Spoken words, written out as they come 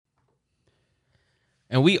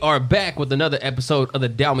And we are back with another episode of the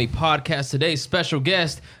Doubt Me podcast. Today's special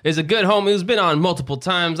guest is a good homie who's been on multiple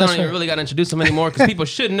times. I don't even really got to introduce him anymore because people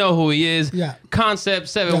should know who he is. Yeah. Koncept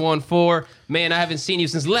 714. Man, I haven't seen you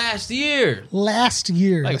since last year. Last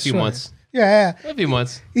year. Like a few months. Yeah. A few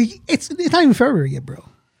months. It's not even February yet, bro.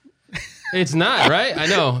 It's not, right? I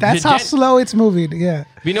know. That's how slow it's moving. Yeah.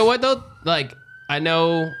 You know what, though? Like, I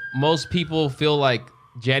know most people feel like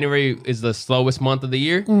January is the slowest month of the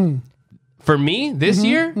year. For me, this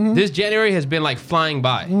year, this January has been like flying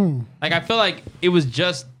by. Like, I feel like it was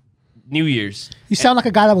just New Year's. You sound like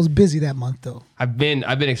a guy that was busy that month, though. I've been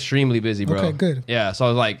extremely busy, bro. Okay, good. Yeah, so I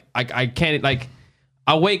was like, I can't, like,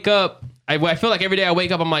 I wake up, I feel like every day I wake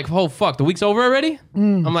up, I'm like, oh, fuck, the week's over already?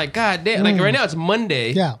 I'm like, God damn. Like, right now it's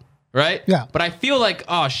Monday. Yeah. Right? Yeah. But I feel like,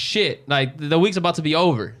 oh, shit, like, the week's about to be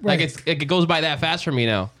over. Right. Like, it goes by that fast for me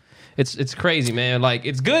now. It's crazy, man. Like,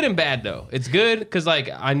 it's good and bad, though. It's good because, like,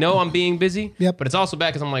 I know I'm being busy. Yep. But it's also bad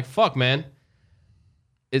because I'm like, fuck, man.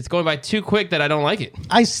 It's going by too quick that I don't like it.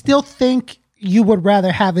 I still think you would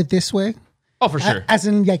rather have it this way. Oh, for sure. As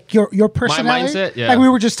in, like, your personality. My mindset, yeah. Like, we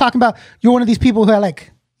were just talking about, you're one of these people who are like,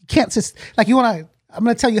 you can't sit, like, you want to, I'm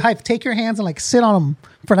going to tell you, Hype, take your hands and, like, sit on them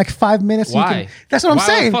for, like, 5 minutes. Why? That's what I'm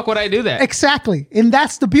saying. Why the fuck would I do that? Exactly. And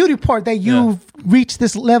that's the beauty part, that you've reached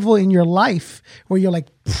this level in your life where you're like,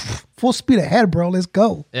 full speed ahead, bro. Let's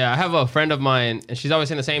go. Yeah, I have a friend of mine, and she's always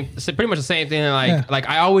saying pretty much the same thing. Like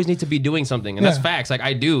I always need to be doing something, and that's facts. Like,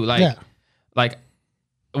 I do. Like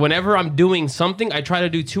whenever I'm doing something, I try to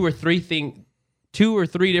do two or three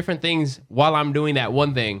different things while I'm doing that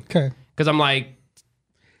one thing. Okay. Because I'm like,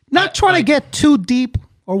 not trying to get too deep,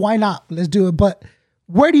 or why not? Let's do it. But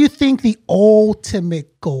where do you think the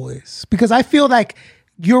ultimate goal is? Because I feel like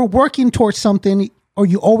you're working towards something, or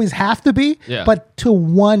you always have to be, but to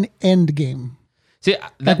one end game. See,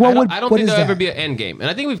 like, I don't think there'll ever be an end game. And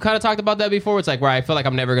I think we've kind of talked about that before. It's like where I feel like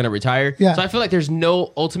I'm never going to retire. Yeah. So I feel like there's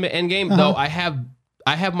no ultimate end game, though I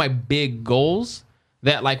have my big goals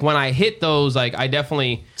that, like, when I hit those, like, I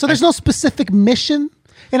definitely... So there's no specific mission?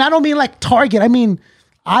 And I don't mean like target. I mean,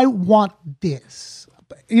 I want this.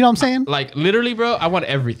 You know what I'm saying? Like, literally, bro, I want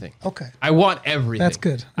everything. Okay. I want everything. That's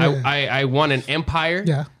good. Yeah. I want an empire.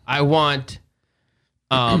 Yeah. I want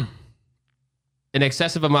an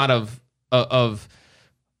excessive amount of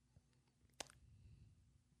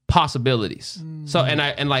possibilities. So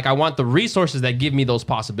I want the resources that give me those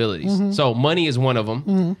possibilities. So money is one of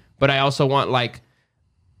them, but I also want, like,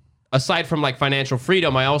 aside from, like, financial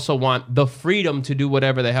freedom, I also want the freedom to do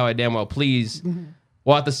whatever the hell I damn well please,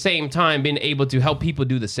 while at the same time being able to help people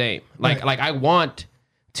do the same. Like I want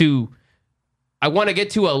to get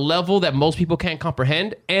to a level that most people can't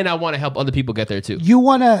comprehend, and I want to help other people get there too. You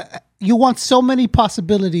want so many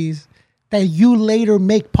possibilities that you later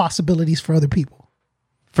make possibilities for other people.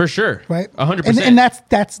 For sure. Right? 100%. And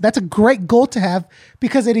that's a great goal to have,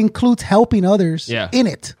 because it includes helping others in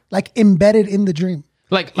it, like embedded in the dream.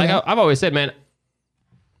 Like I've always said, man,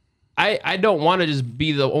 I don't want to just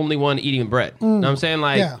be the only one eating bread. You know what I'm saying?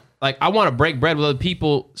 Like I want to break bread with other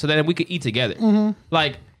people so that we could eat together.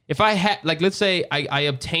 Like, if I had, like, let's say I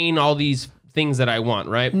obtain all these things that I want,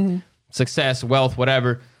 right? Success, wealth,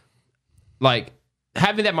 whatever. Like,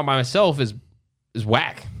 having that by myself is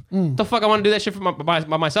whack. What the fuck I want to do that shit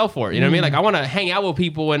by myself for? You know what I mean? Like, I want to hang out with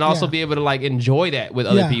people and also be able to, like, enjoy that with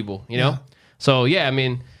other people, you know? So, yeah, I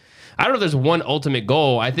mean, I don't know if there's one ultimate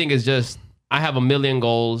goal. I think it's just, I have a million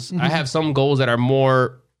goals. I have some goals that are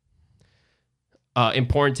more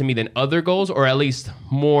important to me than other goals, or at least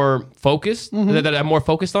more focused, that I'm more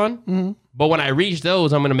focused on. But when I reach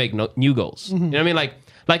those, I'm going to make new goals. You know what I mean?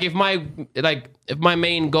 Like if my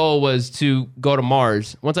main goal was to go to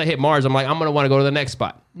Mars, once I hit Mars, I'm like, I'm going to want to go to the next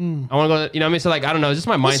spot. I want to go, you know what I mean? So, like, I don't know, it's just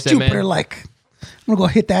my mindset, Jupiter, man. like, I'm going to go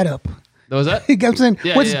hit that up. What was that? You get what I'm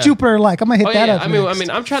saying? What's Jupiter like? I'm going to hit that up. I mean,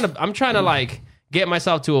 I'm trying to like get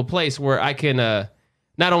myself to a place where I can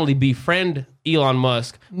not only befriend Elon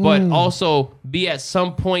Musk, but also be at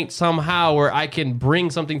some point somehow where I can bring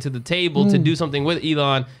something to the table to do something with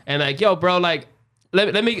Elon, and, like, yo, bro, like,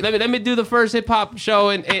 let me do the first hip hop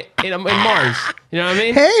show in Mars. You know what I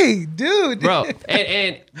mean? Hey, dude, bro.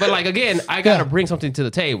 But, like, again, I gotta bring something to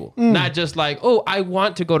the table, not just like, oh, I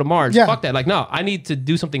want to go to Mars. Fuck that. Like, no, I need to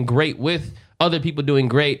do something great with other people doing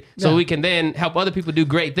great, so we can then help other people do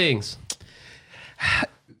great things.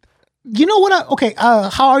 You know what?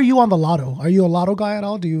 How are you on the lotto? Are you a lotto guy at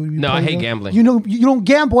all? Do you? No, I hate gambling. You don't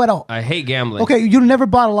gamble at all. I hate gambling. Okay, you never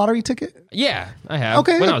bought a lottery ticket? Yeah, I have.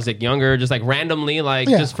 Okay, when I was, like, younger, just, like, randomly, like,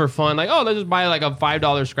 just for fun, like, oh, let's just buy, like, a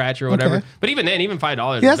 $5 scratch or whatever. Okay. But even then, even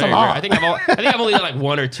 $5 is very rare. I think I've only done, like,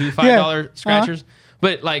 one or two $5 scratchers.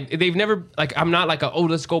 But, like, they've never, like, I'm not like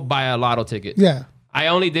let's go buy a lotto ticket. Yeah. I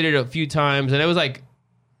only did it a few times, and it was like,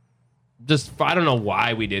 just I don't know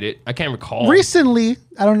why we did it. I can't recall. Recently,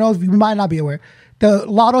 I don't know if you might not be aware, the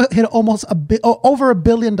lotto hit almost over $1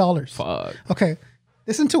 billion. Fuck. Okay,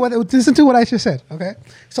 listen to what I just said. Okay,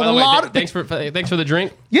 so the lotto. Thanks for the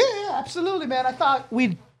drink. Yeah, absolutely, man. I thought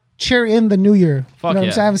we'd cheer in the new year. Fuck you know yeah. what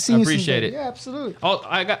I'm saying? I haven't seen you appreciate since it. Yeah, absolutely. Oh,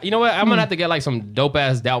 I got. You know what? I'm gonna have to get like some dope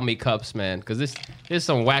ass Doubt Me cups, man, because this is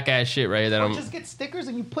some whack ass shit right here that I'm. Just get stickers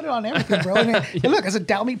and you put it on everything, bro. And look, it's a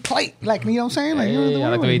Doubt Me plate. Like, you know what I'm saying? Like, I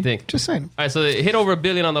like the way you think. Just saying. All right, so it hit over $1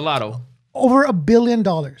 billion on the lotto. Over $1 billion.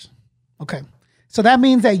 Okay, so that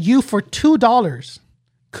means that you for $2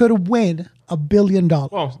 could win $1 billion.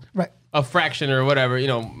 Well, right. A fraction or whatever,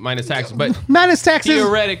 minus taxes. But minus taxes.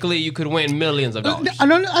 Theoretically, you could win millions of dollars.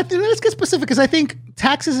 Let's get specific because I think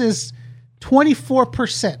taxes is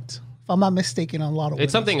 24%, if I'm not mistaken, on lotto.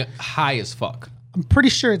 It's something high as fuck. I'm pretty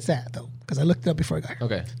sure it's that though, because I looked it up before I got here.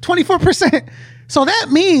 Okay. 24%. So that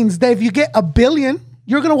means that if you get $1 billion,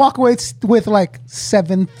 you're gonna walk away with like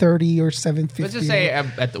 730 or 750. Let's just say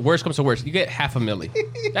at the worst comes to worst, you get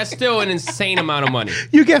 $500,000. That's still an insane amount of money.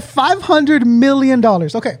 You get $500 million.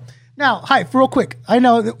 Okay. Now, real quick. I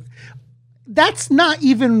know that's not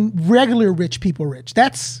even regular rich people rich.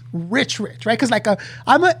 That's rich, right? Because like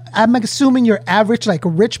I'm assuming your average like a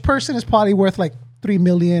rich person is probably worth like $3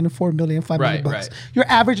 million, $4 million, $5 million bucks. Right. Your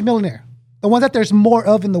average millionaire, the one that there's more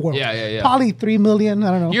of in the world. Yeah. Probably 3 million. I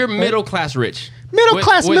don't know. You're middle class rich. Middle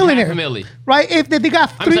class millionaire. $500,000. Right? If they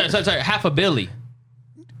got I'm sorry, $500 million.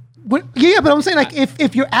 Yeah, but I'm saying like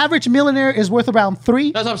if your average millionaire is worth around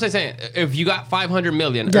 3. That's what I'm saying. If you got $500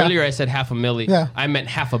 million, earlier I said $500,000. Yeah. I meant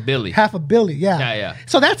 $500 million. $500 million, yeah. Yeah.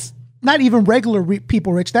 So that's not even regular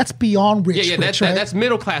people rich. That's beyond rich. Yeah, that's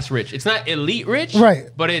middle class rich. It's not elite rich, right?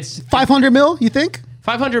 But it's 500 mil. You think?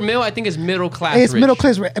 500 mil, I think, is middle class. It's middle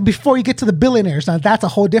class before you get to the billionaires. Now that's a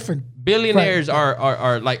whole different. Billionaires are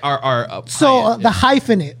so the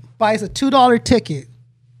hyphenate buys a $2 ticket.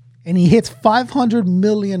 And he hits $500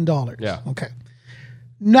 million. Yeah. Okay.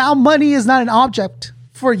 Now money is not an object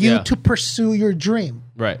for you to pursue your dream.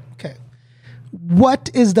 Right. Okay.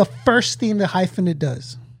 What is the first thing the hyphenate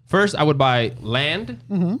does? First, I would buy land.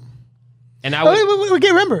 Mm-hmm. And I would...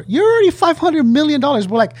 Remember, you're already $500 million. We're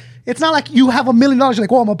like, it's not like you have $1 million. You're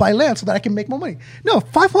like, well, I'm going to buy land so that I can make more money. No,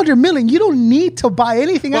 $500 million, you don't need to buy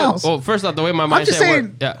anything else. Well, first off, the way my mindset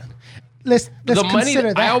works... Yeah. Let's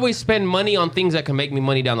consider that. I always spend money on things that can make me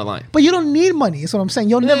money down the line. But you don't need money. That's what I'm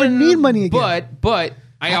saying. You'll never need money again. But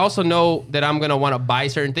I also know that I'm gonna want to buy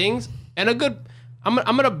certain things, and I'm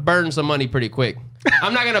gonna burn some money pretty quick.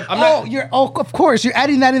 I'm not gonna. Of course, you're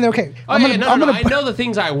adding that in there. Okay. I know the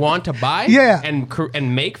things I want to buy.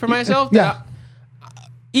 And make for myself. Yeah.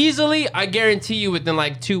 Easily, I guarantee you, within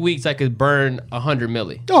like 2 weeks, I could burn $100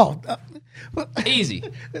 million. Easy.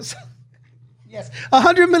 Yes,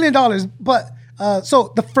 $100 million. But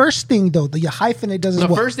so the first thing though, the hyphenate does is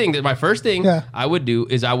what? My first thing I would do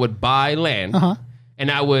is I would buy land, and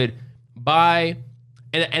I would buy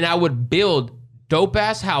and I would build dope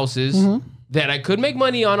ass houses that I could make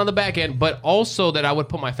money on the back end, but also that I would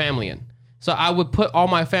put my family in. So I would put all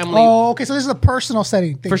my family. Oh, okay. So this is a personal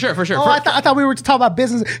setting thing. For sure. Oh, I thought we were to talk about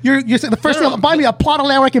business. You're saying the first thing, buy me a plot of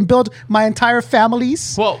land where I can build my entire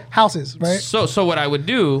family's houses, right? So what I would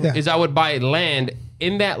do is I would buy land.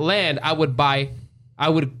 In that land, I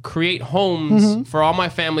would create homes for all my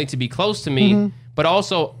family to be close to me, but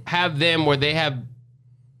also have them where they have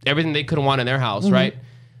everything they could want in their house, right?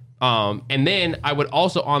 And then I would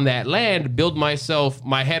also on that land build myself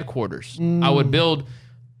my headquarters. I would build.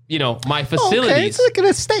 My facilities. Okay, it's like an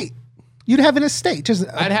estate. You'd have an estate.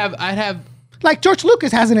 I'd have like George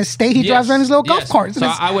Lucas has an estate. He drives around his little golf cart. So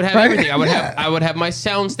I would have everything. I would have my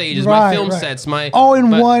sound stages, my film sets,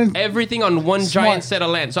 one. Everything on one giant set of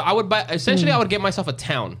land. So I would buy. Essentially, I would get myself a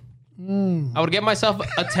town. I would get myself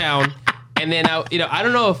a town, and then I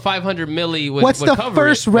don't know if 500 milli would. What's the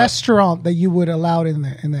first restaurant that you would allow in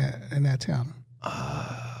that town?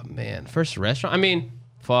 Man, first restaurant. I mean,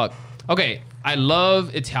 fuck. Okay. I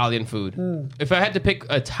love Italian food. If I had to pick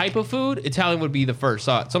a type of food, Italian would be the first.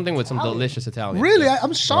 Something with some delicious Italian. Really?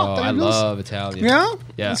 I'm shocked. I love Italian. Yeah?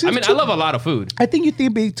 Yeah. I mean, I love a lot of food. I think you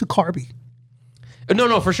think it'd be too carby.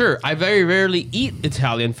 No, for sure. I very rarely eat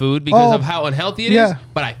Italian food because of how unhealthy it is,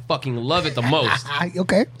 but I fucking love it the most.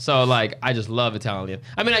 Okay. So, I just love Italian.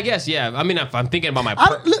 I mean, I guess, yeah. I mean, if I'm thinking about my...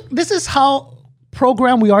 Look, this is how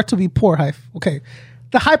programmed we are to be poor, Hype. Okay.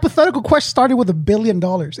 The hypothetical question started with $1 billion,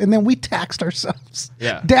 and then we taxed ourselves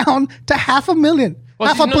down to $500,000.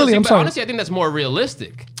 Well, $500 million. I'm sorry. Honestly, I think that's more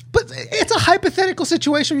realistic. But it's a hypothetical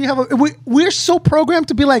situation. We're so programmed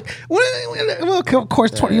to be like, well, of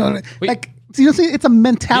course, 20. So you see, it's a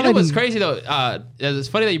mentality. You know what's crazy though? It's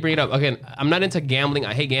funny that you bring it up. Again, I'm not into gambling.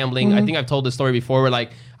 I hate gambling. I think I've told this story before where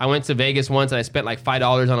like I went to Vegas once and I spent like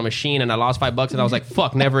 $5 on a machine and I lost $5 and I was like,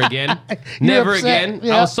 fuck, never again. Never again.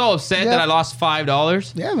 Yeah. I was so upset that I lost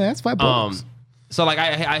 $5. Yeah, man, that's $5. So like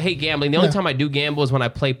I hate gambling. The only time I do gamble is when I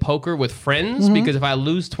play poker with friends because if I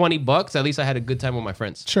lose $20, at least I had a good time with my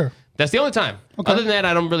friends. Sure. That's the only time. Okay. Other than that,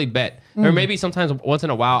 I don't really bet. Or maybe sometimes once in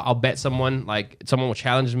a while, I'll bet someone, like someone will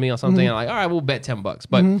challenge me on something. And I'm like, all right, we'll bet $10.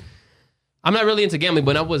 But I'm not really into gambling.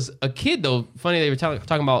 When I was a kid, though, funny they were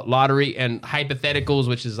talking about lottery and hypotheticals,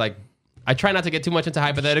 which is like, I try not to get too much into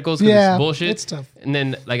hypotheticals because it's bullshit. It's tough. And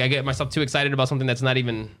then like I get myself too excited about something that's not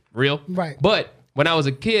even real. Right. But when I was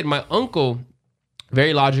a kid, my uncle,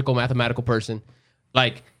 very logical, mathematical person,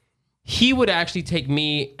 like, he would actually take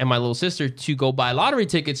me and my little sister to go buy lottery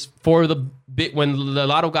tickets for the bit when the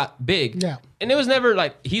lotto got big. Yeah. And it was never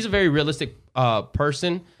like, he's a very realistic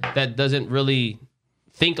person that doesn't really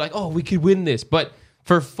think like, oh, we could win this. But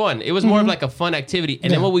for fun, it was more of like a fun activity.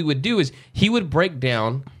 And then what we would do is he would break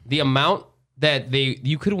down the amount that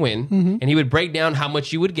you could win, and he would break down how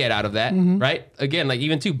much you would get out of that, right? Again, like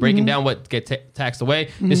even too, breaking down what gets taxed away.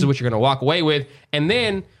 This is what you're going to walk away with. And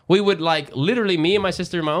then we would like, literally me and my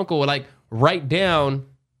sister and my uncle would like write down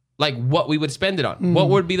like what we would spend it on. What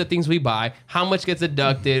would be the things we buy? How much gets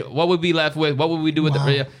deducted? What would be left with? What would we do with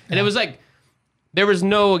the... And it was like, there was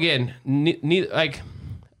no, again, like,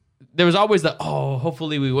 there was always the, oh,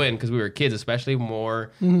 hopefully we win, because we were kids, especially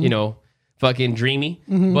more, you know, fucking dreamy.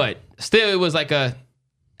 But still, it was like a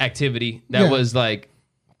activity that was like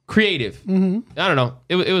creative. I don't know.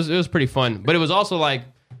 It was pretty fun, but it was also like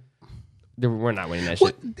we're not winning that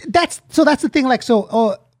shit. That's the thing. Like,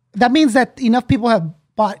 that means that enough people have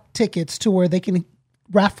bought tickets to where they can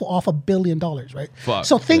raffle off $1 billion, right? Fuck,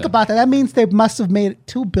 so think about that. That means they must have made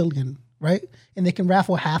 $2 billion, right? And they can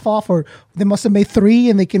raffle half off, or they must have made 3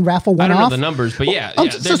 and they can raffle 1 off. I don't know the numbers, but yeah,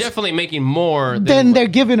 they're definitely making more than they're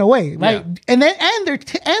giving away, right? Yeah. And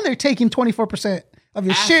they're taking 24% of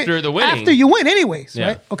your shit after you win, anyways,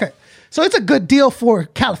 right? Okay, so it's a good deal for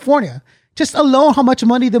California. Just alone, how much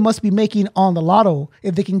money they must be making on the lotto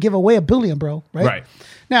if they can give away $1 billion, bro, right? Right.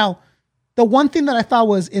 Now, the one thing that I thought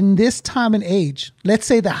was, in this time and age, let's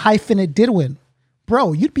say the Hyphenate did win,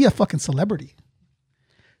 bro, you'd be a fucking celebrity.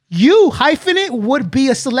 You, Hyphenate, would be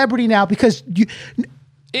a celebrity now, because you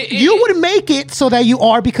would make it so that you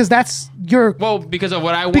are, because that's your... Well, because of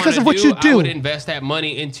what I want to do, I would invest that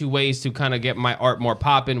money into ways to kind of get my art more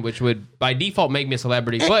popping, which would, by default, make me a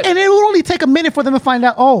celebrity. But and it would only take a minute for them to find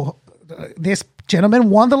out, oh, this gentleman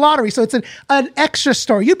won the lottery. So it's an extra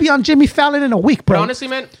story. You'd be on Jimmy Fallon in a week, bro. But honestly,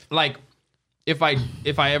 man, like, if I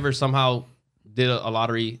ever somehow did a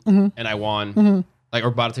lottery and I won, like,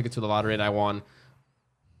 or bought a ticket to the lottery and I won...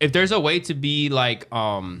 If there's a way to be like,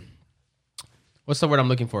 what's the word I'm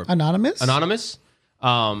looking for? Anonymous?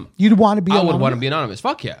 You'd want to be anonymous? I would want to be anonymous.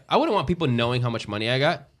 Fuck yeah. I wouldn't want people knowing how much money I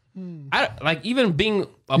got. Like, even being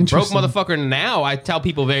a broke motherfucker now, I tell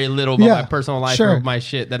people very little about my personal life or my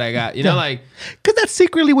shit that I got. You know, like... Because that's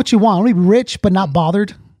secretly what you want. I want to be rich, but not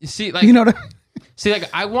bothered. You see, like... You know what I mean? See, like,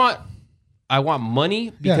 I want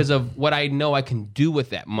money because of what I know I can do with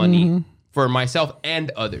that money for myself and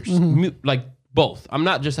others. Like... Both. I'm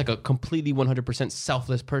not just like a completely 100%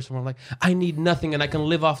 selfless person where I'm like, I need nothing and I can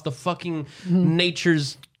live off the fucking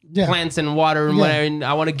nature's plants and water and whatever, and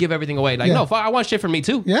I want to give everything away. Like, no, I want shit for me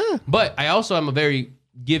too. Yeah. But I also am a very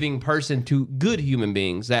giving person to good human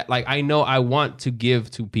beings that, like, I know I want to give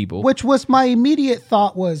to people. Which was my immediate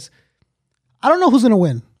thought was, I don't know who's going to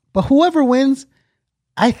win, but whoever wins,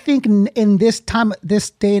 I think in this time,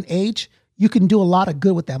 this day and age, you can do a lot of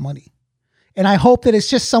good with that money. And I hope that it's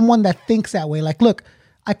just someone that thinks that way. Like, look,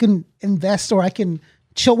 I can invest, or I can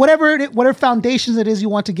chill, whatever foundations it is you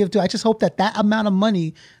want to give to. I just hope that amount of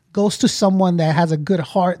money goes to someone that has a good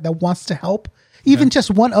heart, that wants to help, even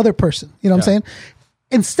just one other person. You know what I'm saying?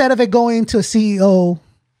 Instead of it going to a CEO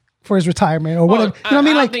for his retirement or whatever. You know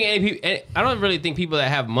what I mean? I don't really think people that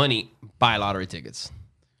have money buy lottery tickets.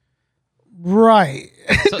 Right.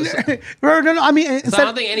 No, I mean, I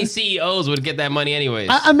don't think any CEOs would get that money anyways.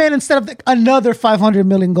 I mean, instead of another $500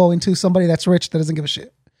 million going to somebody that's rich that doesn't give a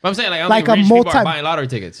shit. But I'm saying, like, I don't think rich people are buying lottery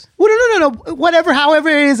tickets. Well, no. Whatever, however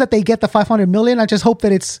it is that they get the $500 million, I just hope that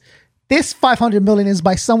this $500 million is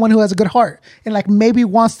by someone who has a good heart and, like, maybe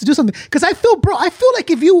wants to do something. Because I feel like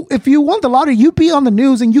if you won the lottery, you'd be on the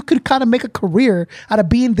news and you could kind of make a career out of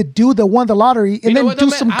being the dude that won the lottery and then do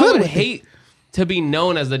some good with it. To be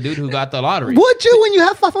known as the dude who got the lottery. Would you, when you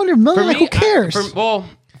have $500 million? Like, who cares?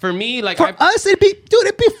 For me, like, for us, it'd be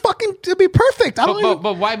perfect.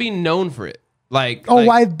 But why be known for it? Like,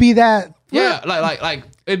 why be that? Yeah, like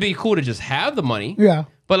it'd be cool to just have the money. Yeah.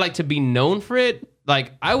 But like to be known for it,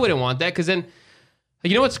 like I wouldn't want that because then,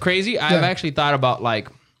 you know what's crazy? I've actually thought about like,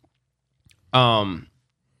 because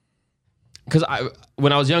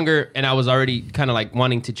when I was younger and I was already kind of like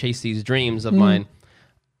wanting to chase these dreams of mine,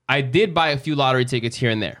 I did buy a few lottery tickets here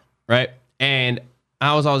and there, right? And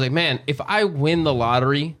I was always like, man, if I win the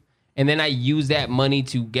lottery and then I use that money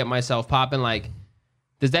to get myself popping, like,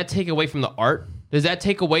 does that take away from the art? Does that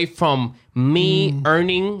take away from me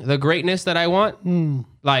earning the greatness that I want?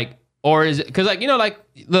 Like, or is it because like, you know, like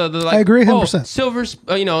the like, I agree 100%. Silver,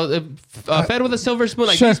 fed with a silver spoon,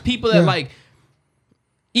 like these people that like,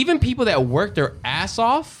 even people that work their ass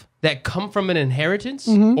off that come from an inheritance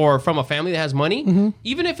or from a family that has money,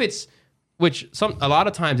 even if it's, a lot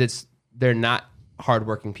of times they're not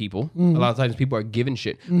hardworking people. A lot of times people are given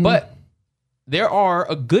shit, but there are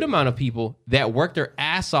a good amount of people that work their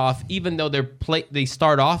ass off, even though they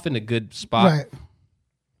start off in a good spot. Right.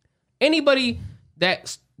 Anybody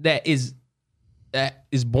that is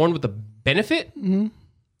born with a benefit,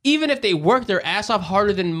 even if they work their ass off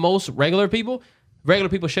harder than most regular people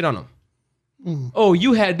shit on them. Oh,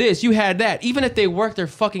 you had this, you had that. Even if they work their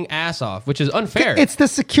fucking ass off, which is unfair. It's the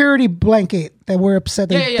security blanket that we're upset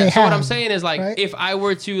that they have. So what I'm saying is like, right? If I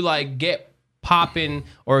were to like get popping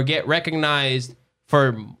or get recognized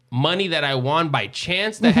for money that I won by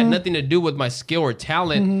chance that had nothing to do with my skill or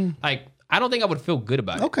talent, like I don't think I would feel good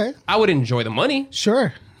about it. Okay. I would enjoy the money.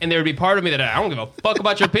 Sure. And there would be part of me that I don't give a fuck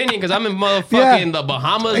about your opinion because I'm in motherfucking the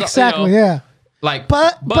Bahamas. Exactly, yeah. Like,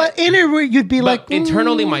 but inner you'd be like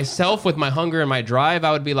internally myself with my hunger and my drive,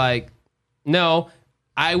 I would be like, no,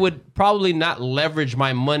 I would probably not leverage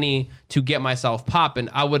my money to get myself popping.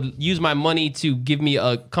 I would use my money to give me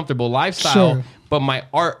a comfortable lifestyle, but my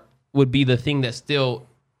art would be the thing that still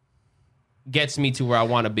gets me to where I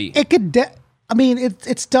want to be. It could. I mean,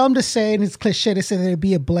 it's dumb to say, and it's cliche to say that it'd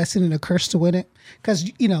be a blessing and a curse to win it,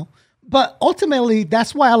 because but ultimately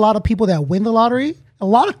that's why a lot of people that win the lottery, a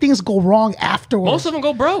lot of things go wrong afterwards. Most of them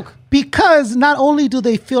go broke. Because not only do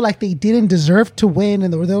they feel like they didn't deserve to win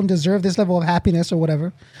and they don't deserve this level of happiness or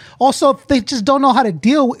whatever, also they just don't know how to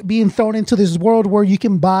deal with being thrown into this world where you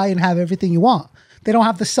can buy and have everything you want. They don't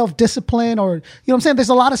have the self-discipline or, you know what I'm saying? There's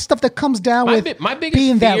a lot of stuff that comes down with my biggest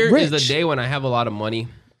being that fear rich. is the day when I have a lot of money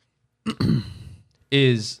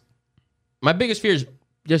my biggest fear is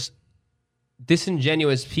just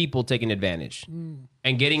disingenuous people taking advantage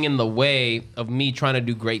and getting in the way of me trying to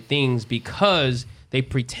do great things because they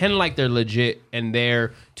pretend like they're legit and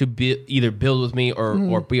they're to be either build with me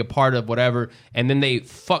or be a part of whatever, and then they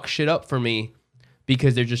fuck shit up for me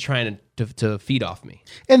because they're just trying to feed off me.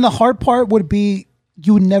 And the hard part would be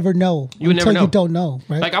you would never know until you don't know,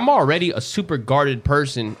 right? Like I'm already a super guarded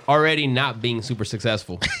person, already not being super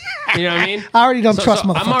successful. You know what I mean? I already don't trust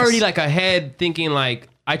motherfuckers. I'm already like ahead thinking like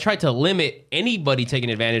I try to limit anybody taking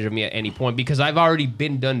advantage of me at any point because I've already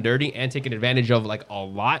been done dirty and taken advantage of like a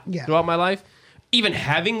lot throughout my life. Even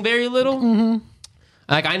having very little.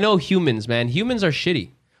 Like I know humans, man. Humans are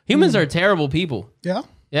shitty. Humans are terrible people. Yeah?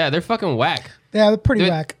 Yeah, they're fucking whack. Yeah, they're pretty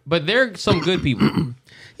whack. But they're some good people.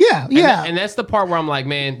 Yeah. And that's the part where I'm like,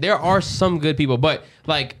 man, there are some good people. But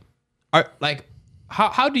like,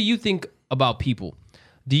 how do you think about people?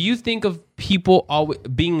 Do you think of people always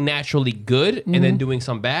being naturally good and then doing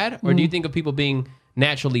some bad? Or do you think of people being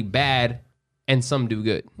naturally bad and some do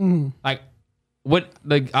good? Like, what?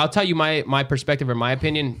 Like, I'll tell you my perspective or my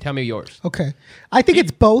opinion. Tell me yours. Okay. I think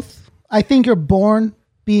it's both. I think you're born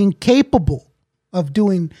being capable of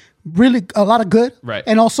doing really a lot of good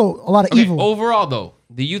and also a lot of evil. Overall, though,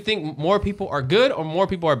 do you think more people are good or more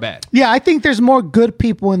people are bad? Yeah, I think there's more good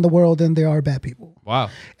people in the world than there are bad people.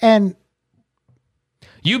 Wow. And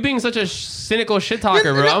you being such a cynical shit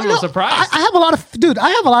talker, bro, I'm surprised. I have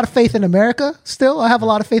a lot of faith in America still. I have a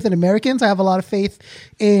lot of faith in Americans. I have a lot of faith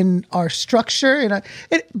in our structure.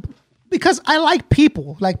 And because I like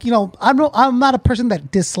people. Like, I'm not a person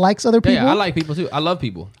that dislikes other people. Yeah, I like people too. I love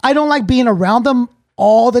people. I don't like being around them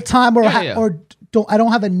all the time I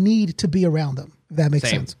don't have a need to be around them, if that makes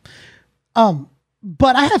sense.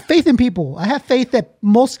 But I have faith in people. I have faith that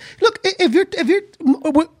let's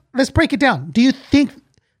break it down. Do you think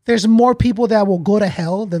there's more people that will go to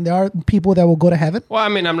hell than there are people that will go to heaven? Well, I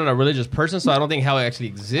mean, I'm not a religious person, so I don't think hell actually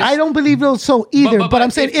exists. I don't believe so either, but I'm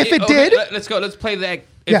saying if it did. Let's go. Let's play that.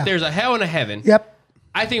 If there's a hell and a heaven,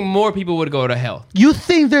 I think more people would go to hell. You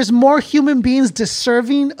think there's more human beings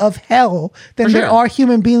deserving of hell than there are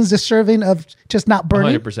human beings deserving of just not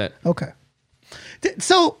burning? 100%. Okay.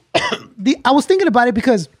 So I was thinking about it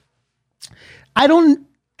because I don't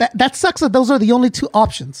That sucks that those are the only two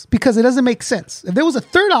options because it doesn't make sense. If there was a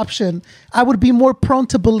third option, I would be more prone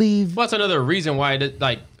to believe. Well, that's another reason why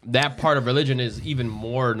that part of religion is even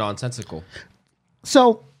more nonsensical.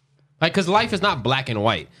 So, because life is not black and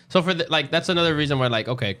white. So that's another reason why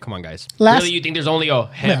okay, come on, guys. Really, you think there's only a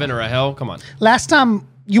heaven or a hell? Come on. Last time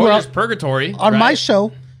you were purgatory on my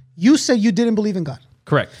show, you said you didn't believe in God.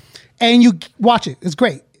 Correct. And you watch it. It's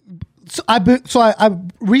great. So I'm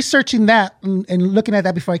researching that and looking at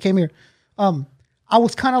that before I came here. I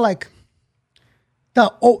was kind of like,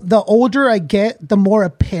 the older I get, the more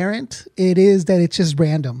apparent it is that it's just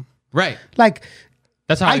random. Right. Like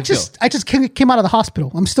that's how I feel. I just came out of the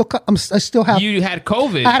hospital. I still have. You had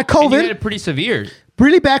COVID. I had COVID. And you had it pretty severe.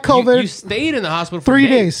 Really bad COVID. You stayed in the hospital for 3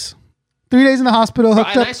 days. 3 days in the hospital.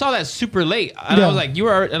 Hooked up. I saw that super late. And I was like, you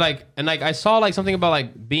were I saw something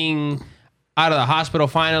about being out of the hospital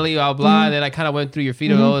finally, blah, blah. And then I kind of went through your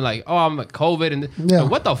feet and I'm COVID. And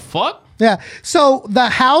what the fuck? Yeah. So the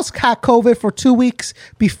house had COVID for 2 weeks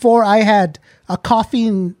before I had a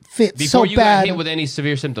coughing fit before you bad. got hit with any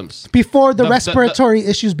severe symptoms. Before the respiratory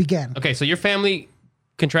issues began. Okay, so your family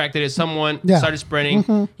contracted it. Someone started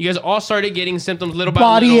spreading. You guys all started getting symptoms little by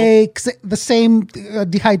little. Body aches, the same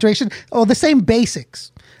dehydration, the same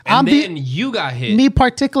basics. And then you got hit. Me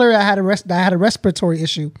particular, I had a respiratory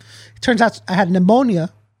issue. It turns out I had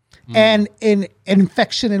pneumonia and an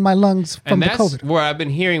infection in my lungs from the COVID. That's where I've been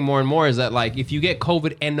hearing more and more is that if you get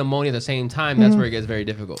COVID and pneumonia at the same time, that's where it gets very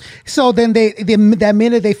difficult. So then that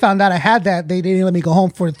minute they found out I had that, they didn't let me go home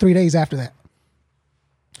for 3 days after that.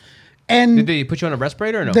 And did they put you on a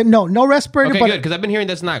respirator or no? No respirator. Okay, good, because I've been hearing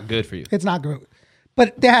that's not good for you. It's not good.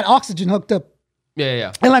 But they had oxygen hooked up.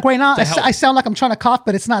 Yeah. And right now, I sound like I'm trying to cough,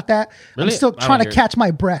 but it's not that. Really? I'm still trying to catch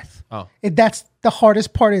my breath. Oh. That's the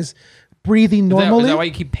hardest part is breathing normally. Is that why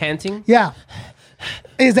you keep panting? Yeah.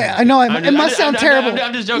 Is that? I know it must sound terrible.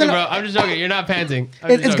 I'm just joking, bro. I'm just joking. You're not panting.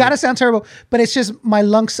 It's got to sound terrible, but it's just my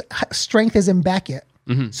lungs strength isn't back yet.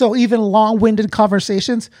 So even long-winded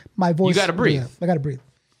conversations, my voice. You got to breathe. Yeah, I got to breathe.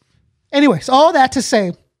 Anyways, all that to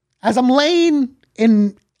say, as I'm laying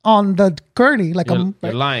on the gurney,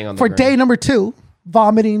 you're lying on the for gurney. day number 2,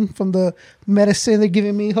 vomiting from the medicine they're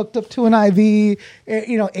giving me, hooked up to an IV,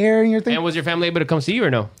 air in your thing. And was your family able to come see you or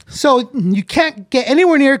no? So you can't get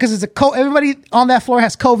anywhere near because it's everybody on that floor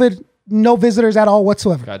has COVID. No visitors at all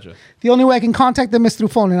whatsoever. Gotcha. The only way I can contact them is through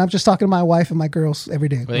phone, and I'm just talking to my wife and my girls every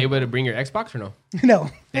day. Were they able to bring your Xbox or no? No.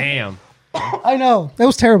 Damn. I know. That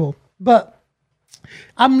was terrible. But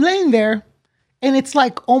I'm laying there, and it's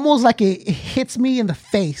almost like it hits me in the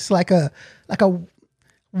face, like a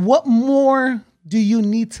what more do you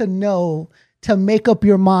need to know to make up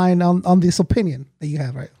your mind on this opinion that you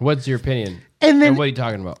have, right? What's your opinion? And then what are you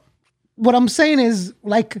talking about? What I'm saying is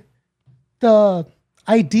the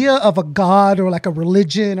idea of a God or a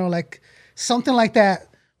religion or something like that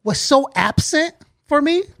was so absent for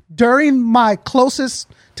me during my closest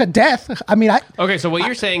to death. I mean, okay, so what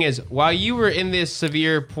you're saying is while you were in this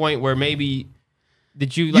severe point where maybe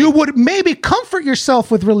did you you would maybe comfort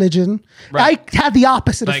yourself with religion. Right. I had the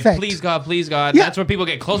opposite effect. Please God. Yeah. That's when people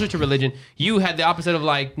get closer to religion. You had the opposite of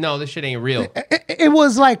no, this shit ain't real. It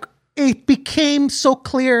was it became so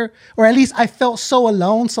clear, or at least I felt so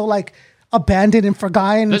alone, so abandoned and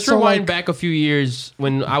forgotten. Let's rewind back a few years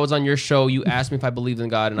when I was on your show. You asked me if I believed in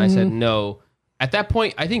God, and I said no. At that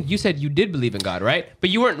point, I think you said you did believe in God, right? But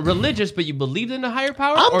you weren't religious, but you believed in a higher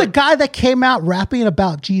power? I'm the guy that came out rapping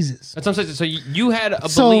about Jesus. That's what I'm saying. So you had a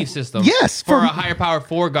belief system for a higher power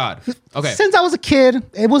for God. Okay. Since I was a kid,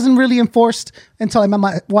 it wasn't really enforced until I met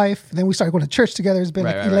my wife. Then we started going to church together. It's been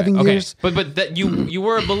 11 years. But that you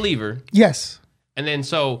were a believer. Yes. And then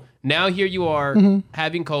so now here you are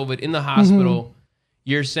having COVID in the hospital.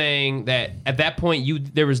 You're saying that at that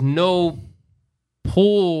point there was no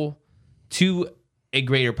pull to a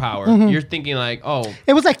greater power. You're thinking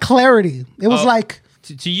it was clarity. It was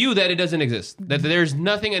to you that it doesn't exist, that there's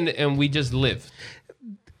nothing and we just live.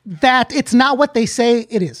 That it's not what they say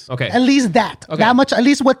it is. Okay. At least that. Okay. That much, at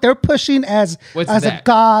least what they're pushing as a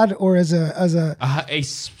God or as a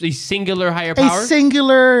singular higher power? A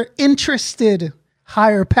singular interested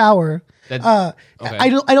higher power. I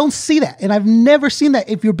don't see that, and I've never seen that.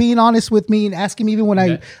 If you're being honest with me and asking me, even when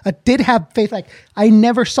I did have faith, I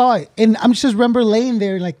never saw it, and I'm just remember laying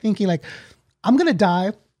there thinking I'm gonna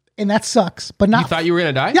die, and that sucks. But not. You thought you were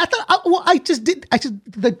gonna die? Yeah, I just did.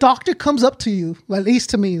 The doctor comes up to you, well, at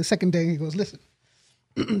least to me, the second day, and he goes, "Listen,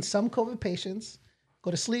 some COVID patients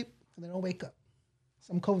go to sleep and they don't wake up.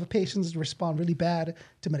 Some COVID patients respond really bad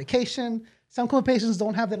to medication. Some COVID patients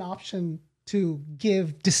don't have an option to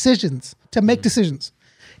make decisions.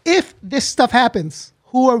 If this stuff happens,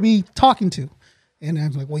 who are we talking to?" And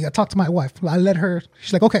I'm like, well, yeah, talk to my wife. I let her.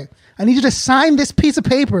 She's like, okay, I need you to sign this piece of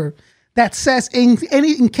paper that says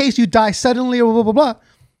in case you die suddenly or blah, blah, blah,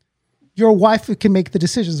 your wife can make the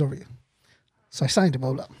decisions over you. So I signed it,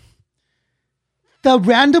 blah, blah. The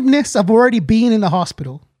randomness of already being in the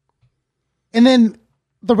hospital. And then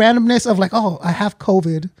the randomness of like, oh, I have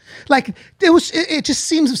COVID. Like it just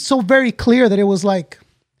seems so very clear that it was like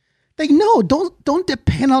no, don't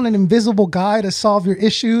depend on an invisible guy to solve your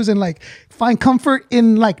issues and like find comfort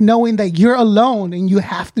in like knowing that you're alone and you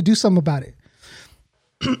have to do something about it.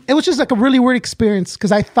 It was just like a really weird experience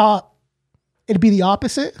because I thought it'd be the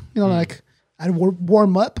opposite, like I'd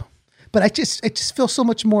warm up, but it just feels so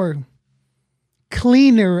much more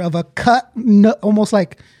cleaner of a cut, almost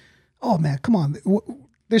like, oh man, come on.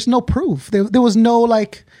 There's no proof. There was no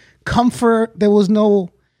like comfort. There was no,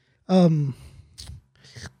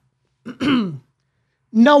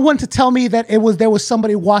 no one to tell me that there was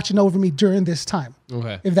somebody watching over me during this time.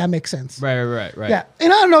 Okay. If that makes sense. Right. Yeah.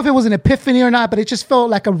 And I don't know if it was an epiphany or not, but it just felt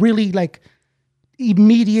like a really like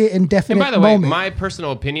immediate and definite moment. And by the way, my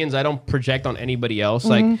personal opinions, I don't project on anybody else.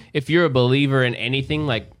 Mm-hmm. Like if you're a believer in anything,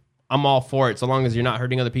 like I'm all for it. So long as you're not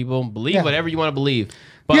hurting other people, believe whatever you want to believe.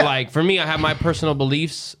 But like for me, I have my personal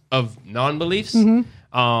beliefs of non-beliefs.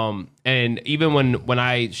 Mm-hmm. And even when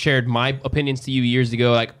I shared my opinions to you years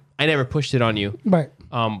ago, like I never pushed it on you. Right.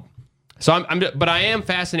 So but I am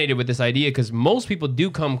fascinated with this idea because most people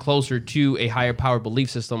do come closer to a higher power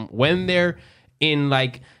belief system when they're in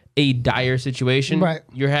like a dire situation. Right.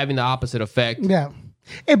 You're having the opposite effect. Yeah.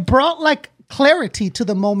 It brought like clarity to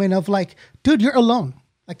the moment of like, dude, you're alone.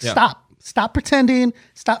 Like stop pretending,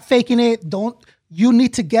 stop faking it. You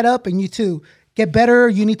need to get up and you to get better.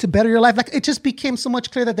 You need to better your life. Like it just became so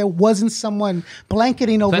much clear that there wasn't someone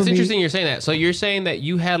blanketing over me. That's interesting you're saying that. So you're saying that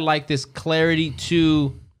you had like this clarity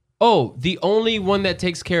to, oh, the only one that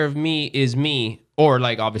takes care of me is me, or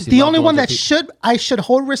like obviously the only one that I should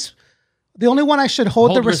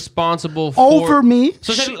hold responsible for over me.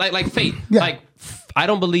 So like fate. Yeah. Like I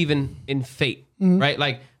don't believe in fate, right?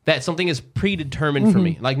 Like that something is predetermined for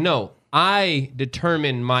me. Like no, I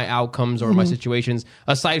determine my outcomes or my situations,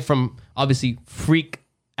 aside from obviously freak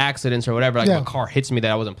accidents or whatever, like a car hits me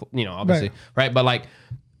that I wasn't, obviously, right? But like,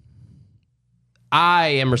 I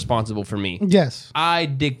am responsible for me. Yes. I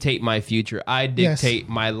dictate my future. I dictate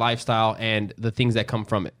my lifestyle and the things that come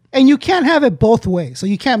from it. And you can't have it both ways. So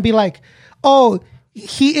you can't be like, oh,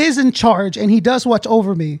 he is in charge and he does watch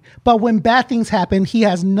over me, but when bad things happen, he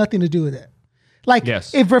has nothing to do with it. Like,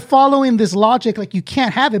 if we're following this logic, like you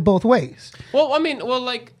can't have it both ways. Well, I mean,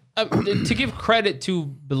 to give credit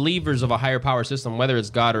to believers of a higher power system, whether it's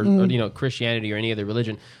God or Christianity or any other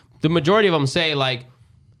religion, the majority of them say like,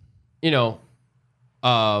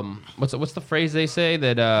 what's the phrase they say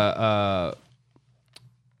that I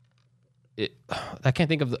can't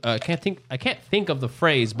think of the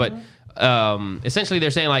phrase, but essentially they're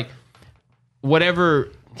saying like whatever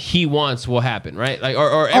he wants will happen, right? Like,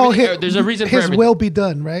 or there's a reason for his will be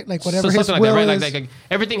done, right? Like whatever his like will that, right? is. Like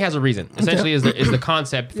everything has a reason. Essentially, is the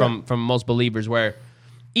concept from most believers where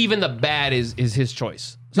even the bad is his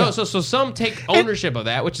choice. So some take ownership of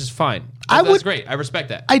that, which is fine. That's great. I respect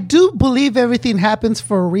that. I do believe everything happens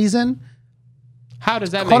for a reason. How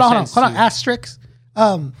does that make sense? Hold on. Asterisk.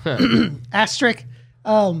 Asterisk.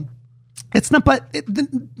 It's not, but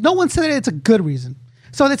no one said it's a good reason.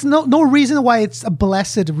 So there's no reason why it's a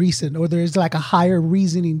blessed reason or there's like a higher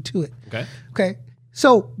reasoning to it. Okay.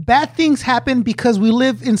 So bad things happen because we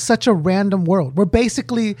live in such a random world. We're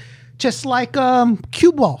basically just like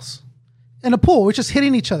cue balls in a pool. We're just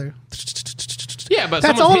hitting each other. Yeah, but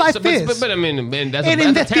that's all life is. But I mean, that's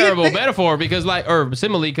a terrible metaphor because or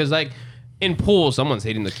simile because like in pool, someone's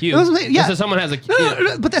hitting the cue. So someone has a cue.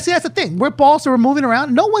 No, but that's the thing. We're balls that we're moving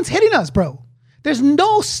around. No one's hitting us, bro. There's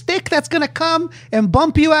no stick that's going to come and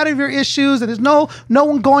bump you out of your issues. And there's no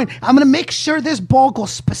one going, I'm going to make sure this ball goes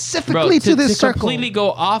specifically to this circle. To completely go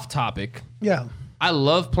off topic. Yeah. I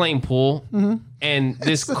love playing pool. Mm-hmm. And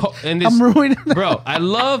this, I'm ruining that. Bro, I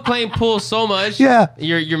love playing pool so much. Yeah.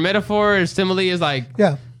 Your metaphor or simile is like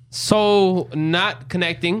so not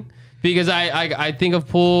connecting because I think of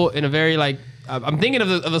pool in a very like, I'm thinking of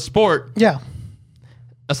the sport. Yeah.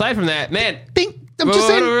 Aside from that, man.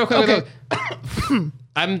 Real quick. Okay.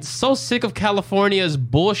 I'm so sick of California's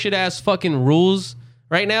bullshit ass fucking rules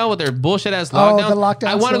right now with their bullshit ass lockdowns. The lockdown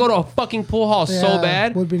I want to go to a fucking pool hall so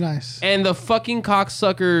bad. Would be nice. And the fucking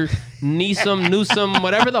cocksucker Newsom,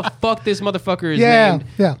 whatever the fuck this motherfucker is named,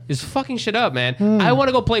 is fucking shit up, man. I want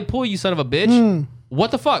to go play pool, you son of a bitch.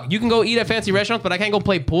 What the fuck? You can go eat at fancy restaurants, but I can't go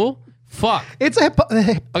play pool? Fuck. It's okay,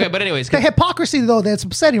 but anyways, the hypocrisy though that's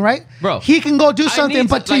upsetting, right? Bro, he can go do something,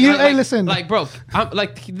 but to you, hey, listen, like, bro,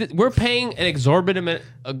 we're paying an exorbitant,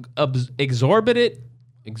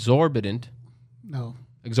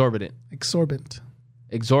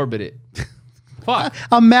 fuck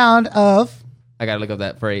amount of. I gotta look up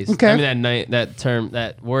that phrase. Okay. I mean that term,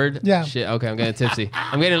 that word. Yeah. Shit. Okay, I'm getting tipsy.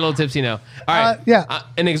 I'm getting a little tipsy now. All right. Yeah.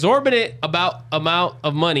 An exorbitant amount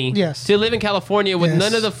of money. Yes. To live in California with Yes.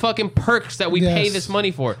 none of the fucking perks that we pay this money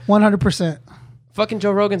for. 100%. Fucking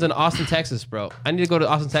Joe Rogan's in Austin, Texas, bro. I need to go to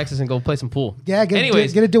Austin, Texas, and go play some pool. Yeah.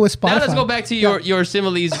 Anyways, get to do with Spotify. Now let's go back to your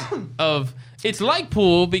similes of. It's like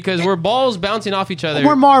pool because we're balls bouncing off each other.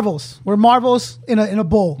 We're marbles. We're marbles in a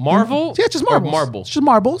bowl. Marvel? Yeah, just marbles. Marbles. Just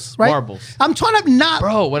marbles, right? Marbles. I'm trying to not.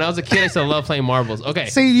 Bro, when I was a kid, I used to love playing marbles. Okay.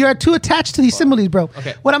 See, you're too attached to these similes, bro.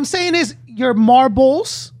 Okay. What I'm saying is you're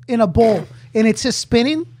marbles in a bowl and it's just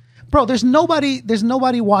spinning. Bro, there's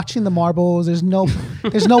nobody watching the marbles. There's no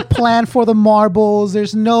plan for the marbles.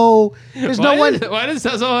 There's no one. Why does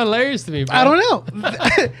that so hilarious to me, bro? I don't know.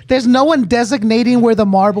 There's no one designating where the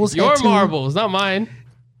marbles Your head to. marbles, not mine.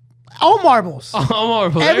 All marbles. All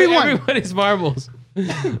marbles. Everyone. Everybody's marbles.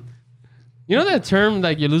 You know that term,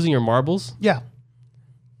 like you're losing your marbles? Yeah.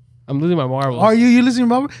 I'm losing my marbles. Are you losing your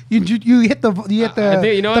marbles? You hit the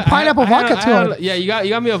the pineapple vodka too hard. Yeah, you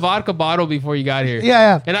got me a vodka bottle before you got here.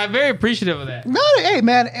 Yeah. And I'm very appreciative of that. No, hey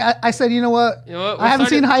man, I said, you know what? I haven't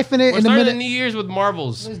seen Hyphenate in a minute. We're New Year's with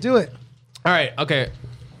marbles. Let's do it. All right, okay.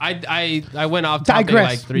 I went off topic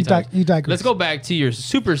like 3 times. You digress. Let's go back to your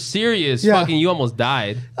super serious fucking. You almost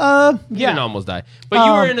died. You didn't almost die, but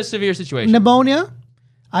you were in a severe situation. Pneumonia.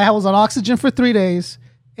 I was on oxygen for 3 days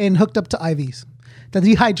and hooked up to IVs. The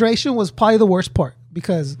dehydration was probably the worst part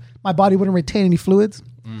because my body wouldn't retain any fluids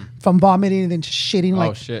from vomiting and then just shitting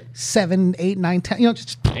like 7, 8, 9, 10. You know,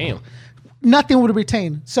 just damn. Nothing would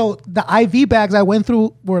retain. So the IV bags I went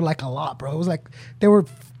through were like a lot, bro. It was like they were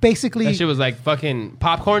basically. That shit was like fucking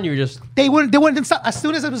popcorn. You were just. They wouldn't stop. As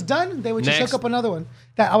soon as it was done, they would just hook up another one.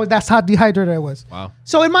 That's how dehydrated I was. Wow.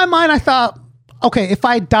 So in my mind, I thought, okay, if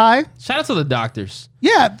I die. Shout out to the doctors.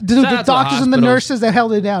 Yeah, the doctors and the nurses that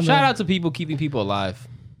held it down. Shout out to people keeping people alive.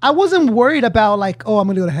 I wasn't worried about like, oh, I'm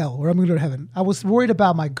going to go to hell or I'm going to go to heaven. I was worried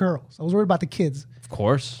about my girls. I was worried about the kids. Of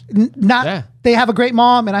course. They have a great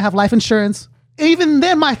mom and I have life insurance. Even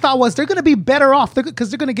then, my thought was they're going to be better off because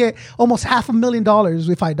they're going to get almost $500,000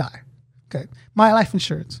 if I die. Okay. My life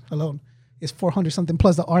insurance alone is 400 something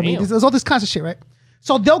plus the army. There's all this kinds of shit, right?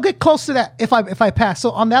 So they'll get close to that if I pass. So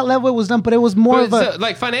on that level, it was done, but it was more of a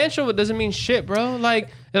like financial. Doesn't mean shit, bro. Like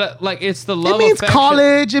it's the love. It means affection.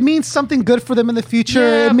 college. It means something good for them in the future.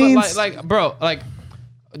 Yeah, it means like bro, like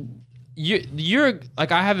you're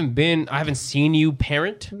like I haven't seen you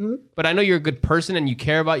parent, but I know you're a good person and you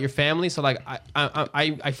care about your family. So like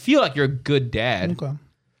I feel like you're a good dad. Okay.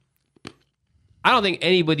 I don't think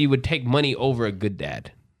anybody would take money over a good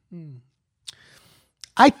dad.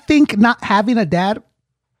 I think not having a dad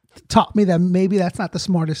taught me that maybe that's not the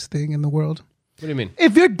smartest thing in the world. What do you mean?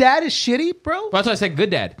 If your dad is shitty, bro. Well, that's why I said good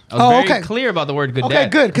dad. I was very clear about the word good dad. Okay,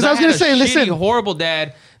 good. Because I was going to say, listen. Horrible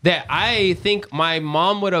dad that I think my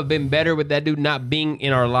mom would have been better with that dude not being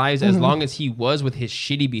in our lives as long as he was with his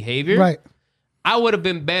shitty behavior. Right. I would have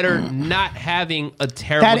been better not having a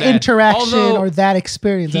terrible that dad. interaction or that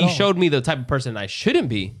experience. He showed me the type of person I shouldn't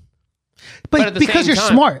be. But at the because you're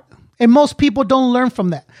smart. And most people don't learn from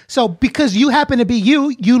that. So because you happen to be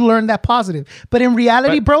you learn that positive. But in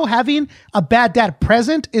reality, bro, having a bad dad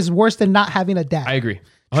present is worse than not having a dad. I agree.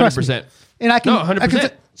 100%. And I can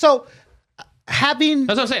 100%. So having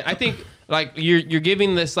that's what I'm saying. I think like you're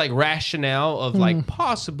giving this like rationale of like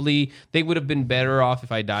possibly they would have been better off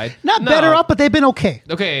if I died. Not better off, but they've been okay.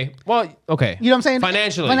 Okay. Well, okay. You know what I'm saying?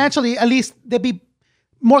 Financially, at least they'd be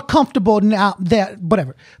more comfortable now, that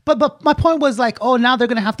whatever. But my point was like, oh, now they're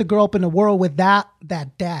gonna have to grow up in a world with that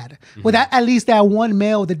dad, with that at least that one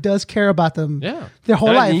male that does care about them, their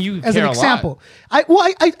whole life. As an example, I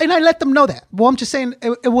let them know that. Well, I'm just saying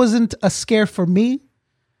it wasn't a scare for me.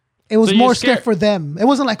 It was more scare for them. It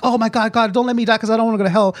wasn't like, oh my God, don't let me die because I don't want to go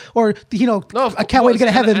to hell, or I can't wait to get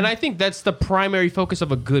to heaven. And I think that's the primary focus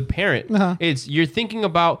of a good parent. It's you're thinking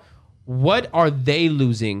about what are they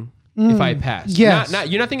losing if I pass. Yes.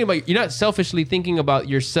 You're not thinking about, you're not selfishly thinking about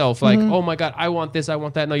yourself like, oh my God, I want this, I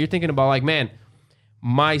want that. No, you're thinking about like, man,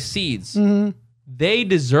 my seeds, they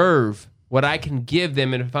deserve what I can give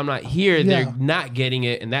them. And if I'm not here, they're not getting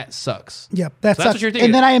it. And that sucks. Yep. That's what you're thinking.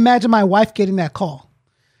 And then I imagine my wife getting that call.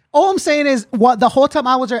 All I'm saying is the whole time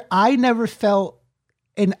I was there, I never felt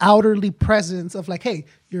an outerly presence of like, hey,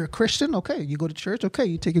 you're a Christian. Okay. You go to church. Okay.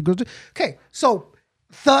 You take a good. Okay. So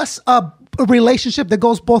thus a relationship that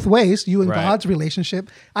goes both ways, you and Right. God's relationship.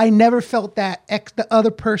 I never felt that the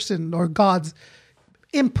other person or God's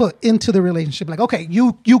input into the relationship. Like, okay,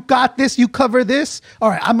 you got this, you cover this. All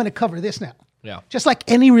right, I'm going to cover this now. Yeah. Just like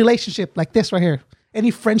any relationship like this right here.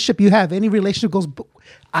 Any friendship you have, any relationship goes,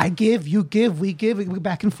 I give, you give, we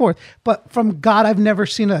back and forth. But from God, I've never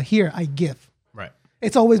seen here, I give. Right.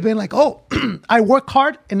 It's always been like, oh, I work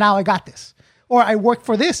hard and now I got this. Or I work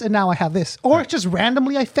for this and now I have this. Or just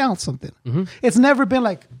randomly I found something. Mm-hmm. It's never been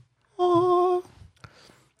like, oh.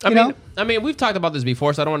 I mean, we've talked about this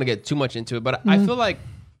before, so I don't want to get too much into it. But I feel like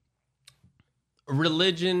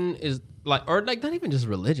religion is like, or like not even just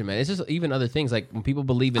religion, man. It's just even other things. Like when people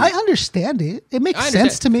believe in. I understand it. It makes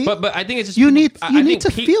sense to me. But I think it's just you need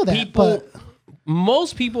to feel that. People,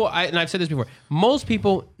 most people, and I've said this before, most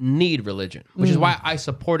people need religion, which is why I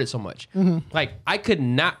support it so much. Like, I could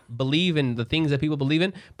not believe in the things that people believe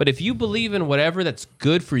in, but if you believe in whatever that's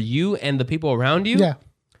good for you and the people around you,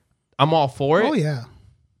 I'm all for it. Oh, yeah.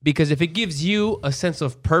 Because if it gives you a sense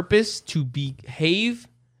of purpose to behave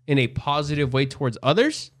in a positive way towards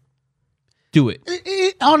others, do it.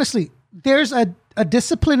 Honestly, there's a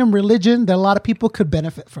discipline in religion that a lot of people could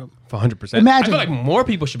benefit from. 100%. Imagine. I feel like more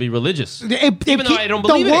people should be religious. Even though I don't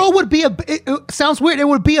believe the world would be it sounds weird. It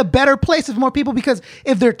would be a better place if more people, because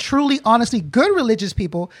if they're truly, honestly good religious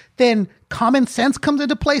people, then common sense comes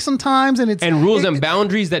into play sometimes, and rules and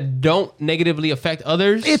boundaries that don't negatively affect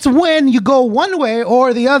others. It's when you go one way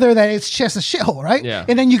or the other that it's just a shithole, right? Yeah.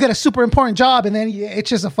 And then you get a super important job, and then it's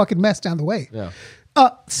just a fucking mess down the way. Yeah.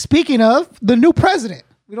 Speaking of the new president.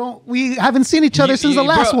 We haven't seen each other since the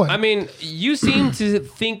last one. I mean, you seem to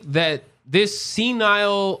think that this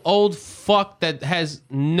senile old fuck that has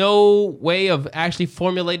no way of actually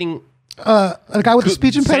formulating a guy with a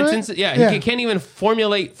speech impediment. He can't even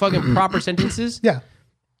formulate fucking proper sentences. Yeah,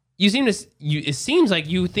 it seems like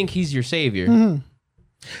you think he's your savior.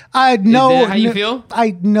 I know. Is that how you feel?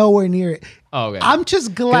 I nowhere near it. Oh, okay. I'm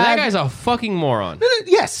just glad that guy's a fucking moron.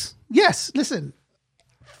 Yes. Listen.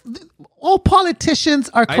 All politicians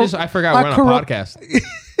are. I forgot we're on a podcast.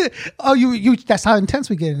 Oh, you. That's how intense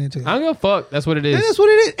we get into it. I don't give a fuck. That's what it is. That's what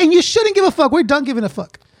it is, and you shouldn't give a fuck. We're done giving a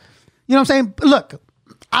fuck. You know what I'm saying? Look,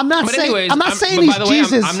 I'm not saying he's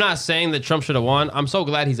Jesus. I'm not saying that Trump should have won. I'm so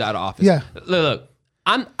glad he's out of office. Yeah. Look,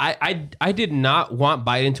 I did not want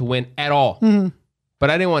Biden to win at all, but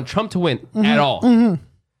I didn't want Trump to win at all.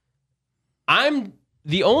 I'm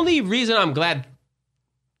the only reason I'm glad.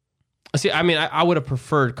 See, I mean, I would have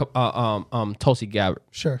preferred Tulsi Gabbard.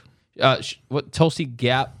 Sure. What Tulsi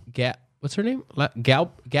what's her name?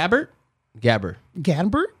 Gabbard?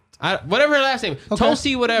 Ganbert? Whatever her last name. Okay.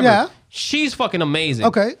 Tulsi, whatever. Yeah. She's fucking amazing.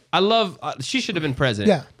 Okay. I love. She should have been president.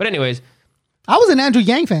 Yeah. But anyways, I was an Andrew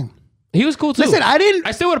Yang fan. He was cool too. Listen,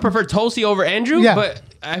 I still would have preferred Tulsi over Andrew. Yeah. But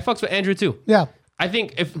I fucks with Andrew too. Yeah. I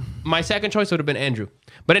think if my second choice would have been Andrew.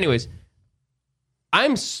 But anyways,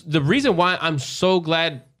 the reason why I'm so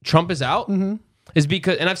glad Trump is out is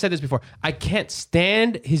because, and I've said this before, I can't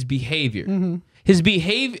stand his behavior. His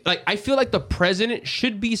behavior, like, I feel like the president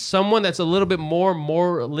should be someone that's a little bit more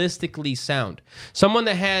moralistically sound. Someone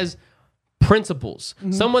that has principles.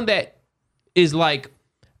 Someone that is like,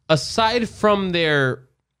 aside from their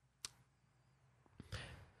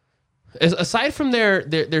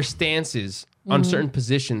stances on certain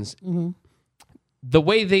positions, the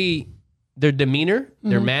way their demeanor,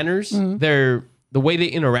 their manners, the way they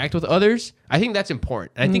interact with others, I think that's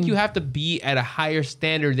important. And I think you have to be at a higher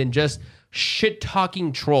standard than just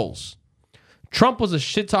shit-talking trolls. Trump was a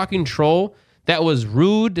shit-talking troll that was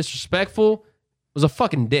rude, disrespectful, was a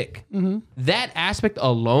fucking dick. That aspect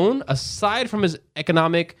alone, aside from his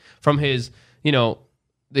economic, from his,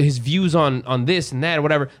 his views on this and that or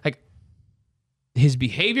whatever, like, his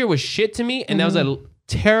behavior was shit to me, and that was a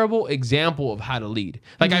terrible example of how to lead.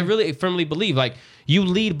 Like, I really firmly believe, like, you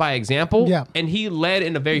lead by example, and he led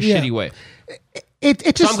in a very shitty way.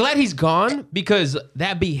 So I'm glad he's gone, because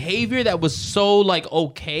that behavior that was so, like,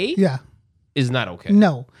 okay is not okay.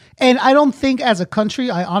 No. And I don't think as a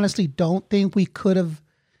country, I honestly don't think we could have,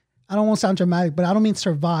 I don't want to sound dramatic, but I don't mean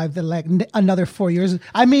survive another 4 years.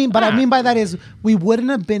 I mean by that is we wouldn't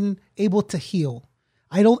have been able to heal.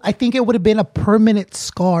 I think it would have been a permanent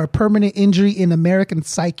scar, permanent injury in American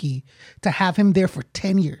psyche to have him there for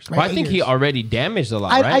 10 years. Right? Well, I think he already damaged a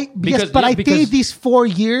lot, right? I think these 4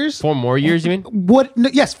 years. 4 more years, you mean?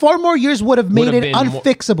 4 more years would have made it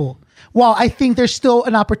unfixable. While I think there's still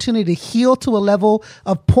an opportunity to heal to a level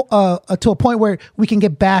of, to a point where we can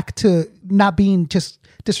get back to not being just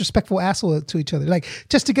disrespectful asshole to each other, like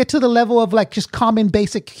just to get to the level of like just common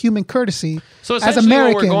basic human courtesy. So essentially, as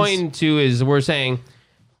Americans, what we're going to is we're saying,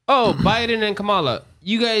 oh, Biden and Kamala,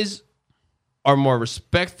 you guys are more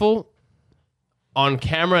respectful on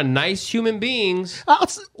camera, nice human beings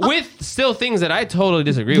with still things that I totally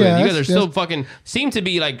disagree with. You guys are still fucking seem to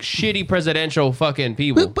be like shitty presidential fucking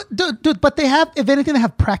people. But they have, if anything, they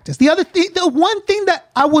have practice. The other thing, the one thing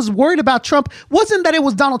that I was worried about Trump wasn't that it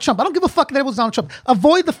was Donald Trump. I don't give a fuck that it was Donald Trump.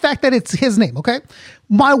 Avoid the fact that it's his name, okay?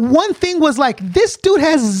 My one thing was like, this dude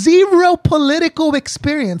has zero political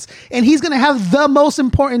experience and he's going to have the most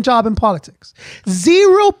important job in politics.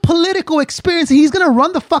 Zero political experience and he's going to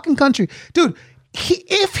run the fucking country. Dude,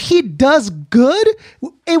 if he does good,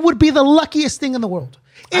 it would be the luckiest thing in the world.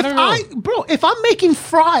 If I'm making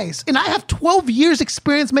fries and I have 12 years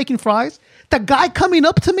experience making fries, the guy coming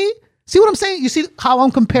up to me, see what I'm saying? You see how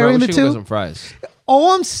I'm comparing the two? Some fries.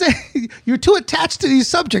 All I'm saying, you're too attached to these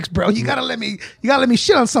subjects, bro. You gotta let me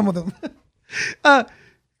shit on some of them.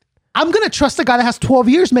 I'm gonna trust the guy that has 12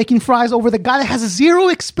 years making fries over the guy that has zero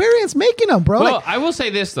experience making them, bro. Well, I will say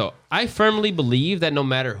this though. I firmly believe that no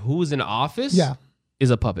matter who's in office, is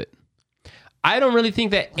a puppet. I don't really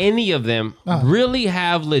think that any of them really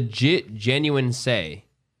have legit, genuine say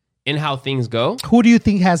in how things go. Who do you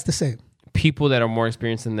think has the say? People that are more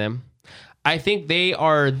experienced than them. I think they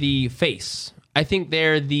are the face. I think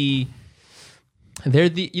they're the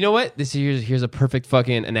you know what? Here's a perfect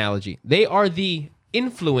fucking analogy. They are the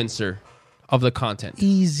influencer of the content.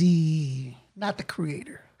 Easy. Not the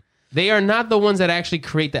creator. They are not the ones that actually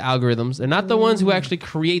create the algorithms. They're not the ones who actually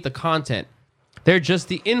create the content. They're just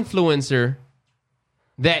the influencer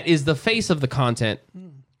that is the face of the content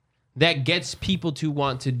that gets people to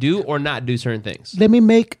want to do or not do certain things. Let me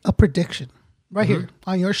make a prediction right here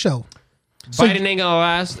on your show. Biden ain't gonna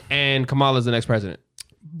last, and Kamala's the next president.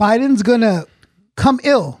 Biden's gonna come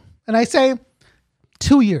ill, and I say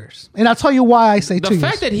 2 years, and I'll tell you why I say 2 years. The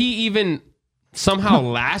fact that he even somehow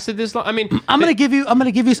lasted this long. I mean, I'm gonna give you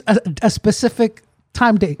a specific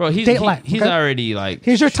time date. Bro, he's already like.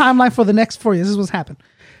 Here's your timeline for the next 4 years. This is what's happened.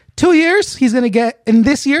 2 years, he's gonna get in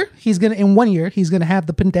 1 year, he's gonna have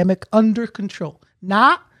the pandemic under control,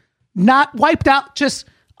 not wiped out, just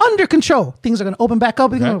under control. Things are gonna open back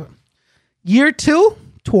up. Okay. Year 2,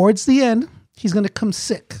 towards the end, he's going to come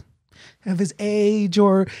sick of his age,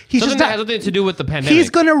 or he's something just that has nothing to do with the pandemic. He's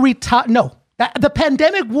going to retire. No, the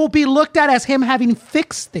pandemic will be looked at as him having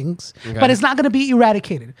fixed things, but it's not going to be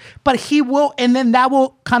eradicated. But he will, and then that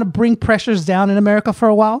will kind of bring pressures down in America for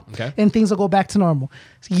a while, and things will go back to normal.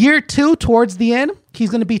 Year 2, towards the end, he's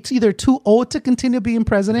going to be either too old to continue being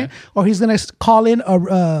president, or he's going to call in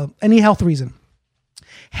any health reason,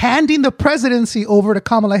 handing the presidency over to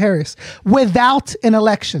Kamala Harris without an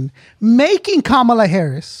election, making Kamala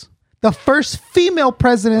Harris the first female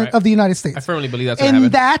president of the United States. I firmly believe that's going to happen.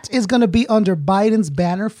 And that is going to be under Biden's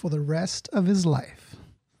banner for the rest of his life.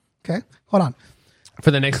 Okay? Hold on.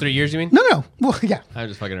 For the next 3 years, you mean? No. Well, yeah. I'm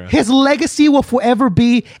just fucking around. His legacy will forever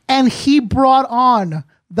be, and he brought on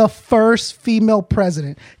the first female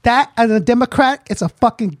president. That, as a Democrat, it's a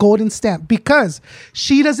fucking golden stamp, because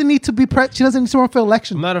she doesn't need to be she doesn't need to run for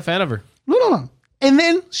election. I'm not a fan of her. No. And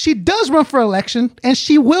then she does run for election, and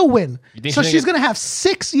she will win. So she's going to have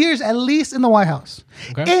 6 years at least in the White House.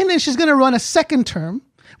 Okay. And then she's going to run a second term,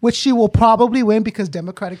 which she will probably win, because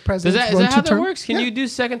Democratic presidents run 2 terms. Is that how that works? Can you do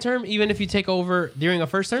second term even if you take over during a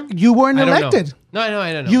first term? You weren't elected. No, I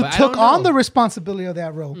don't know. You took on the responsibility of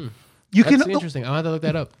that role. That's interesting. I'll have to look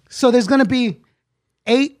that up. So there's going to be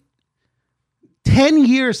 10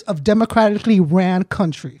 years of democratically ran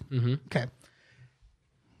country. Okay.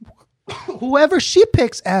 Whoever she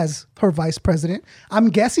picks as her vice president, I'm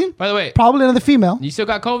guessing. By the way, probably another female. You still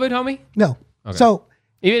got COVID, homie? No. Okay. So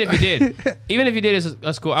even if you did,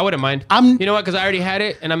 that's cool. I wouldn't mind. You know what? Because I already had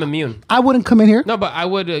it and I'm immune. I wouldn't come in here. No, but I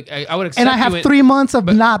would accept. And I have 3 months of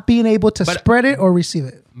not being able to spread it or receive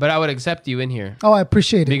it. But I would accept you in here. Oh, I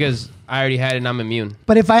appreciate it. Because I already had it and I'm immune.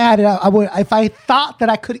 But if I had it, I would. If I thought that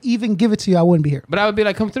I could even give it to you, I wouldn't be here. But I would be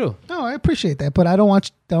like, come through. No, I appreciate that. But I don't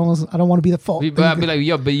want. I don't want to be the fault. But I'd be like,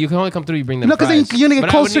 yo, but you can only come through. You bring them. No, because you're gonna get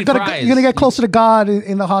closer. You're gonna get closer to God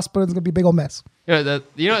in the hospital. It's gonna be a big old mess. You know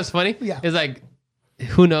what's funny? Yeah. It's like,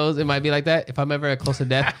 who knows? It might be like that. If I'm ever close to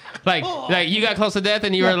death, like you got close to death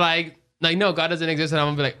and you were like, no, God doesn't exist, and I'm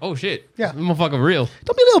gonna be like, oh shit, I'm motherfucking real.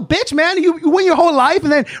 Don't be a little bitch, man. You win your whole life,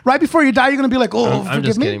 and then right before you die, you're gonna be like, oh, I'm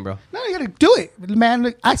just kidding, bro. No, you gotta do it,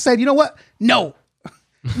 man. I said, you know what? No.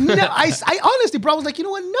 I honestly, bro, I was like, you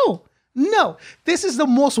know what? No. This is the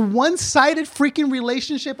most one-sided freaking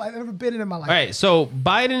relationship I've ever been in my life. All right, so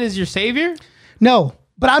Biden is your savior? No,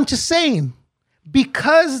 but I'm just saying,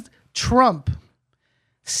 because Trump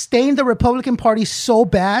stain the Republican Party so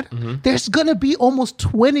bad, there's going to be almost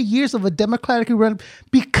 20 years of a Democratic run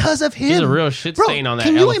because of him. He's a real shit stain on that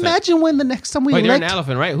Can elephant. you imagine when the next time we elect... Wait, they're an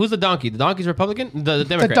elephant, right? Who's the donkey? The donkey's Republican? The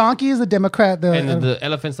Democrat. The donkey is the Democrat. And the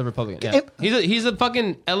elephant's the Republican. Yeah. He's a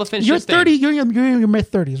fucking elephant You're shit stain. 30, you're in your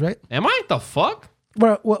mid-30s, right? Am I? The fuck?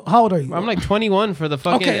 Well, how old are you? I'm like 21 for the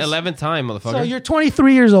fucking 11th time, motherfucker. So you're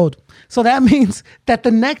 23 years old. So that means that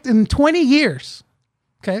in 20 years,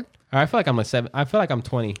 okay? I feel like I'm like 7. I feel like I'm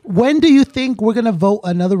 20. When do you think we're going to vote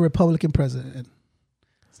another Republican president?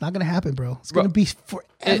 It's not going to happen, bro. It's going to be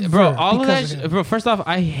forever. Bro, all of that, bro, first off,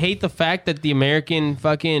 I hate the fact that the American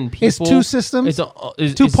fucking people... It's two systems,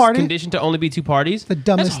 two parties, conditioned to only be two parties. The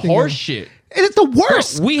dumbest thing. That's horse shit. It's the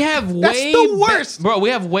worst. Bro, we have That's the worst. Bro, we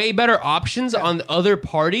have way better options on the other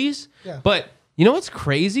parties. Yeah. But you know what's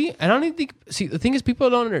crazy? I don't even think... See, the thing is, people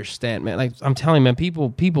don't understand, man. Like, I'm telling you, man,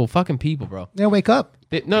 fucking people, bro. They wake up.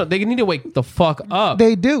 They need to wake the fuck up.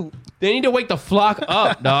 They do. They need to wake the flock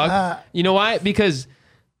up, dog. You know why? Because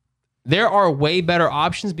there are way better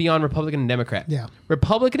options beyond Republican and Democrat. Yeah.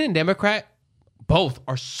 Republican and Democrat, both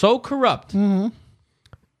are so corrupt. Mm-hmm.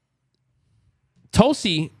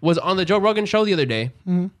 Tulsi was on the Joe Rogan show the other day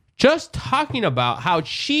just talking about how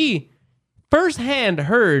she firsthand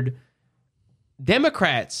heard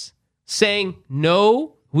Democrats saying,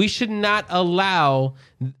 no, we should not allow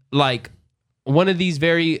like one of these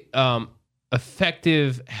very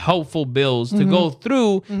effective, helpful bills to go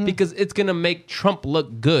through because it's going to make Trump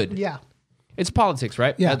look good. Yeah. It's politics,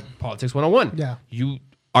 right? Yeah. That's politics 101. Yeah. You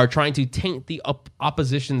are trying to taint the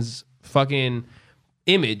opposition's fucking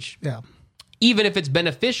image. Yeah. Even if it's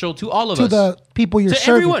beneficial to all of us. To the people you're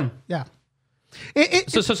serving. Everyone. Yeah.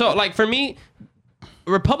 So like for me,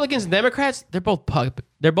 Republicans and Democrats, they're both puppets.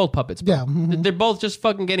 Bro. Yeah. Mm-hmm. They're both just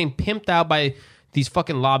fucking getting pimped out by these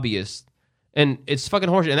fucking lobbyists. And it's fucking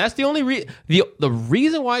horseshit. And that's the only the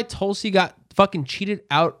reason why Tulsi got fucking cheated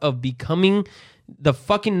out of becoming the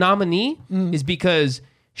fucking nominee is because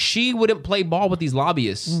she wouldn't play ball with these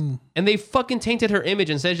lobbyists. And they fucking tainted her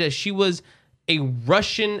image and said that she was a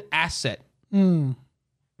Russian asset.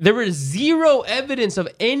 There was zero evidence of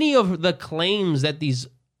any of the claims that these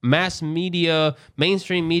mass media,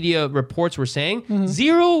 mainstream media reports were saying.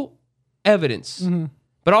 Zero evidence.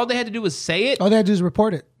 But all they had to do was say it. All they had to do is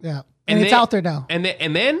report it. Yeah. And it's out there now. And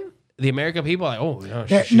then the American people are like, oh,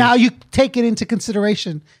 yeah, now you take it into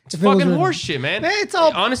consideration. It's fucking horseshit, man. It's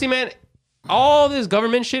all... Honestly, man, all this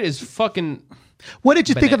government shit is fucking... What did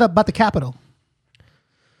you think about the Capitol?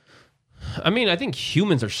 I mean, I think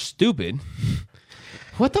humans are stupid.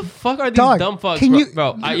 What the fuck are these dumb fucks,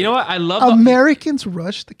 bro? You know what? I love... Americans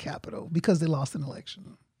rushed the Capitol because they lost an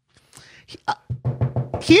election.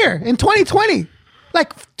 Here, in 2020.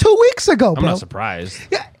 Like 2 weeks ago, bro. I'm not surprised.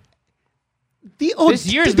 Yeah. This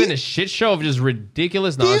year has been a shit show of just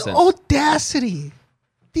ridiculous nonsense.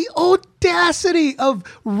 The audacity of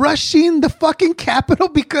rushing the fucking Capitol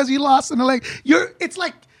because you lost an election. It's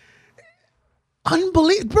like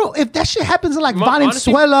unbelievable. Bro, if that shit happens in like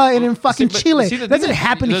Venezuela and in fucking Chile, doesn't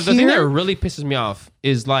happen here. The thing that really pisses me off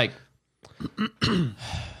is like...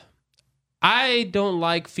 I don't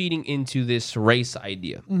like feeding into this race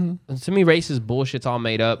idea. To me, race is bullshit. It's all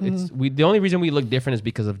made up. The only reason we look different is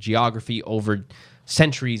because of geography over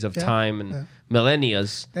centuries of time and millennia.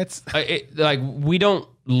 That's we don't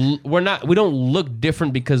look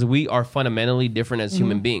different because we are fundamentally different as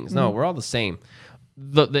human beings. No, we're all the same.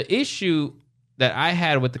 The issue that I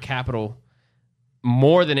had with the Capitol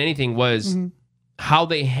more than anything was how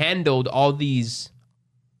they handled all these...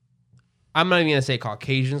 I'm not even going to say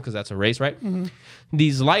Caucasians because that's a race, right?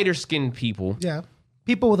 These lighter skinned people. Yeah.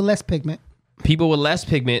 People with less pigment. Because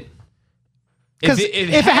if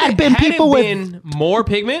it had been more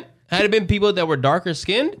pigment, had it been people that were darker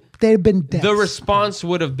skinned, they'd have been dead. The response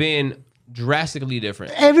would have been drastically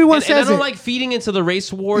different. Everyone says and I don't like feeding into the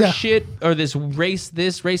race war shit or this, race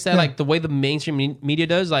that, like the way the mainstream media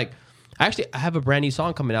does. Like, actually, I have a brand new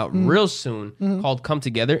song coming out real soon called Come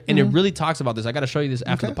Together. And it really talks about this. I got to show you this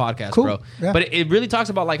after the podcast, bro. Yeah. But it really talks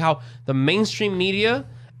about like how the mainstream media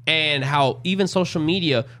and how even social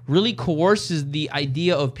media really coerces the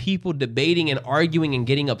idea of people debating and arguing and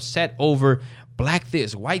getting upset over black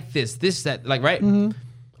this, white this, that, like, right?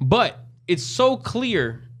 But it's so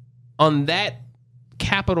clear on that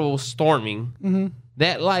Capitol storming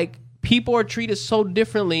that like people are treated so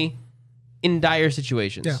differently in dire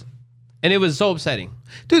situations. Yeah. And it was so upsetting.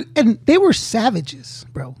 Dude, and they were savages,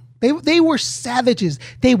 bro. They were savages.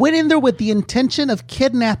 They went in there with the intention of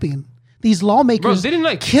kidnapping these lawmakers. Bro, didn't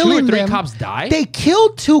like killing 2 or 3 cops die? They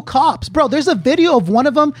killed 2 cops. Bro, there's a video of one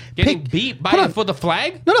of them getting beat for the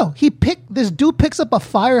flag? No. This dude picks up a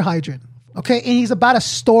fire hydrant. Okay, and he's about a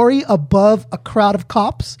story above a crowd of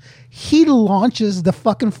cops. He launches the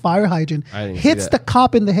fucking fire hydrant, hits the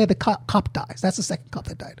cop in the head. The cop dies. That's the second cop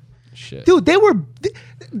that died. Shit. Dude, they were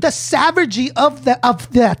the savagery of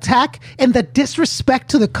the attack and the disrespect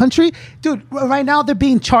to the country. Dude, right now they're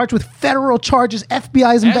being charged with federal charges.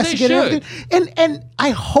 FBI is investigating everything. And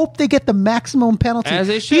I hope they get the maximum penalty. As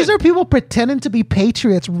they should. These are people pretending to be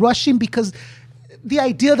patriots, rushing because the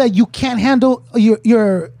idea that you can't handle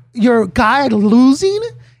your guy losing,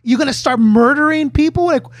 you're going to start murdering people?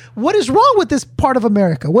 Like, what is wrong with this part of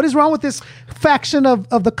America? What is wrong with this faction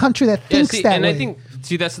of the country that thinks that way? I think,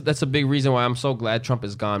 that's a big reason why I'm so glad Trump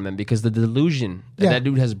is gone, man, because the delusion that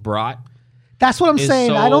dude has brought. That's what I'm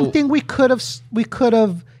saying. I don't think we could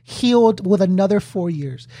have healed with another 4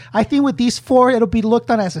 years. I think with these 4, it'll be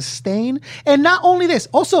looked on as a stain. And not only this,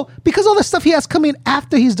 also because all the stuff he has coming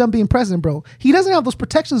after he's done being president, bro, he doesn't have those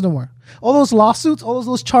protections no more. All those lawsuits, all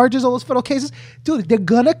those charges, all those federal cases, dude, they're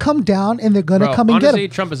gonna come down and they're gonna come and get him.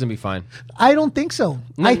 Trump is gonna be fine. I don't think so.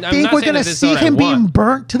 I think we're gonna see him being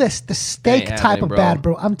burnt to the stake type of bad,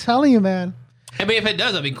 bro. I'm telling you, man. I mean, if it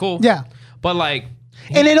does, that'd be cool. Yeah, but like.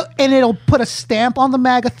 And it'll put a stamp on the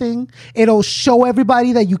MAGA thing. It'll show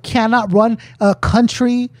everybody that you cannot run a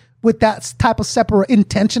country with that type of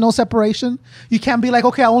intentional separation. You can't be like,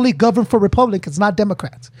 okay, I only govern for Republicans, not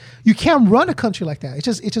Democrats. You can't run a country like that.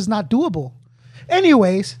 It's just not doable.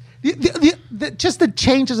 Anyways, just the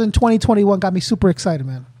changes in 2021 got me super excited,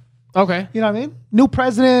 man. Okay. You know what I mean? New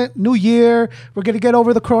president, new year. We're going to get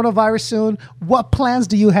over the coronavirus soon. What plans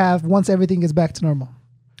do you have once everything gets back to normal?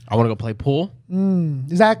 I want to go play pool.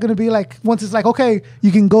 Is that going to be like, once it's like, okay,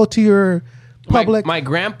 you can go to your public? My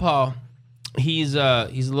grandpa, he's a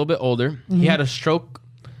little bit older. Mm-hmm. He had a stroke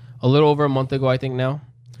a little over a month ago, I think now.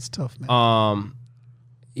 It's tough, man.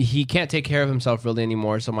 He can't take care of himself really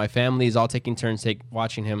anymore, so my family is all taking turns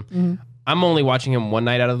watching him. Mm-hmm. I'm only watching him one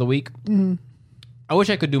night out of the week. Mm-hmm. I wish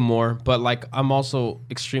I could do more, but like I'm also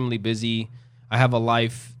extremely busy. I have a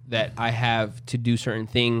life that I have to do certain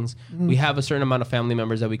things. Mm-hmm. We have a certain amount of family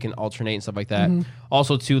members that we can alternate and stuff like that. Mm-hmm.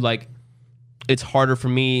 Also, too, like it's harder for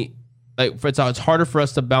me. It's harder for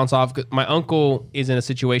us to bounce off. My uncle is in a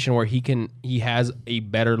situation where he has a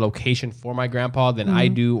better location for my grandpa than I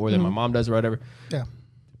do, or than my mom does, or whatever. Yeah.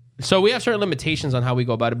 So we have certain limitations on how we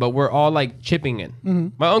go about it, but we're all like chipping in. Mm-hmm.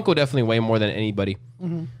 My uncle definitely way more than anybody,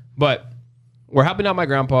 but we're helping out my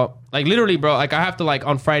grandpa. Like literally, bro. Like I have to like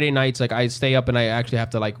on Friday nights, like I stay up and I actually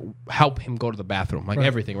have to like help him go to the bathroom, like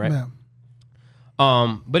everything, right? Yeah.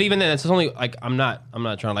 But even then, it's only like I'm not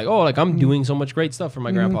trying to like I'm doing so much great stuff for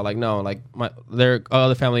my grandpa. Like no, like there are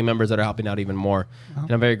other family members that are helping out even more,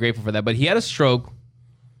 and I'm very grateful for that. But he had a stroke,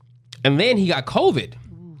 and then he got COVID.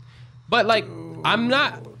 But like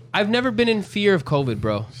I've never been in fear of COVID,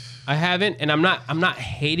 bro. I haven't, and I'm not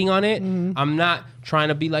hating on it. I'm not trying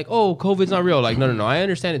to be like, oh, COVID's not real. Like, no. I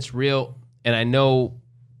understand it's real, and I know,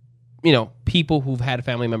 people who've had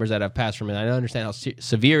family members that have passed from it. I understand how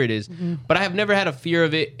severe it is, but I have never had a fear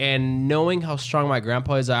of it. And knowing how strong my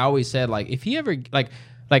grandpa is, I always said, like, if he ever, like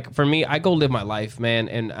for me, I go live my life, man,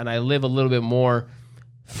 and I live a little bit more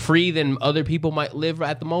free than other people might live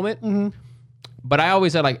at the moment. But I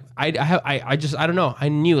always said, like, I don't know. I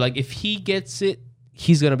knew, like, if he gets it,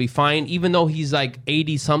 he's going to be fine, even though he's like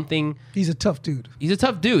 80 something. He's a tough dude. He's a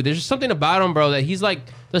tough dude. There's just something about him, bro, that he's like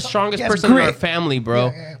the strongest person in our family, bro.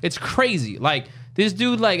 Yeah. It's crazy. Like this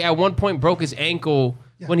dude, like at one point broke his ankle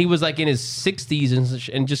when he was like in his 60s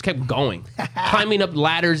and just kept going, climbing up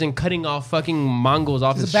ladders and cutting off fucking Mongols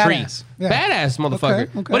off the street. Badass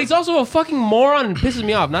motherfucker. Okay. But he's also a fucking moron and pisses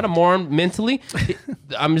me off. Not a moron mentally.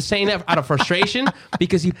 I'm just saying that out of frustration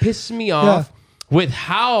because he pisses me off. With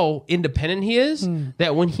how independent he is,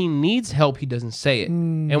 that when he needs help, he doesn't say it.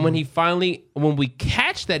 And when we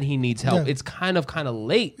catch that he needs help, it's kind of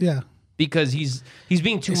late. Yeah. Because he's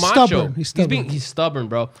being too macho. Stubborn. He's stubborn,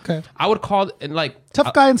 bro. Okay. I would call it like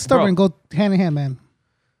tough guy and stubborn go hand in hand, man.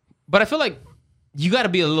 But I feel like you got to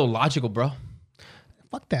be a little logical, bro.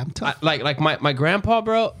 Fuck that, I'm tough. Like my grandpa,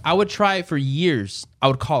 bro, I would try for years. I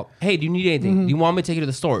would call, hey, do you need anything? Do you want me to take you to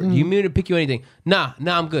the store? Do you need me to pick you anything? Nah,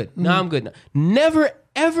 I'm good. Nah, I'm good. Never,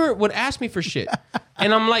 ever would ask me for shit.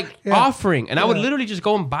 And I'm like offering. And I would literally just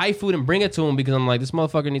go and buy food and bring it to him because I'm like, this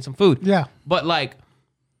motherfucker needs some food. Yeah. But like,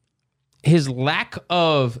 his lack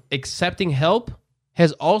of accepting help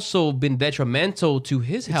has also been detrimental to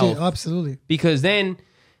his health. Absolutely. Because then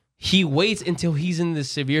he waits until he's in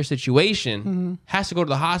this severe situation, has to go to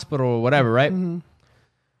the hospital or whatever, right?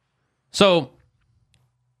 So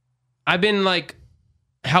I've been like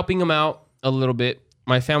helping him out a little bit.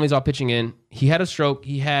 My family's all pitching in. He had a stroke.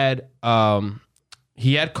 He had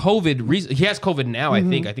he had COVID. He has COVID now. I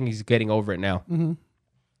think he's getting over it now.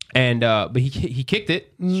 And but he kicked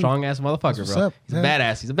it. Strong ass motherfucker, bro. Up. He's a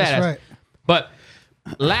badass. He's a badass. Right. But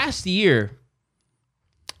last year,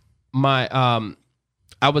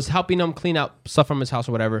 I was helping him clean out stuff from his house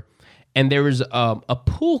or whatever, and there was a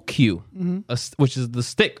pool cue, which is the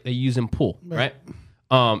stick they use in pool, right?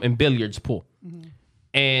 In billiards pool.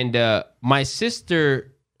 And my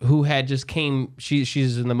sister, who had just came,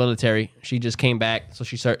 she's in the military. She just came back, so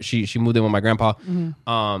she moved in with my grandpa.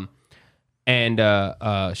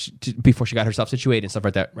 Before she got herself situated and stuff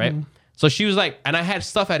like that, right? So she was like, and I had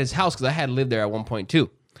stuff at his house because I had lived there at one point too,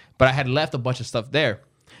 but I had left a bunch of stuff there.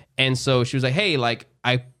 And so she was like, hey, like,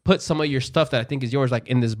 I put some of your stuff that I think is yours, like,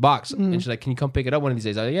 in this box. And she's like, can you come pick it up one of these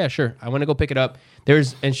days? I was like, yeah, sure. I want to go pick it up.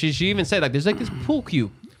 And she even said, like, there's like this pool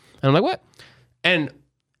cue. And I'm like, what? And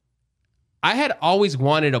I had always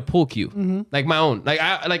wanted a pool cue, like my own. Like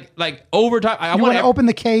I like over time. I want to open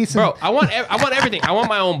the case, bro. I want everything. I want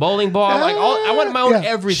my own bowling ball. I want my own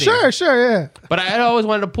everything. Sure, yeah. But I had always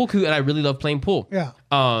wanted a pool cue, and I really love playing pool. Yeah.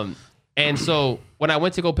 And so when I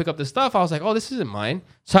went to go pick up the stuff, I was like, oh, this isn't mine.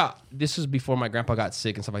 So this was before my grandpa got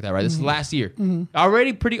sick and stuff like that, right? This is last year.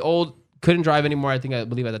 Already pretty old, couldn't drive anymore. I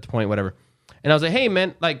believe at that point, whatever. And I was like, hey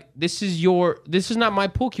man, like this is not my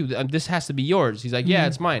pool cue. This has to be yours. He's like, yeah,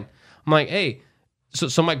 it's mine. I'm like, hey.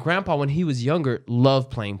 So my grandpa, when he was younger,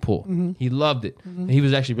 loved playing pool. He loved it. And he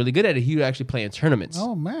was actually really good at it. He would actually play in tournaments.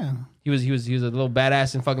 Oh man. He was a little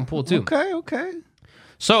badass in fucking pool too. Okay.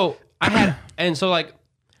 So like,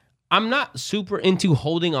 I'm not super into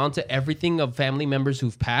holding on to everything of family members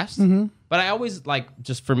who've passed, but I always like,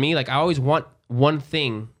 just for me, like I always want one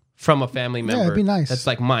thing from a family member. Yeah, it'd be nice. That's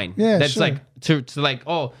like mine. Yeah, that's sure. like to like,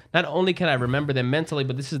 oh, not only can I remember them mentally,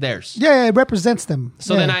 but this is theirs. Yeah, it represents them.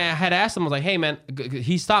 So then I had asked him, I was like, hey man,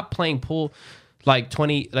 he stopped playing pool like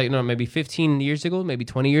maybe 15 years ago, maybe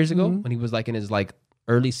 20 years ago, when he was like in his like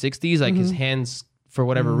early 60s, like his hands for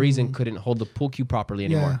whatever reason couldn't hold the pool cue properly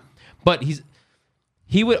anymore. But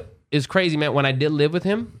it's crazy, man. When I did live with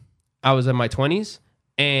him, I was in my 20s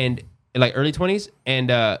and like early 20s,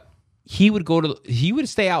 and he would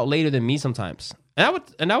stay out later than me sometimes.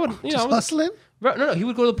 And I would just hustling? Bro, no, he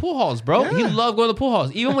would go to the pool halls, bro. Yeah. He loved going to the pool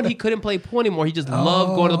halls. Even when he couldn't play pool anymore, he just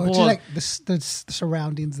loved going to the pool halls. Like the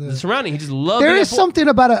surroundings. The surrounding. He just loved There is something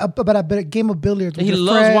about a game of billiards with he your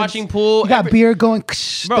loves friends. watching pool. You got beer going.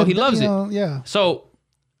 Bro, he loves it. Yeah. So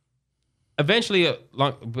eventually,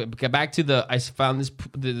 get back to I found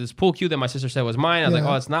this pool cue that my sister said was mine. I was like,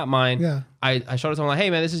 oh, it's not mine. Yeah. I showed it to him like, hey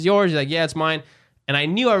man, this is yours. He's like, yeah, it's mine. And I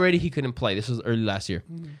knew already he couldn't play. This was early last year.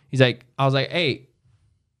 I was like, hey,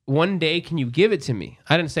 one day, can you give it to me?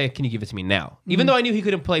 I didn't say, can you give it to me now? Even though I knew he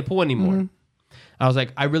couldn't play pool anymore. I was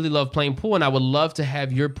like, I really love playing pool, and I would love to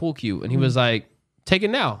have your pool cue. And he was like, take it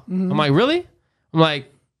now. I'm like, really? I'm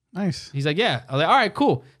like, nice. He's like, yeah. I was like, all right,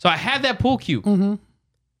 cool. So I had that pool cue.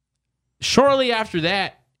 Shortly after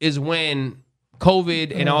that is when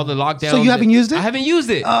COVID and all the lockdowns. So you haven't used it? I haven't used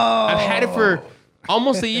it. Oh. I've had it for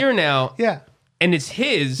almost a year now. Yeah. And it's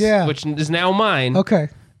his, which is now mine. Okay.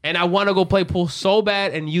 And I want to go play pool so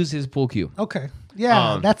bad and use his pool cue. Okay.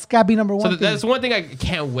 Yeah, that's got to be number one. So that's one thing I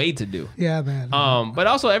can't wait to do. Yeah, man. But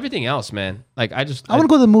also everything else, man. Like I want to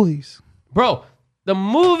go to the movies. Bro, the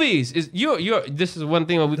movies is this is one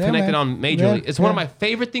thing that we connected on majorly. It's one of my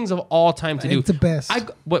favorite things of all time to do. It's the best.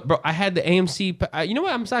 Bro, I had the AMC. You know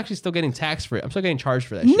what? I'm actually still getting taxed for it. I'm still getting charged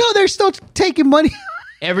for that shit. No, they're still taking money.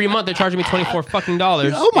 Every month they're charging me $24 fucking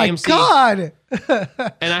dollars. Oh my AMC. God.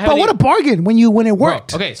 And but what a bargain when it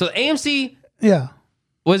worked. Bro, okay, so the AMC. Yeah.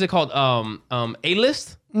 What is it called?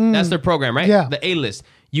 A-list? That's their program, right? Yeah. The A-list.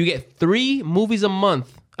 You get 3 movies a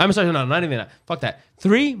month. I'm sorry, no, not even that. Fuck that.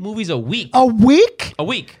 3 movies a week. A week? A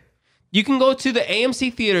week. You can go to the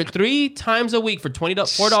AMC theater 3 times a week for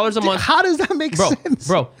 $4 a month. How does that make sense?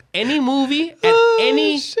 Bro, any movie at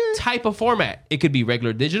any type of format. It could be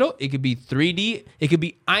regular digital. It could be 3D. It could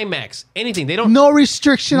be IMAX. Anything. They don't. No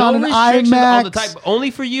restriction on an IMAX. On the type.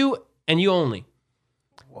 Only for you and you only.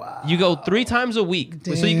 Wow. You go 3 times a week.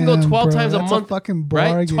 So you can go 12 times a month. Fucking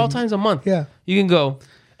bargain. Right? 12 times a month. Yeah. You can go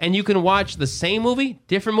and you can watch the same movie,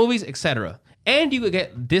 different movies, etc. And you could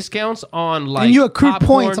get discounts on like and you accrue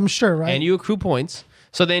popcorn, points, I'm sure, right? And you accrue points.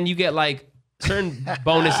 So then you get like certain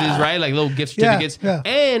bonuses, right? Like little gift certificates. Yeah.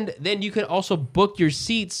 And then you can also book your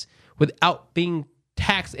seats without being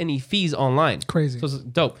taxed any fees online. Crazy. So it's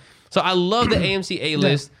dope. So I love the AMC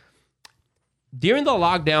A-list. During the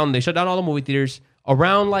lockdown, they shut down all the movie theaters.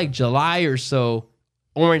 Around like July or so,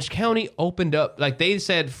 Orange County opened up. Like, they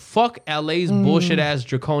said, fuck LA's bullshit ass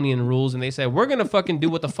draconian rules. And they said, we're going to fucking do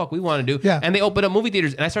what the fuck we want to do. Yeah. And they opened up movie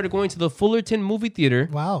theaters. And I started going to the Fullerton movie theater.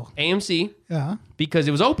 Wow. AMC. Yeah. Because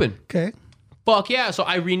it was open. Okay. Fuck yeah. So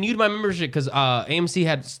I renewed my membership because AMC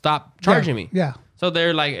had stopped charging me. Yeah. So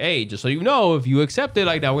they're like, hey, just so you know, if you accept it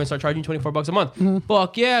like that, we're going to start charging $24 a month.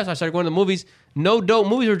 Fuck yeah. So I started going to the movies. No dope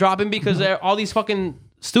movies were dropping because all these fucking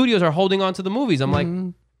studios are holding on to the movies. I'm like,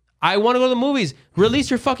 I want to go to the movies.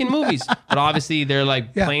 Release your fucking movies. But obviously, they're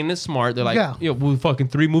like playing this smart. They're like, we fucking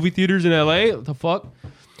 3 movie theaters in LA. What the fuck?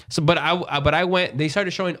 So, but I went. They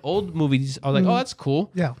started showing old movies. I was like, oh, that's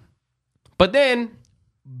cool. Yeah. But then,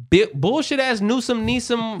 bullshit ass Newsom,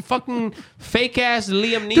 Neeson, fucking fake ass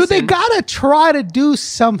Liam Neeson. Dude, they gotta try to do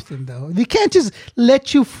something though. They can't just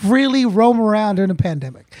let you freely roam around during the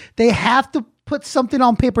pandemic. They have to put something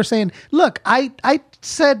on paper saying, look, I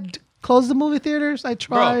said close the movie theaters. I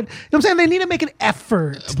tried. You know what I'm saying? They need to make an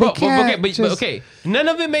effort. Okay. None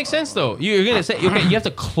of it makes sense though. You're gonna say, okay, you have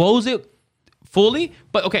to close it fully,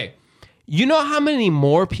 but okay. You know how many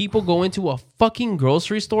more people go into a fucking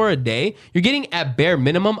grocery store a day? You're getting at bare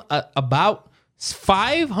minimum about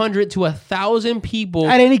 500 to 1,000 people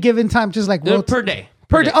at any given time, just like per day.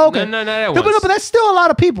 Per day. Okay. No, but that's still a lot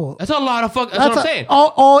of people. That's a lot of fuck. That's what I'm saying.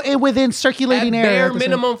 All within circulating area. Bare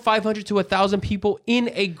minimum 500 to 1,000 people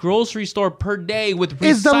in a grocery store per day with recycled air.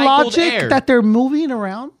 Is the logic that they're moving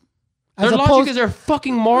around? Their logic is they're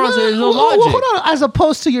fucking morons. There's no logic. Well, hold on. As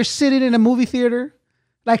opposed to you're sitting in a movie theater.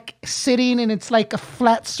 Like sitting and it's like a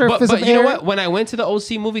flat surface but of you air. know what? When I went to the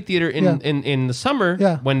OC movie theater in the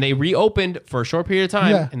summer, when they reopened for a short period of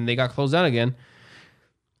time and they got closed down again,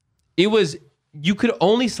 it was you could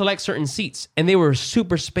only select certain seats and they were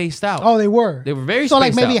super spaced out. Oh, they were. They were very so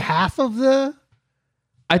spaced like maybe out. Half of the.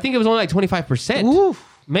 I think it was only like 25%.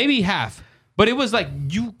 Oof. Maybe half. But it was like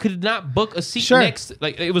you could not book a seat next.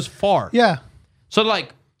 Like it was far. Yeah. So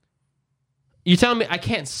like, you telling me I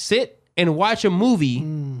can't sit and watch a movie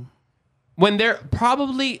when they're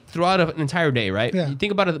probably throughout an entire day, right? Yeah. You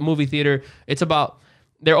think about a movie theater, it's about,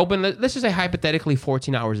 they're open, let's just say hypothetically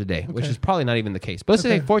 14 hours a day, which is probably not even the case. But let's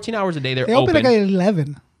say 14 hours a day, they open like at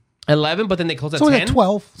 11. 11, but then they close at 10. So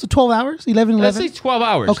 12. So 12 hours? 11. Let's say 12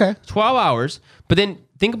 hours. Okay. 12 hours. But then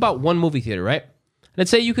think about one movie theater, right?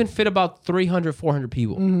 Let's say you can fit about 300, 400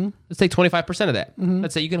 people. Let's take 25% of that.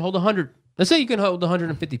 Let's say you can hold 100. Let's say you can hold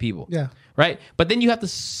 150 people. Yeah. Right? But then you have to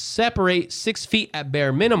separate 6 feet at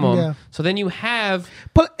bare minimum. Yeah. So then you have.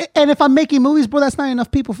 And if I'm making movies, bro, that's not enough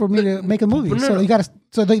people for me to make a movie. You gotta.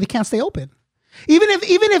 So they can't stay open. Even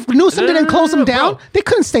if Newsom didn't close them down, they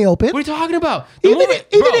couldn't stay open. What are you talking about? Even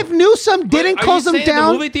if Newsom didn't close them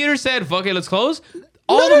down, the movie theater said, "Fuck it, let's close."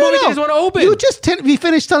 All the movie theaters want to open. You just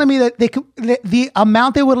finished telling me that the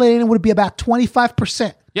amount they would let in would be about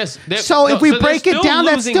 25%. Yes. So if we break it down,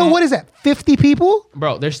 that's still, what is that? 50 people?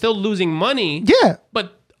 Bro, they're still losing money. Yeah.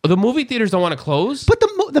 But the movie theaters don't want to close. But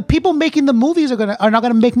the people making the movies are not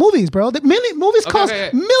gonna make movies, bro. Movies cost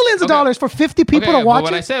millions of dollars for 50 people to watch.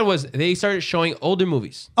 What I said was they started showing older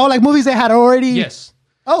movies. Oh, like movies they had already. Yes.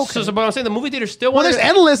 Oh, okay. So but I'm saying the movie theaters still want. Well, there's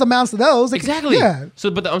endless amounts of those. Exactly. Yeah.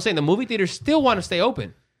 I'm saying the movie theaters still want to stay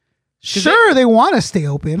open. Sure, they want to stay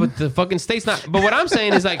open, but the fucking state's not. But what I'm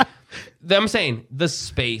saying is like, I'm saying the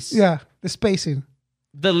space. Yeah, the spacing,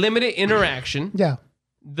 the limited interaction. Yeah,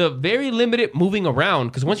 the very limited moving around,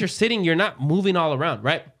 because once you're sitting, you're not moving all around,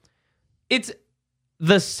 right? It's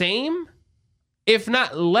the same, if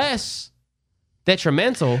not less,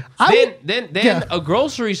 detrimental than a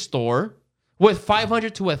grocery store with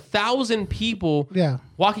 500 to 1,000 people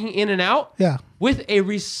walking in and out with a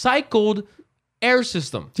recycled air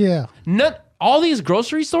system. Yeah. All these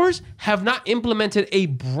grocery stores have not implemented a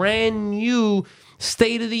brand new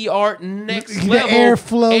state-of-the-art next level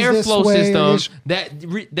airflow system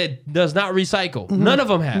that does not recycle. None of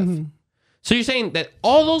them have. So you're saying that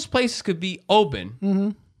all those places could be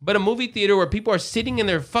open, but a movie theater where people are sitting in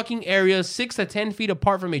their fucking areas 6 to 10 feet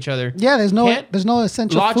apart from each other. Yeah, there's no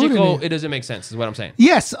essential food in logical. It doesn't make sense. Is what I'm saying.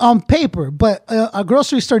 Yes, on paper, but a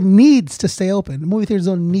grocery store needs to stay open. Movie theaters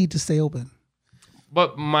don't need to stay open.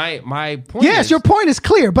 But my point. Yes, your point is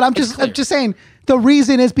clear. But I'm just saying the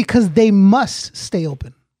reason is because they must stay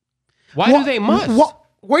open. Why do they must?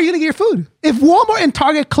 Where are you going to get your food? If Walmart and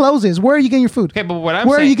Target closes, where are you getting your food? Okay, but what I'm saying,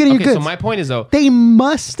 where are you getting your goods? So my point is though, they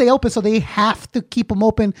must stay open, so they have to keep them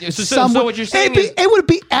open. So what you're saying it would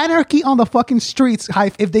be anarchy on the fucking streets,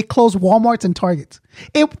 if they close Walmarts and Targets.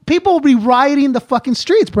 People would be rioting the fucking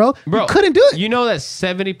streets, bro. You couldn't do it. You know that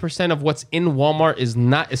 70% of what's in Walmart is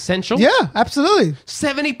not essential? Yeah, absolutely.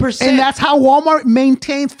 70%. And that's how Walmart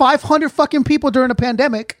maintains 500 fucking people during a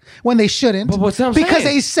pandemic when they shouldn't. But what's what I'm because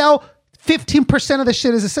saying? they sell 15% of the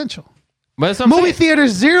shit is essential. But movie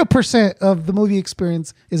theaters, 0% of the movie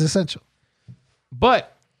experience is essential.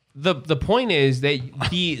 But the point is that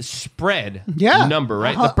the spread number,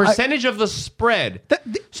 right? The percentage of the spread.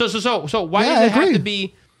 So why does it have to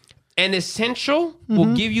be an essential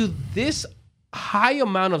will give you this high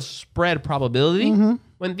amount of spread probability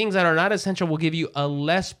when things that are not essential will give you a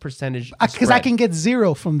less percentage? Because I can get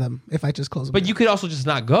 0 from them if I just close them. But you could also just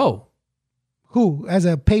not go. Who? As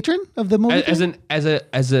a patron of the movie?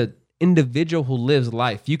 As a individual who lives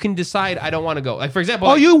life, you can decide I don't want to go. Like, for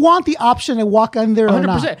example, you want the option to walk in there 100%. Or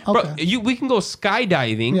not? Okay. Bro, we can go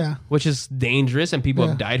skydiving, which is dangerous and people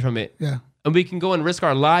have died from it. Yeah. And we can go and risk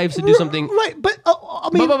our lives to do something. Right, but I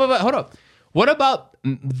mean, but hold up. What about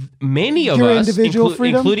many of us,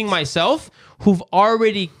 including myself, who've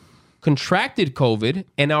already contracted COVID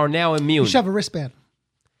and are now immune? You should have a wristband.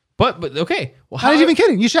 But okay. Well, I'm not even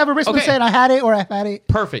kidding. You should have a wristband saying I had it or I've had it.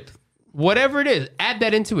 Perfect. Whatever it is, add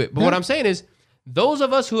that into it. But what I'm saying is, those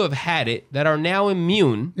of us who have had it that are now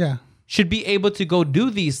immune should be able to go do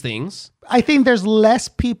these things. I think there's less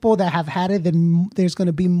people that have had it than there's going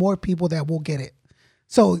to be more people that will get it.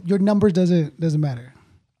 So your numbers doesn't matter.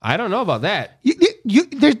 I don't know about that. You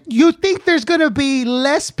think there's going to be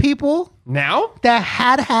less people now that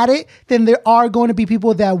had it than there are going to be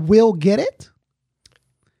people that will get it?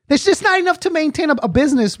 There's just not enough to maintain a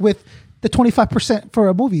business with the 25% for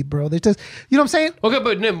a movie, bro. There's just, you know what I'm saying? Okay,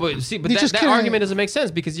 but that argument doesn't make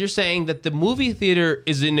sense because you're saying that the movie theater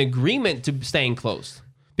is in agreement to staying closed.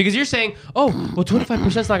 Because you're saying,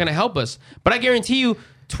 25% is not going to help us. But I guarantee you,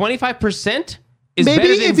 25% is maybe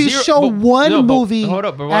better than if you zero. show one movie hold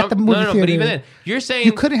up, at the movie theater. But even then, you're saying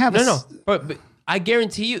you couldn't have but I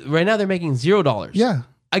guarantee you, right now they're making $0. Yeah.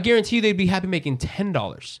 I guarantee you they'd be happy making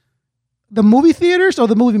 $10. The movie theaters or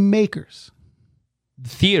the movie makers?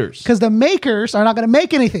 Theaters, because the makers are not going to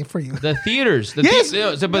make anything for you. The theaters, the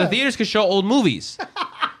theaters could show old movies.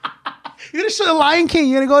 You're gonna show The Lion King.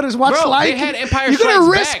 You're gonna go to watch The Lion King. Had Empire You're Strikes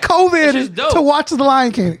gonna risk Back. COVID to watch The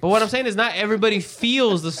Lion King. But what I'm saying is, not everybody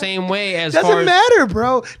feels the same way. Doesn't matter,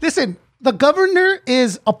 bro. Listen, the governor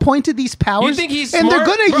is appointed these powers. You think he's and smart?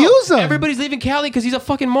 They're gonna use them. Everybody's leaving Cali because he's a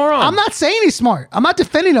fucking moron. I'm not saying he's smart. I'm not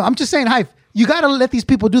defending him. I'm just saying, you got to let these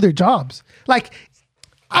people do their jobs. Like.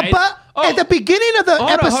 At the beginning of the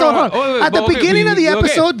episode, at the beginning of the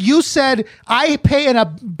episode, you said I pay an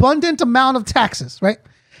abundant amount of taxes, right?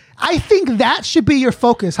 I think that should be your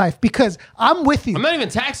focus, Hype, because I'm with you. I'm not even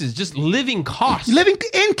taxes, just living costs. Living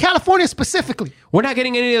in California specifically. We're not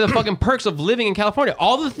getting any of the fucking perks of living in California.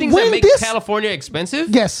 All the things that make California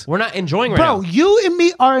expensive, we're not enjoying right now. Bro, you and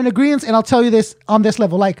me are in agreement, and I'll tell you this on this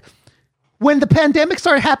level. Like, when the pandemic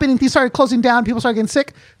started happening, things started closing down, people started getting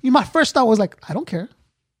sick, my first thought was like, I don't care.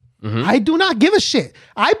 Mm-hmm. I do not give a shit.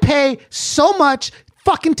 I pay so much.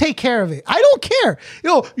 Fucking take care of it. I don't care.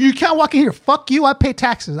 You can't walk in here. Fuck you. I pay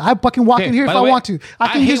taxes. I fucking walk in here if I want to. I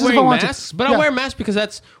can use it if I want to. But I wear a mask because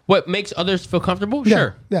that's what makes others feel comfortable.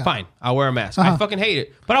 Sure. Fine. I'll wear a mask. I fucking hate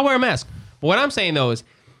it. But I'll wear a mask. But what I'm saying though is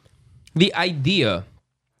the idea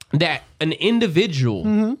that an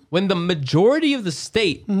individual, when the majority of the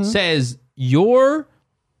state says your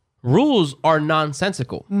rules are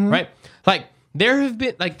nonsensical, right? Like, there have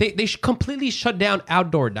been, like, they completely shut down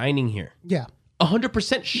outdoor dining here. Yeah.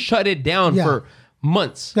 100% shut it down for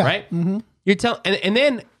months, right? Mm-hmm. You're telling, and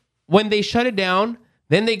then when they shut it down,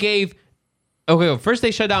 then they gave, first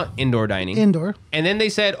they shut down indoor dining. And then they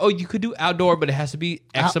said, you could do outdoor, but it has to be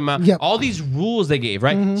X amount. Yep. All these rules they gave,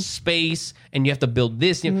 right? Mm-hmm. Space, and you have to build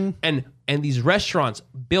this. And these restaurants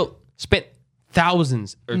spent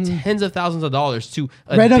thousands or tens of thousands of dollars to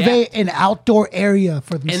renovate an outdoor area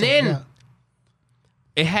for themselves. And then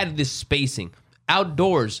it had this spacing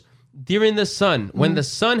outdoors during the sun when the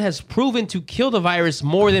sun has proven to kill the virus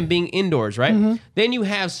more than being indoors, right? Then you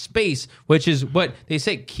have space, which is what they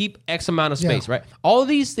say, keep X amount of space, right? All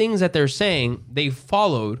these things that they're saying they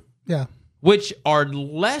followed, which are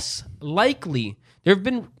less likely. There have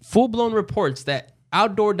been full-blown reports that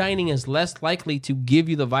outdoor dining is less likely to give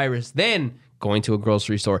you the virus than going to a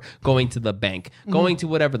grocery store, going to the bank, going to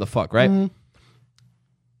whatever the fuck, right?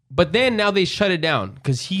 But then now they shut it down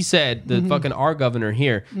because he said, the fucking our governor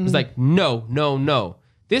here was like, no.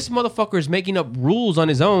 This motherfucker is making up rules on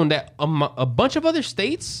his own that a bunch of other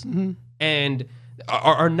states and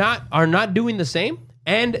are not doing the same.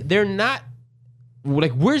 And they're not,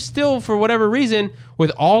 like, we're still, for whatever reason,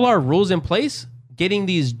 with all our rules in place, getting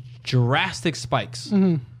these drastic spikes.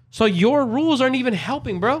 So your rules aren't even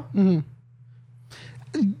helping, bro.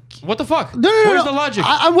 What the fuck? Where's the logic?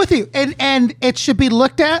 I'm with you, and it should be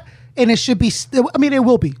looked at, and it should be. I mean, it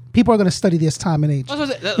will be. people are going to study this time and age.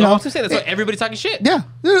 That's why everybody's talking shit. Yeah.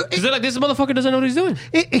 Because they're like, this motherfucker doesn't know what he's doing.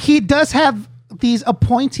 He does have these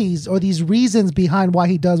appointees or these reasons behind why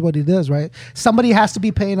he does what he does, right? Somebody has to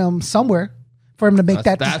be paying him somewhere for him to make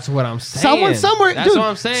that. That's what I'm saying. Someone somewhere, that's what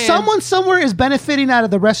I'm saying. Someone somewhere is benefiting out of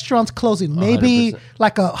the restaurant's closing. Maybe 100%.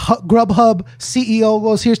 like a Grubhub CEO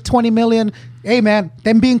goes, here's 20 million. Hey man,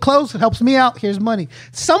 them being closed helps me out. Here's money.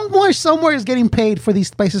 Somewhere is getting paid for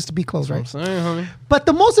these places to be closed, right? I'm saying, homie. But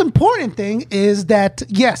the most important thing is that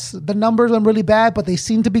yes, the numbers are really bad, but they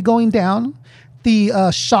seem to be going down.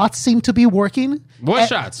 The shots seem to be working. What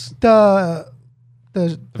shots? The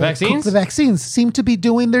vaccines? The vaccines seem to be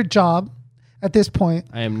doing their job at this point.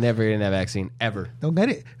 I am never getting that vaccine, ever. Don't get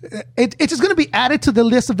it. It's just going to be added to the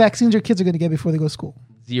list of vaccines your kids are going to get before they go to school.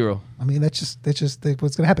 0. I mean, that's just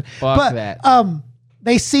what's going to happen. Fuck that.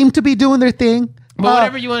 They seem to be doing their thing. But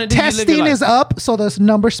whatever you want to do, testing is up, so those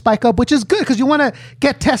numbers spike up, which is good because you want to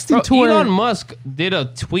get testing to Elon Musk did a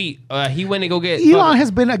tweet. He went to go get. Elon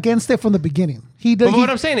has been against it from the beginning. But what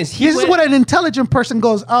I'm saying is, this is what an intelligent person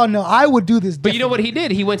goes. Oh no, I would do this. But you know what he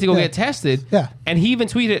did? He went to go get tested. Yeah, and he even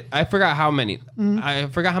tweeted. I forgot how many. I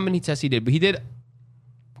forgot how many tests he did, but he did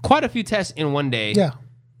quite a few tests in one day. Yeah.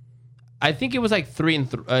 I think it was like 3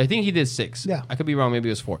 and 3. I think he did 6. Yeah. I could be wrong. Maybe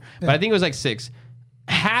it was 4. But I think it was like 6.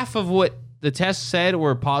 Half of what the tests said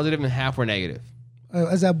were positive and half were negative.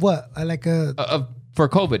 Is that what? For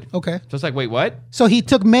COVID. Okay. So it's like, wait, what? So he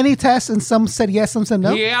took many tests and some said yes, some said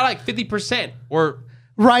no? He got like 50% or...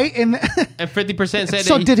 Right. And 50% said...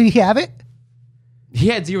 So did he have it? He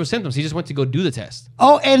had 0 symptoms. He just went to go do the test.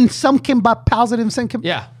 Oh, and some came back positive, some came...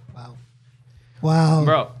 Yeah. Wow.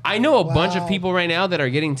 Bro, I know a bunch of people right now that are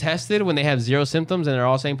getting tested when they have 0 symptoms and they're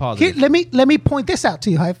all saying positive. Here, let me point this out to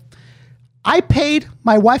you, Hive.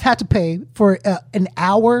 My wife had to pay for an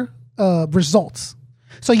hour results.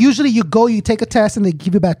 So usually you take a test and they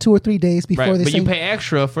give you about 2 or 3 days before they but say... you pay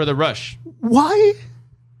extra for the rush.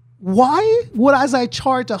 Why would I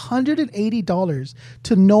charge $180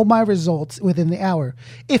 to know my results within the hour?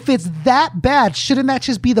 If it's that bad, shouldn't that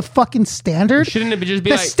just be the fucking standard? Shouldn't it just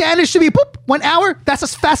be the standard should be 1 hour? That's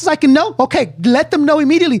as fast as I can know. Okay, let them know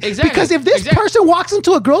immediately. Exactly. Because if this person walks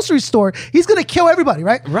into a grocery store, he's gonna kill everybody,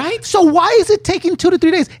 right? Right. So why is it taking 2 to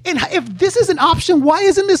 3 days? And if this is an option, why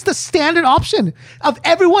isn't this the standard option of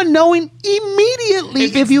everyone knowing immediately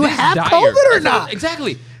if you have COVID or not?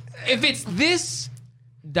 Exactly. If it's this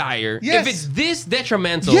dire, yes. If it's this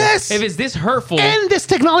detrimental, yes. If it's this hurtful, and this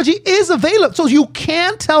technology is available, so you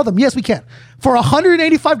can tell them, yes, we can. For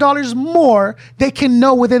 $185 more, they can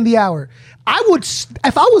know within the hour. I would,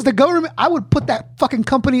 if I was the government, I would put that fucking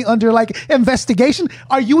company under like investigation.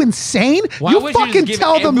 Are you insane? Why would you just give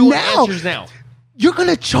tell them now. Answers now? You're going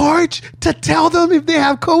to charge to tell them if they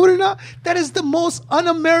have COVID or not? That is the most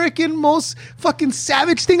un-American, most fucking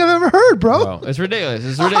savage thing I've ever heard, bro. It's ridiculous.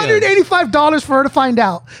 It's ridiculous. $185 for her to find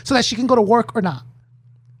out so that she can go to work or not.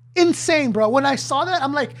 Insane, bro. When I saw that,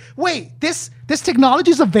 I'm like, wait, this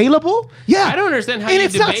technology is available? Yeah. I don't understand how you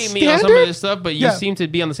debate me on some of this stuff, but you seem to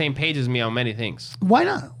be on the same page as me on many things. Why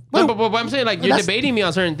not? But I'm saying, like, you're debating me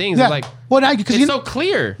on certain things. Yeah. Like, it's so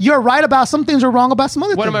clear. You're right about some things, you're wrong about some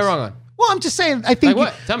other things. What am I wrong on? Well, I'm just saying, I think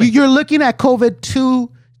like what? Tell me. You're looking at COVID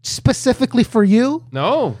too specifically for you.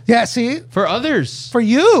 No. Yeah, see? For others. For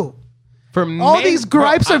you. For all these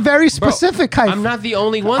gripes are very specific. I'm not the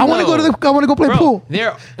only one. I want to go play pool.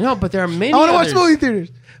 But there are many. I want to watch movie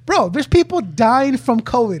theaters. Bro, there's people dying from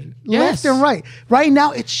COVID left and right. Right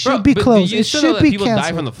now, it should be closed. It should be people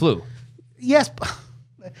canceled. Die from the flu. Yes.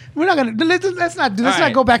 We're not gonna let's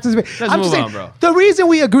not go back to this. I'm just saying, bro. The reason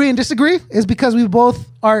we agree and disagree is because we both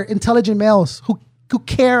are intelligent males who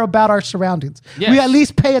care about our surroundings. Yes. We at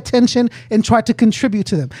least pay attention and try to contribute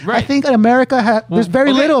to them. Right. I think in America, there's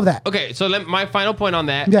very little of that. Okay, so my final point on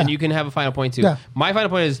that, and you can have a final point too. Yeah. My final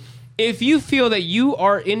point is, if you feel that you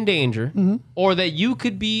are in danger or that you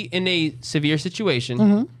could be in a severe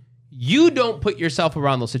situation, you don't put yourself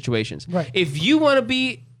around those situations. Right. If you want to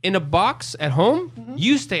be in a box at home,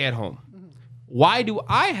 you stay at home. Why do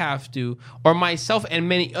I have to, or myself and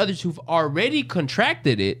many others who've already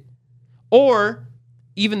contracted it, or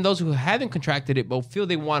even those who haven't contracted it but feel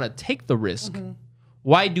they want to take the risk,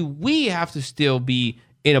 why do we have to still be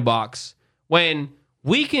in a box when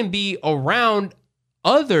we can be around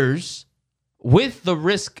others with the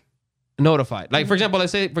risk notified? Like, for example,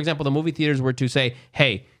 let's say, the movie theaters were to say,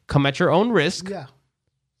 hey, come at your own risk. Yeah.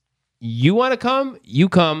 You want to come, you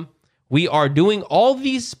come. We are doing all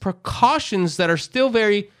these precautions that are still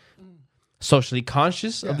very socially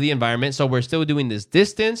conscious of the environment. So we're still doing this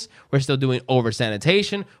distance. We're still doing over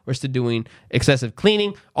sanitation. We're still doing excessive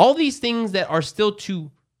cleaning. All these things that are still to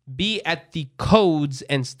be at the codes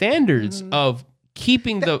and standards of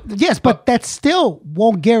keeping yes, but that still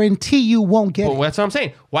won't guarantee you won't get it. That's what I'm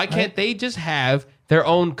saying. Why can't they just have their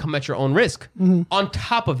own come at your own risk on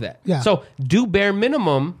top of that? Yeah. So do bare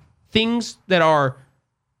minimum things that are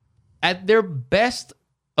at their best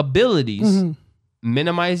abilities,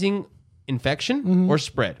 minimizing infection or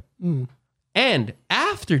spread. And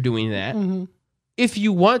after doing that, if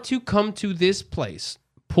you want to come to this place,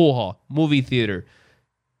 pool hall, movie theater,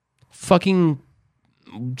 fucking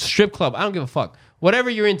strip club, I don't give a fuck. Whatever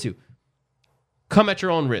you're into, come at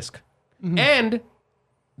your own risk. And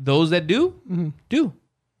those that do.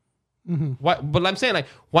 Why, but I'm saying, like,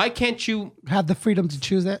 why can't you have the freedom to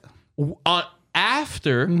choose that?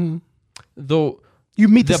 After you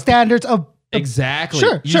meet the standards of exactly.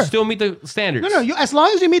 Sure. Still meet the standards. No. As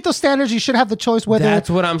long as you meet those standards, you should have the choice whether that's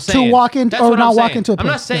what I'm saying. To walk in or not walk into a place.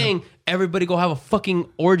 I'm not saying everybody go have a fucking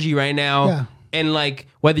orgy right now and like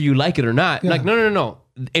whether you like it or not. Like no.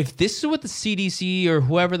 If this is what the CDC or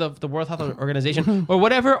whoever the World Health Organization or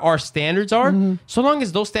whatever our standards are, so long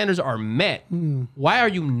as those standards are met, why are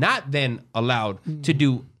you not then allowed to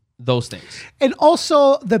do those things? And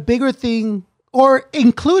also the bigger thing, or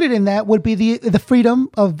included in that, would be the freedom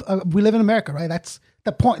of we live in America, right? That's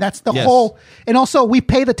the point. That's the whole. And also we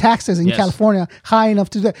pay the taxes in California high enough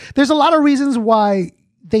to do that. There's a lot of reasons why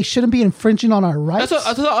they shouldn't be infringing on our rights.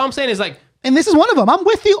 That's what I'm saying is like. And this is one of them. I'm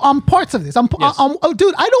with you on parts of this.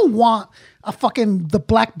 Dude, I don't want a fucking the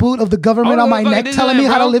black boot of the government on my neck telling me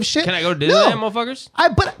how to live shit. Can I go to Disneyland, motherfuckers?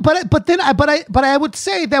 But I would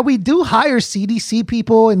say that we do hire CDC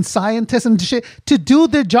people and scientists and shit to do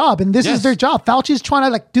their job, and this is their job. Fauci's trying to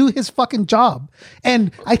like do his fucking job, and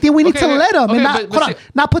I think we need to let him and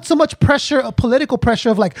not put so much pressure, political pressure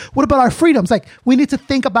of like, what about our freedoms? Like we need to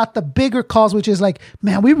think about the bigger cause, which is like,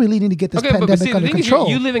 man, we really need to get this pandemic under control.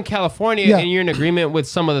 You live in California and you're in agreement with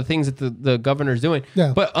some of the things that the governor's doing,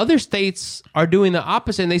 but other states are doing the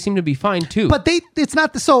opposite, and they seem to be fine too. But it's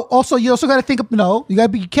not so. Also, you also got to think of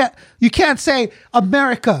you can't say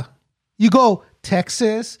America. You go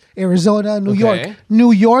Texas, Arizona, New York.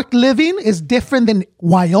 New York living is different than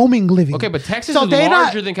Wyoming living. Okay, but Texas is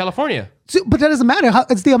larger than California. But that doesn't matter.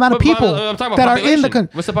 It's the amount of people that are in the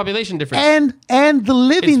country. What's the population difference? And the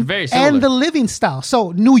living and the living style.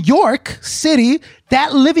 So New York City,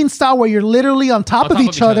 that living style where you're literally on top of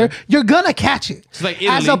each other, you're gonna catch it. It's like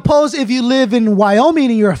Italy. As opposed if you live in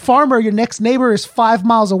Wyoming and you're a farmer, your next neighbor is 5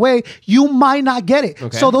 miles away, you might not get it.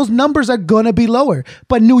 Okay. So those numbers are gonna be lower.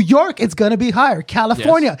 But New York, it's gonna be higher.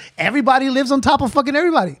 California, everybody lives on top of fucking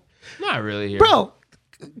everybody. Not really here, bro.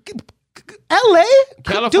 LA?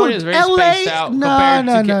 California is very spaced out.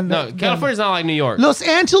 No. California's not like New York. Los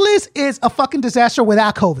Angeles is a fucking disaster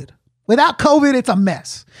without COVID. Without COVID, it's a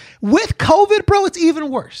mess. With COVID, bro, it's even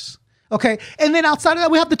worse. Okay? And then outside of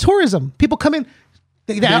that, we have the tourism. People come in.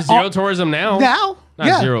 There's zero tourism now.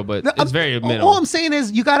 Not zero, but it's very minimal. All I'm saying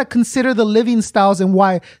is you got to consider the living styles and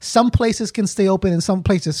why some places can stay open and some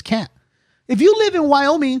places can't. If you live in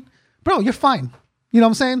Wyoming, bro, you're fine. You know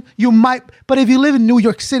what I'm saying? You might, but if you live in New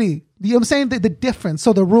York City, you know what I'm saying? The difference.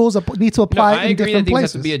 So the rules need to apply in different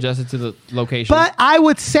places. Have to be adjusted to the location. But I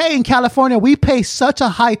would say in California, we pay such a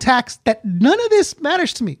high tax that none of this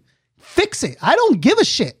matters to me. Fix it. I don't give a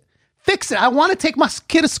shit. Fix it. I want to take my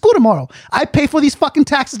kid to school tomorrow. I pay for these fucking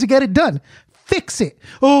taxes to get it done. Fix it.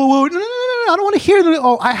 Oh, well, no. I don't want to hear that.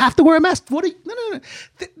 Oh, I have to wear a mask. No.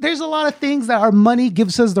 There's a lot of things that our money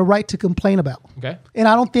gives us the right to complain about. Okay. And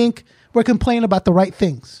I don't think we're complaining about the right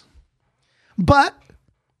things. But,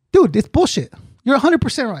 dude, it's bullshit. You're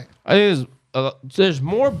 100% right. There's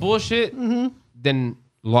more bullshit than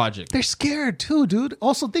logic. They're scared too, dude.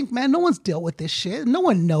 Also think, man, no one's dealt with this shit. No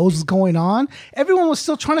one knows what's going on. Everyone was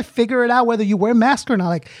still trying to figure it out whether you wear a mask or not.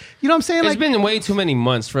 Like, you know what I'm saying? It's been way too many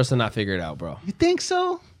months for us to not figure it out, bro. You think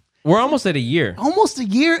so? We're almost at a year. Almost a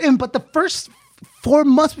year, but the first 4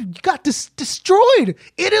 months got destroyed.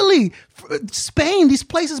 Italy, Spain, these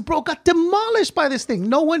places, bro, got demolished by this thing.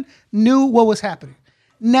 No one knew what was happening.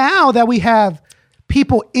 Now that we have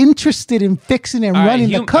people interested in fixing and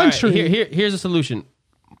running the country. Here's a solution.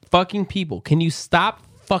 Fucking people. Can you stop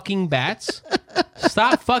fucking bats?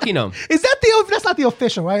 Stop fucking them. Is that that's not the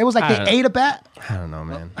official, right? It was like they ate a bat. I don't know,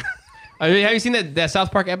 man. I mean, have you seen that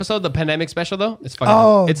South Park episode, the pandemic special though? It's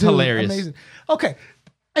fucking it's hilarious. Amazing. Okay.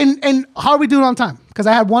 And how are we doing on time? Because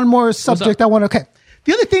I had one more subject I want to. Okay.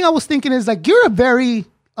 The other thing I was thinking is like you're a very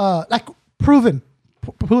like proven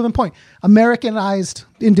point, Americanized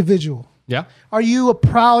individual. Yeah. Are you a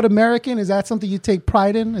proud American? Is that something you take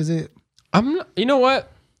pride in? Is it? I'm not, you know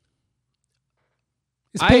what?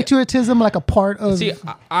 Is patriotism like a part of? See,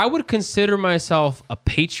 I would consider myself a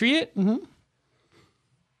patriot.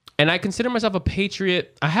 And I consider myself a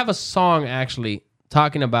patriot. I have a song actually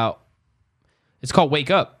talking about, it's called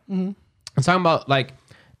Wake Up. I'm talking about like,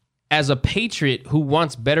 as a patriot who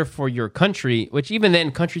wants better for your country, which even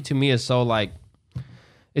then country to me is so like,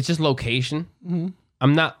 it's just location.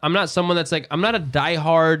 I'm not someone that's like, I'm not a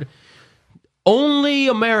diehard only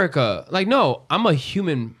America. Like, no, I'm a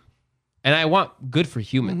human and I want good for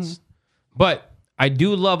humans. But I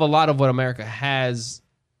do love a lot of what America has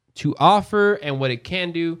to offer and what it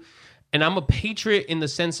can do. And I'm a patriot in the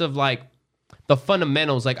sense of like the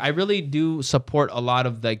fundamentals. Like I really do support a lot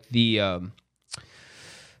of like the I'm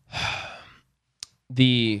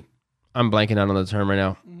blanking out on the term right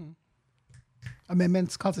now.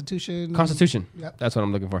 Amendments, Constitution. Yep. That's what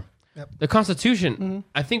I'm looking for. Yep. The Constitution,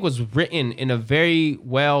 I think, was written in a very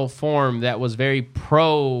well form that was very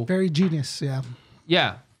pro. Very genius, yeah.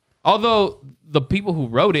 Yeah. Although the people who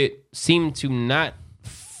wrote it seemed to not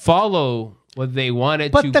follow what they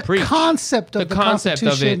wanted to preach. But the concept of the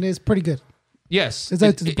Constitution is pretty good. Yes.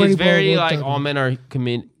 It's very like all men are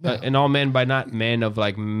and all men by not men of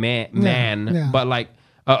like man, but like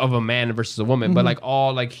of a man versus a woman, but like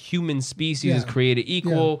all like human species is created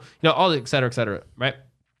equal, you know, all et cetera, right?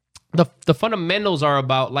 The fundamentals are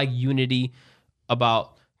about like unity,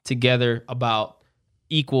 about together, about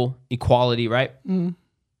equality, right?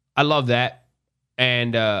 I love that.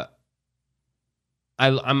 And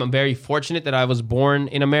I'm very fortunate that I was born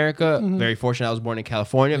in America. Very fortunate I was born in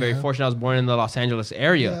California. Very fortunate I was born in the Los Angeles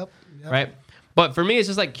area, right? But for me, it's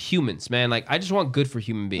just like humans, man. Like I just want good for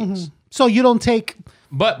human beings. So you don't take...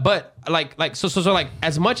 But like so like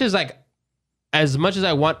as much as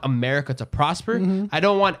I want America to prosper, I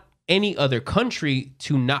don't want any other country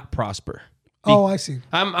to not prosper. I see.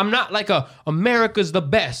 I'm not like America's the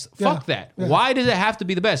best. Fuck that. Yeah. Why does it have to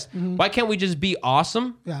be the best? Why can't we just be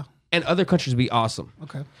awesome? Yeah. And other countries be awesome.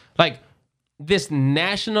 Okay. Like this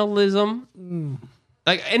nationalism,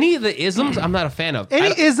 like any of the isms, I'm not a fan of.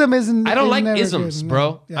 Any ism isn't. I don't like isms,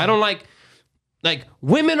 bro. Yeah. I don't like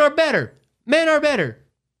women are better, men are better,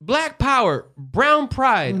 black power, brown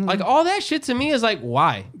pride, like all that shit to me is like,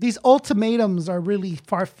 why? These ultimatums are really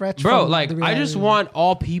far-fetched, bro. Like I just want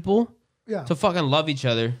all people to fucking love each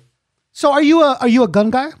other. So are you a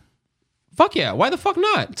gun guy? Fuck yeah. Why the fuck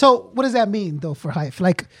not? So what does that mean though for Hype?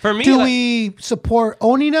 Like for me, do we support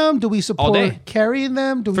owning them? Do we support carrying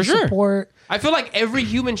them? Do we support? I feel like every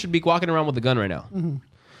human should be walking around with a gun right now.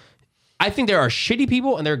 I think there are shitty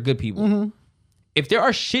people and there are good people. If there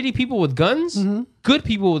are shitty people with guns, good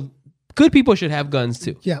people should have guns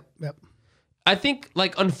too. Yep. I think,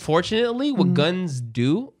 like, unfortunately, what guns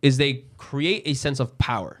do is they create a sense of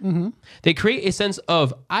power. They create a sense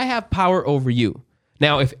of, I have power over you.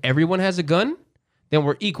 Now, if everyone has a gun, then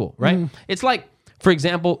we're equal, right? It's like, for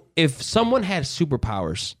example, if someone had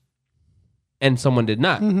superpowers and someone did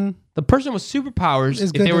not, the person with superpowers,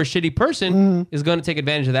 if they were a shitty person, is going to take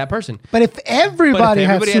advantage of that person. But if everybody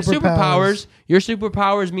has superpowers, your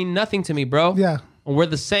superpowers mean nothing to me, bro. Yeah. We're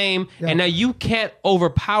the same, and now you can't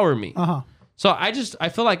overpower me. So I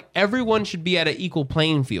feel like everyone should be at an equal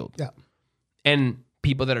playing field. Yeah. And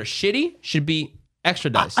people that are shitty should be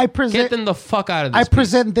extradized. Get them the fuck out of this. I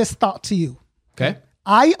present this thought to you. Okay.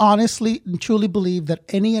 I honestly and truly believe that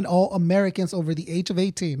any and all Americans over the age of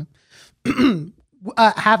 18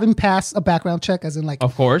 having passed a background check, as in like...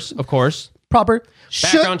 Of course. Proper.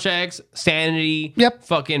 Background checks, sanity,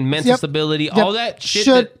 fucking mental stability, all that shit.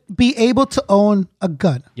 Should be able to own a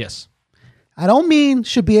gun. Yes. I don't mean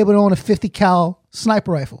should be able to own a 50 cal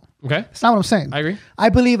sniper rifle. Okay. That's not what I'm saying. I agree. I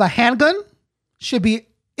believe a handgun should be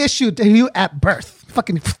issued to you at birth.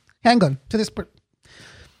 Fucking handgun to this person.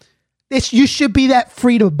 You should be that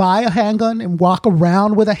free to buy a handgun and walk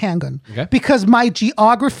around with a handgun. Okay. Because my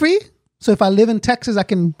geography, so if I live in Texas, I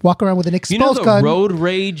can walk around with an exposed gun. Road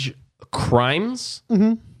rage crimes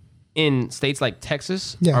in states like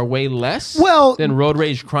Texas are way less than road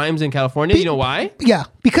rage crimes in California. You know why? Yeah,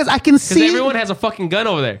 because I can see... Because everyone has a fucking gun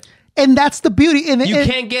over there. And that's the beauty. And you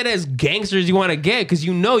can't get as gangsters you want to get because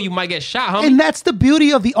you know you might get shot, homie. And that's the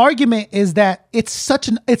beauty of the argument, is that it's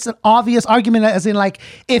an obvious argument, as in like,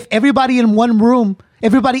 if everybody in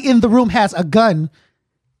the room has a gun,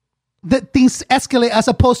 that things escalate as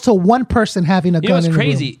opposed to one person having a gun. You know what's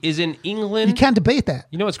crazy is in England... You can't debate that.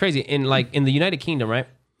 You know what's crazy? In the United Kingdom, right?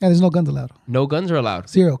 Yeah, there's no guns allowed. No guns are allowed.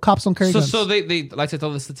 0. Cops don't carry guns. So they like to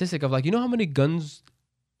tell the statistic of like, you know how many guns...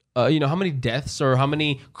 how many deaths or how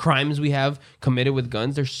many crimes we have committed with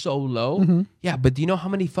guns? They're so low. Yeah, but do you know how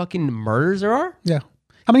many fucking murders there are? Yeah.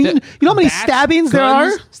 How many? You know how many stabbings there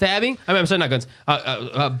are? Stabbing? I'm sorry, not guns.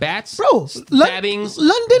 Bats. Bro, stabbings.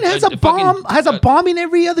 London has a bomb. Has a bombing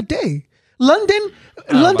every other day. London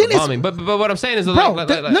is bombing. But what I'm saying is, no.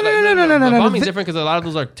 Bombing is different because a lot of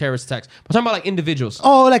those are terrorist attacks. I'm talking about like individuals.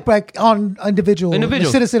 Oh, like on individual,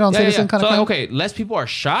 citizen on citizen kind of thing. Okay, less people are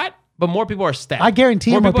shot, but more people are stabbed. I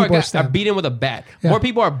guarantee more people are stabbed. Are beaten with a bat. Yeah. More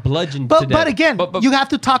people are bludgeoned to death. But again, you have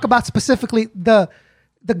to talk about specifically the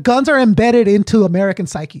guns are embedded into American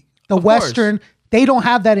psyche. The Western, they don't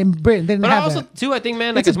have that in Britain. They didn't have also, that. Too, I think,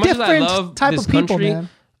 man, like as much as I love this country, man.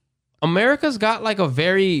 America's got like a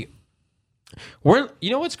very... you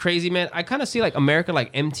know what's crazy, man? I kind of see like America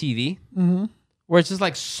like MTV, where it's just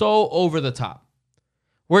like so over the top.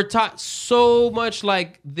 We're taught so much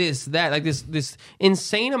like this, that, like this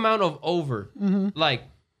insane amount of over. Like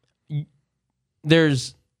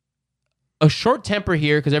there's a short temper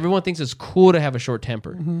here because everyone thinks it's cool to have a short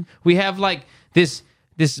temper. We have like this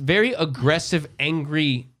very aggressive,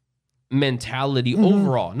 angry mentality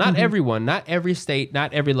overall. Not everyone, not every state,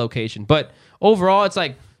 not every location, but overall, it's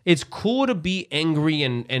like it's cool to be angry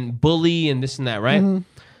and bully and this and that, right?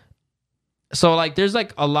 So like there's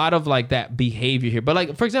like a lot of like that behavior here. But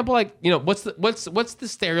like for example, like, you know, what's the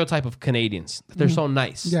stereotype of Canadians? That they're so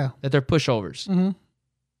nice. Yeah. That they're pushovers.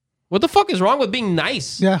 What the fuck is wrong with being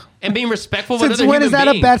nice? Yeah. And being respectful of another human being? When is that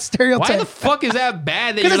a bad stereotype? Why the fuck is that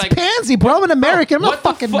bad? Because it's like, pansy, bro. I'm an American. I'm not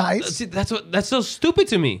fucking nice. See, that's so stupid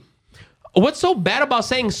to me. What's so bad about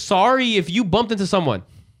saying sorry if you bumped into someone?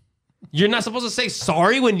 You're not supposed to say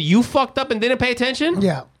sorry when you fucked up and didn't pay attention?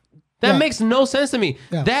 Yeah. That makes no sense to me.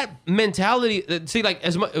 Yeah. That mentality, see, like,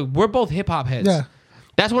 we're both hip hop heads. Yeah.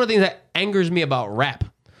 That's one of the things that angers me about rap,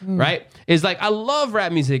 right? Is like, I love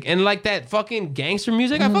rap music and like that fucking gangster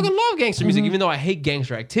music. I fucking love gangster music, even though I hate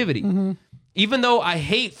gangster activity. Even though I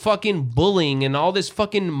hate fucking bullying and all this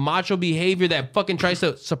fucking macho behavior that fucking tries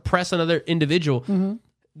to suppress another individual.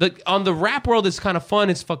 On the rap world, it's kind of fun.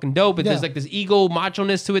 It's fucking dope. But there's like this ego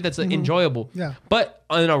macho-ness to it that's enjoyable. Yeah. But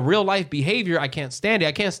in a real life behavior, I can't stand it.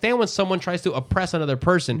 I can't stand when someone tries to oppress another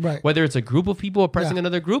person. Right. Whether it's a group of people oppressing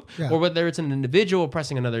another group, or whether it's an individual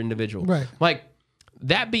oppressing another individual. Right. Like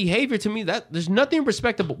that behavior to me, that there's nothing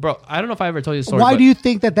respectable, bro. I don't know if I ever told you the story. Why do you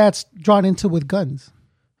think that that's drawn into with guns?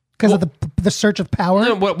 Because of the search of power.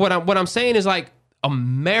 No, what I'm saying is like,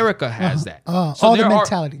 America has that. So the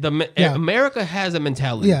mentality. America has a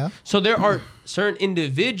mentality. Yeah. So there are certain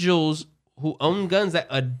individuals who own guns that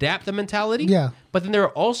adapt the mentality. Yeah. But then there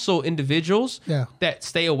are also individuals that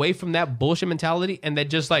stay away from that bullshit mentality and that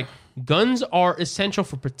just like guns are essential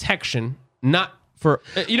for protection, not for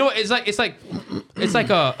you know. It's like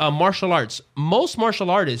a martial arts. Most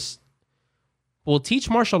martial artists will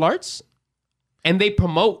teach martial arts, and they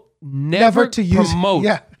promote never to promote.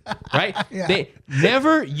 Yeah. Right? They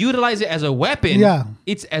never utilize it as a weapon. Yeah.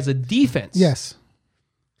 It's as a defense. Yes.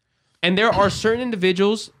 And there are certain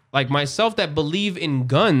individuals like myself that believe in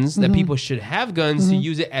guns, that people should have guns to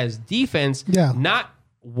use it as defense, not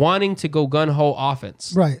wanting to go gun-ho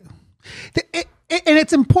offense. Right. And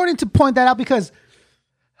it's important to point that out because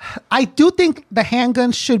I do think the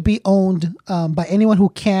handguns should be owned by anyone who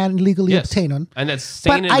can legally obtain them. And that's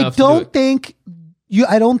sane enough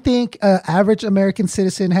I don't think average American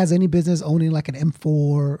citizen has any business owning like an M4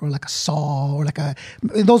 or like a SAW or like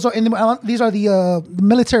these are the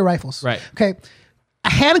military rifles. Right. Okay. A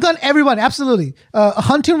handgun, everyone, absolutely. A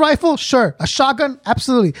hunting rifle, sure. A shotgun,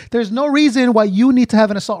 absolutely. There's no reason why you need to have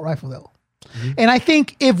an assault rifle though. And I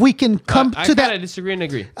think if we can come to that, I disagree and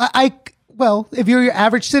agree. Well, if you're your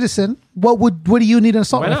average citizen, what do you need an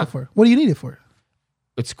assault rifle for? What do you need it for?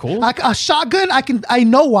 It's cool. Like a shotgun, I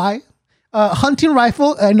know why. A hunting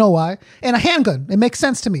rifle, I know why, and a handgun. It makes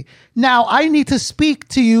sense to me. Now I need to speak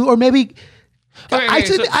to you, or maybe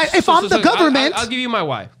if I'm the government, I'll give you my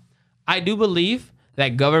why. I do believe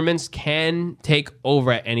that governments can take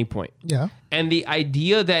over at any point. Yeah, and the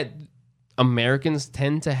idea that Americans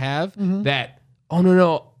tend to have that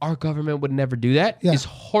our government would never do that is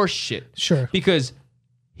horseshit. Sure, because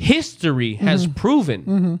history has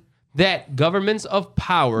proven. That governments of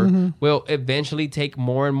power will eventually take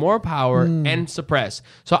more and more power and suppress.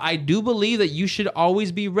 So I do believe that you should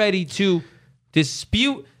always be ready to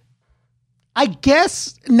dispute. I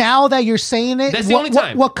guess now that you're saying it, that's the only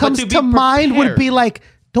time. What comes to mind would be like,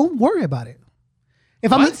 don't worry about it.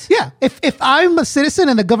 If I'm a citizen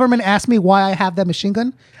and the government asks me why I have that machine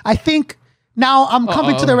gun, I think now I'm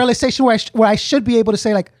coming to the realization where I should be able to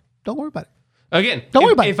say like, don't worry about it. Again, don't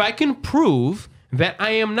worry about it. If I can prove that I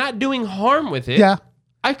am not doing harm with it,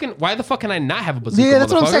 Why the fuck can I not have a bazooka? Yeah,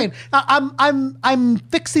 that's what I'm saying. I'm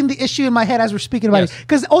fixing the issue in my head as we're speaking about it,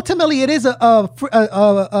 because ultimately it is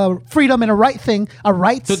a freedom and a right thing, a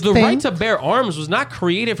rights thing. The right to bear arms was not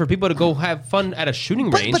created for people to go have fun at a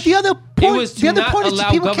shooting range. But the other point is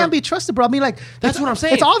people can't be trusted, bro. I mean, like that's what I'm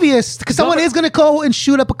saying. It's obvious because someone is going to go and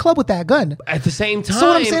shoot up a club with that gun. At the same time, so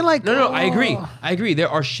what I'm saying, like, no, I agree. There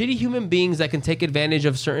are shitty human beings that can take advantage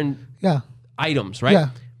of certain items, right? Yeah.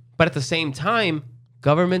 But at the same time,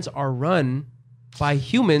 governments are run by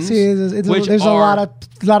humans. See, there's a lot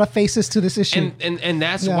of faces to this issue, and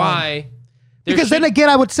that's why. Because then again,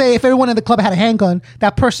 I would say if everyone in the club had a handgun,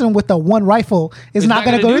 that person with the one rifle is not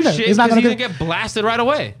going to go in there. He's not going to get blasted right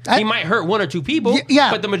away. He might hurt one or two people,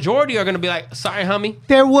 but the majority are going to be like, "Sorry, homie."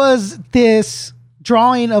 There was this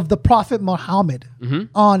drawing of the Prophet Muhammad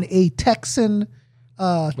on a Texan.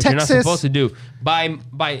 Which Texas, you're not supposed to do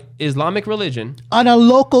by Islamic religion on a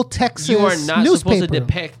local Texas you are not newspaper. supposed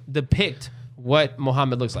to depict what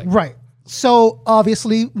Muhammad looks like. Right. So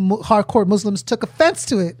obviously, hardcore Muslims took offense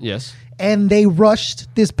to it. Yes. And they rushed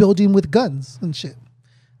this building with guns and shit.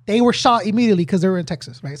 They were shot immediately because they were in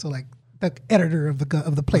Texas, right? So like the editor of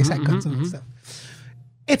the place had guns and stuff.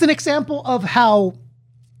 It's an example of how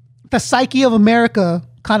the psyche of America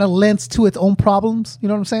kind of lends to its own problems. You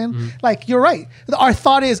know what I'm saying? Like, you're right. Our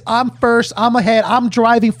thought is, I'm first, I'm ahead, I'm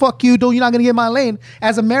driving, fuck you, dude, you're not going to get in my lane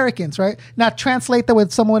as Americans, right? Now translate that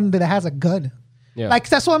with someone that has a gun. Yeah. Like,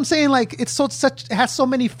 that's what I'm saying. Like, it has so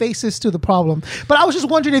many faces to the problem. But I was just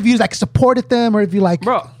wondering if you like supported them or if you like...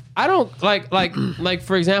 Bro, I don't like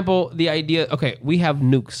for example, the idea, okay, we have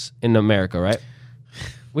nukes in America, right?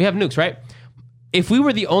 We have nukes, right? If we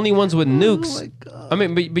were the only ones with nukes, I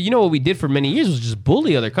mean, but you know what we did for many years was just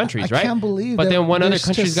bully other countries, right? I can't believe. But then when other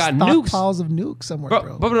countries got nukes, piles of nukes somewhere,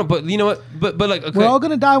 bro. But you know what? But like, okay. We're all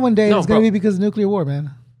gonna die one day. No, it's gonna be because of nuclear war,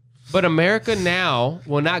 man. But America now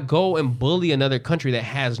will not go and bully another country that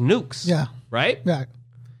has nukes. Yeah. Right. Yeah.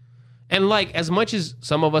 And like, as much as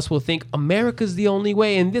some of us will think America's the only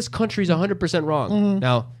way, and this country's 100% wrong.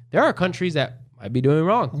 Now there are countries that might be doing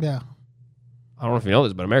wrong. Yeah. I don't know if you know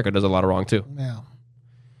this, but America does a lot of wrong too. Yeah.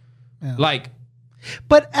 Like,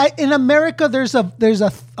 but in America, there's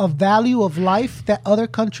a value of life that other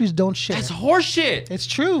countries don't share. That's horseshit. It's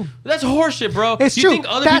true. That's horseshit, bro. It's you true. think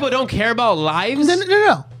other people don't care about lives?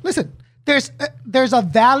 No. Listen, there's a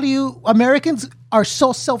value. Americans are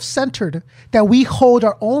so self-centered that we hold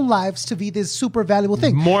our own lives to be this super valuable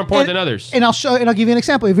thing, more important than others. And I'll give you an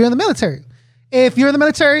example. If you're in the military,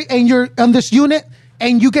 and you're on this unit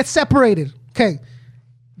and you get separated, okay.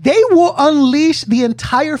 They will unleash the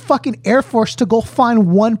entire fucking Air Force to go find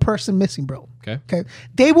one person missing, bro. Okay.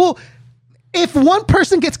 They will. If one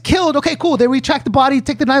person gets killed, okay, cool. They retract the body,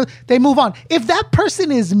 take the knife, they move on. If that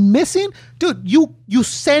person is missing, dude, you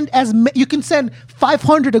can send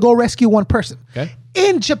 500 to go rescue one person. Okay.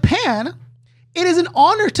 In Japan, it is an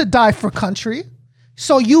honor to die for country.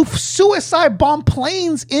 So you suicide bomb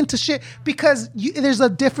planes into shit because there's a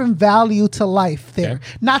different value to life there. Okay.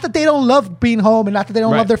 Not that they don't love being home and not that they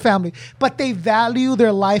don't love their family, but they value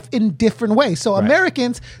their life in different ways. So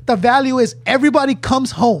Americans, the value is everybody comes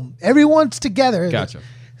home. Everyone's together. Gotcha.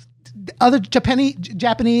 Other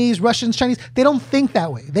Japanese, Russians, Chinese, they don't think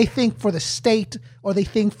that way. They think for the state or they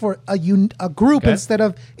think for a group instead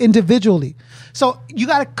of individually. So you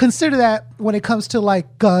got to consider that when it comes to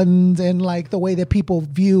like guns and like the way that people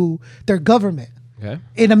view their government. Okay.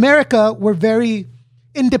 In America, we're very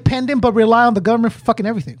independent, but rely on the government for fucking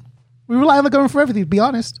everything. We rely on the government for everything, to be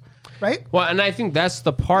honest. Right? Well, and I think that's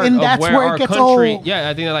the part of where our country... Yeah,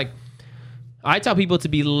 I think that like... I tell people to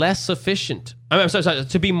be less sufficient. I'm sorry,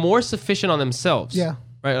 to be more sufficient on themselves. Yeah.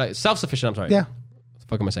 Right? Like self-sufficient, I'm sorry. Yeah. What the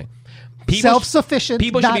fuck am I saying? Self-sufficient.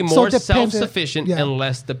 People should be more self-sufficient and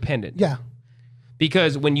less dependent. Yeah.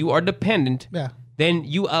 Because when you are dependent, then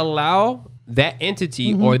you allow that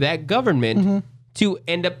entity or that government to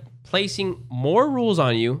end up placing more rules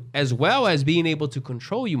on you as well as being able to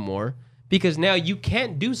control you more because now you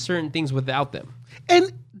can't do certain things without them.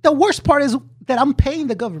 And the worst part is that I'm paying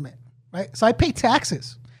the government. Right? So I pay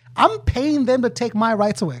taxes. I'm paying them to take my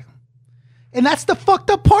rights away. And that's the fucked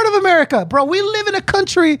up part of America. Bro, we live in a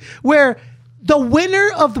country where the winner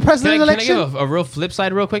of the presidential election... Can I give a real flip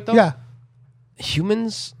side real quick, though? Yeah.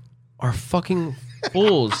 Humans are fucking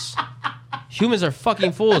fools. Humans are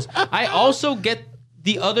fucking fools. I also get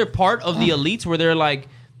the other part of the elites where they're like,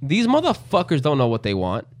 these motherfuckers don't know what they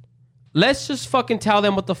want. Let's just fucking tell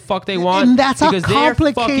them what the fuck they want. And that's because they're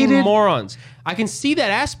fucking morons. I can see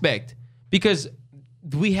that aspect because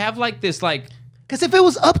we have like this like Because if it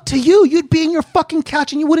was up to you, you'd be in your fucking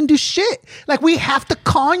couch and you wouldn't do shit. Like, we have to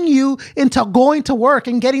con you into going to work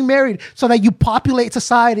and getting married so that you populate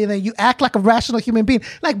society and then you act like a rational human being.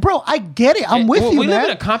 Like, bro, I get it. I'm with you, we man. live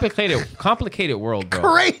in a complicated world, bro.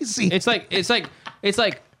 Crazy. It's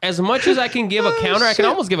like as much as I can give a counter, I can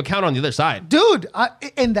almost give a counter on the other side. Dude,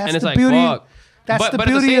 and that's the like, beauty. Fuck. That's but the at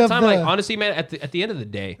the beauty same of time, the, like, honestly, man, at the end of the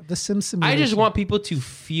day, the Sim I just want people to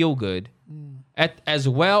feel good, as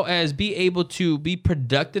well as be able to be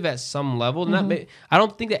productive at some level. I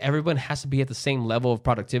don't think that everyone has to be at the same level of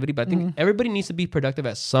productivity, but I think everybody needs to be productive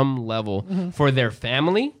at some level for their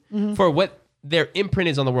family, for what their imprint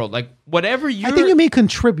is on the world. Like, whatever you, I think you mean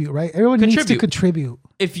contribute, right? Everyone needs to contribute.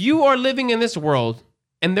 If you are living in this world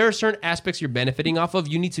and there are certain aspects you're benefiting off of,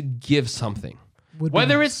 you need to give something.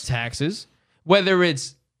 Whether it's taxes, whether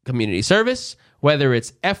it's community service, whether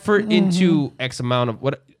it's effort into X amount of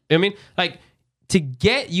what I mean, like, to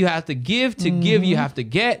get, you have to give. To give, you have to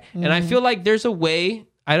get. And I feel like there's a way.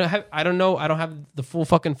 I don't know. I don't have the full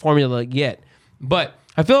fucking formula yet, but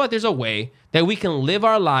I feel like there's a way that we can live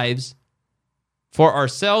our lives for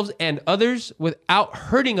ourselves and others without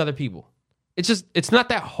hurting other people. It's not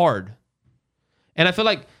that hard. And I feel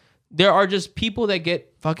like there are just people that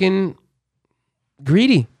get fucking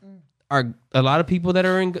greedy. Are a lot of people that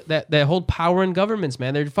are in that hold power in governments,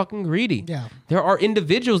 man. They're fucking greedy. Yeah. There are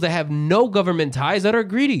individuals that have no government ties that are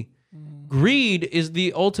greedy. Greed is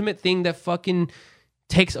the ultimate thing that fucking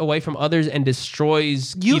takes away from others and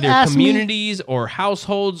destroys either communities or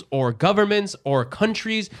households or governments or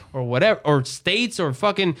countries or whatever, or states or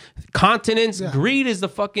fucking continents. Yeah. Greed is the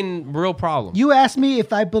fucking real problem. You asked me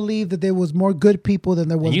if I believe that there was more good people than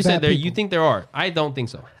there was you bad said there. people. You think there are. I don't think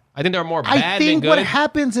so. I think there are more bad than good. I think what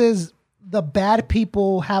happens is the bad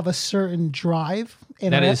people have a certain drive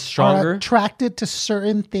and that is stronger, are attracted to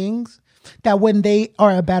certain things that when they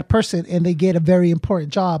are a bad person and they get a very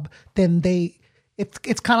important job, then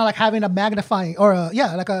it's kind of like having a magnifying or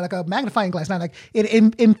like a magnifying glass. Now, like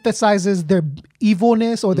it emphasizes their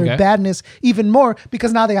evilness or their badness even more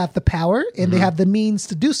because now they have the power and they have the means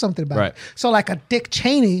to do something about it. So like a Dick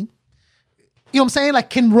Cheney, you know what I'm saying? Like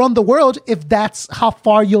can run the world if that's how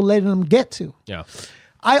far you're letting them get to. Yeah.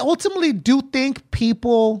 I ultimately do think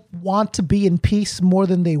people want to be in peace more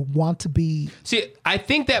than they want to be. See, I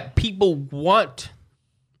think that people want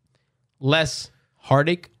less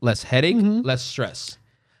heartache, less headache, less stress.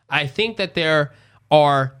 I think that there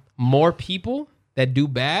are more people that do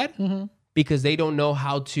bad because they don't know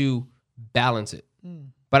how to balance it.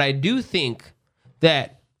 But I do think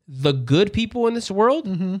that the good people in this world,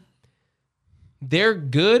 their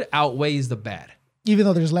good outweighs the bad. Even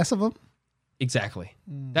though there's less of them? Exactly.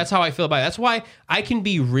 That's how I feel about it. That's why I can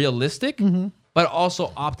be realistic, but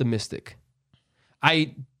also optimistic.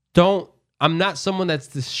 I'm not someone that's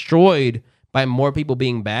destroyed by more people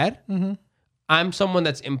being bad. I'm someone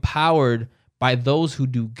that's empowered by those who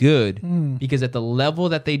do good because at the level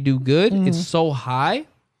that they do good, it's so high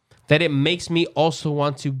that it makes me also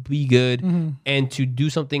want to be good and to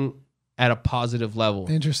do something at a positive level.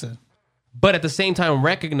 Interesting. But at the same time,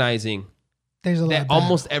 recognizing that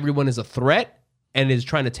almost everyone is a threat and is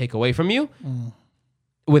trying to take away from you.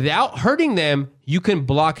 Without hurting them, you can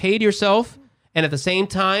blockade yourself and at the same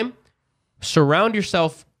time surround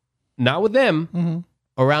yourself not with them,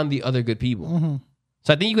 around the other good people.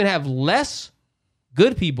 So I think you can have less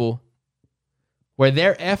good people where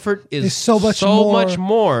their effort is so much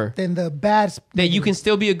more than the bad. That you can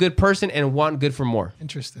still be a good person and want good for more.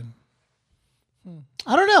 Interesting.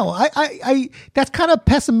 I don't know. I that's kind of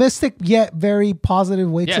pessimistic yet very positive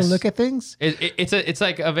way to look at things. It's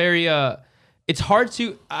like a very it's hard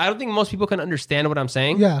to. I don't think most people can understand what I'm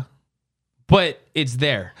saying. Yeah, but it's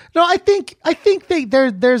there. No, I think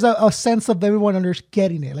there's a sense of everyone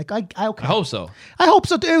getting it. Like I hope so. I hope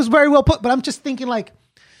so. It was very well put. But I'm just thinking like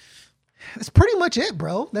it's pretty much it,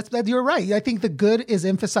 bro. That's you're right. I think the good is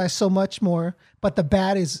emphasized so much more, but the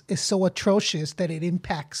bad is so atrocious that it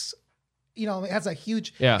impacts. You know, it has a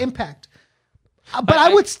huge impact. But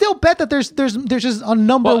I would still bet that there's just a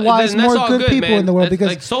number-wise more good people in the world because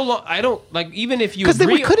like so long. I don't like even if you because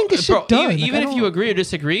we couldn't get shit done. Even if you agree or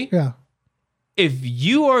disagree. Yeah. If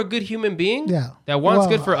you are a good human being that wants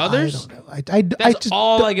good for others, that's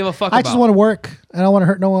all I give a fuck about. I just want to work. I don't want to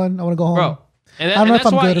hurt no one. I want to go home. Bro. And that's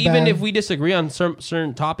why even if we disagree on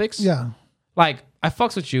certain topics, like I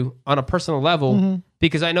fucks with you on a personal level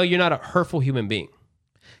because I know you're not a hurtful human being.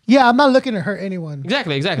 Yeah, I'm not looking to hurt anyone.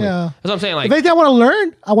 Exactly. Yeah. That's what I'm saying. Like, if anything, I want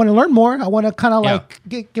to learn more. I want to kind of like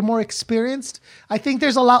get more experienced. I think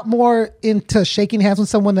there's a lot more into shaking hands with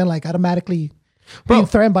someone than like automatically being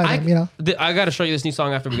threatened by them. You know, I got to show you this new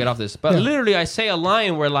song after we get off this. But literally, I say a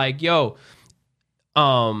line where like, "Yo,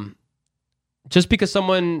 just because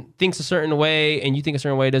someone thinks a certain way and you think a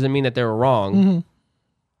certain way doesn't mean that they're wrong.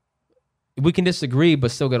 Mm-hmm. We can disagree,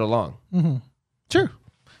 but still get along. Mm-hmm. Sure.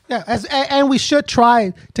 Yeah. And we should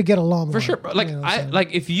try to get along. For sure. Like,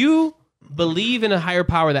 like if you believe in a higher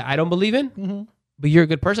power that I don't believe in, mm-hmm. but you're a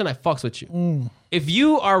good person, I fucks with you. Mm. If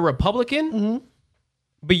you are Republican, mm-hmm.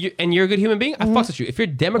 but you're a good human being, mm-hmm. I fucks with you. If you're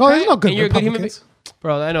Democrat and you're a good human being,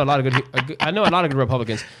 bro, I know a lot of good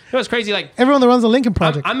Republicans. You know what's crazy? Like everyone that runs the Lincoln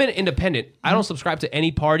Project. I'm an independent. Mm-hmm. I don't subscribe to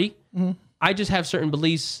any party. Mm-hmm. I just have certain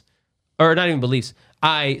beliefs, or not even beliefs.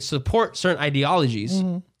 I support certain ideologies,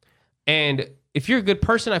 mm-hmm. and if you're a good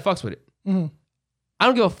person, I fucks with it. Mm-hmm. I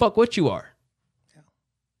don't give a fuck what you are. Yeah.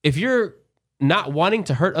 If you're not wanting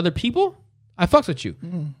to hurt other people, I fucks with you.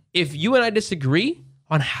 Mm-hmm. If you and I disagree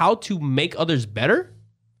on how to make others better,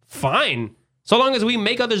 fine. So long as we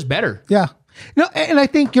make others better. Yeah. No, and I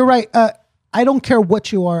think you're right. I don't care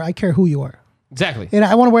what you are. I care who you are. Exactly. And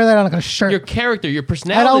I want to wear that on a shirt. Your character, your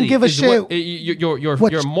personality. I don't give a shit.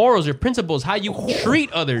 Your morals, your principles, how you treat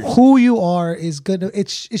others. Who you are is good.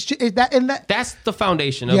 It's that and that. That's the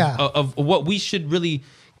foundation of what we should really.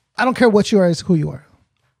 I don't care what you are, is who you are.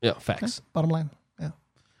 Yeah, facts. Okay, bottom line. Yeah.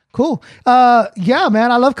 Cool. Yeah,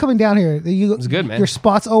 man. I love coming down here. It's good, man. Your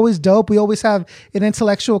spot's always dope. We always have an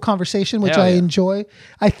intellectual conversation, which I enjoy.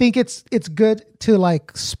 I think it's good to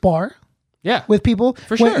like spar. Yeah, with people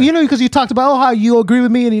for sure. You know, because you talked about how you agree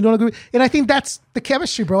with me and you don't agree, and I think that's the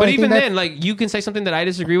chemistry, bro. But even then, like you can say something that I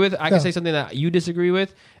disagree with, I can say something that you disagree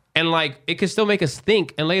with, and like it can still make us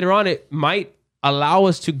think. And later on, it might allow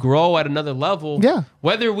us to grow at another level. Yeah,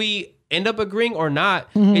 whether we end up agreeing or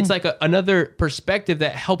not, mm-hmm. it's like another perspective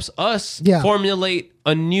that helps us formulate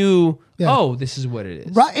a new. Yeah. Oh, this is what it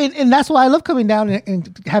is, right? And that's why I love coming down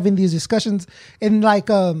and having these discussions and like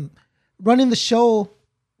running the show.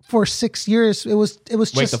 For 6 years, it was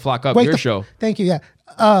just Wake the Flock Up, your show. Thank you,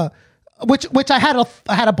 yeah. Which I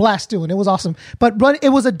had a blast doing. It was awesome, but it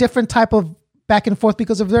was a different type of back and forth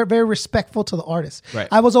because they're very respectful to the artist. Right.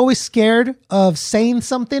 I was always scared of saying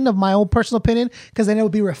something of my own personal opinion because then it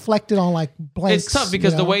would be reflected on like blanks. It's tough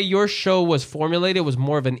because the way your show was formulated was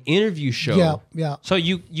more of an interview show. Yeah, yeah. So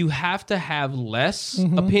you have to have less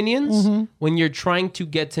opinions when you're trying to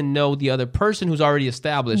get to know the other person who's already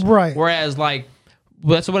established. Right. Whereas like.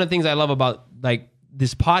 Well, that's one of the things I love about like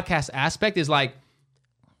this podcast aspect is like,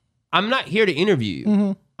 I'm not here to interview you.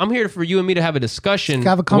 Mm-hmm. I'm here for you and me to have a discussion,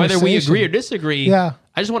 whether we agree or disagree. Yeah,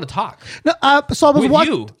 I just want to talk. No, so I was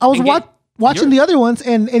watching the other ones,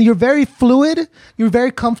 and you're very fluid. You're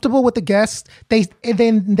very comfortable with the guests.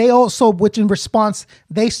 They also, which in response,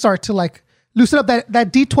 they start to like loosen up that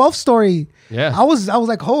D12 story. Yeah, I was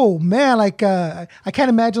like, oh man, like I can't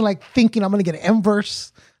imagine like thinking I'm gonna get an M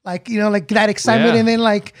verse. Like, you know, like that excitement and then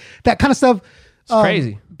like that kind of stuff. It's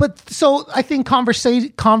crazy. But so I think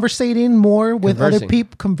conversating more with other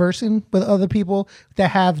people, conversing with other people that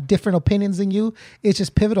have different opinions than you, it's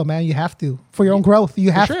just pivotal, man. You have to, for your own growth. You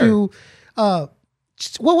have to,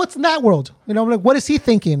 what's in that world? You know, like what is he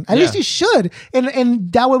thinking? At least you should.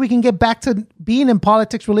 And that way we can get back to being in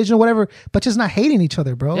politics, religion, whatever, but just not hating each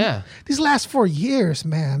other, bro. Yeah. These last 4 years,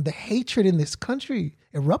 man, the hatred in this country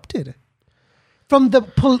erupted. From the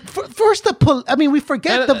we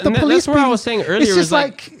forget the police. That's what I was saying earlier. It's just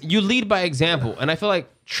like you lead by example, and I feel like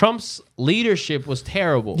Trump's leadership was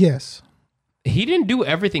terrible. Yes, he didn't do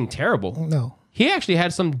everything terrible. No, he actually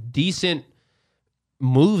had some decent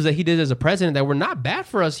moves that he did as a president that were not bad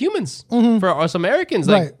for us humans, for us Americans.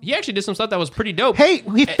 Like he actually did some stuff that was pretty dope. Hey,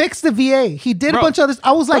 he fixed the VA. He did a bunch of this.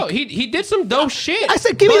 I was like, he did some dope shit. I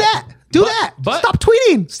said, give me that. Do that. Stop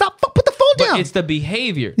tweeting. Put the phone down. It's the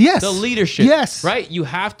behavior. Yes. The leadership. Yes. Right? You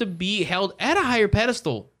have to be held at a higher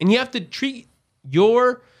pedestal. And you have to treat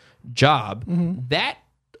your job, that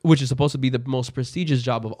which is supposed to be the most prestigious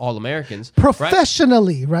job of all Americans.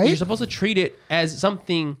 Professionally, right? You're supposed to treat it as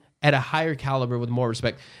something at a higher caliber with more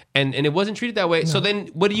respect. And it wasn't treated that way. No. So then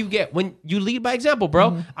what do you get? When you lead by example,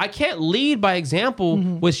 bro. I can't lead by example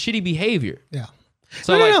with shitty behavior. Yeah.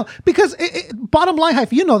 So no. Because bottom line,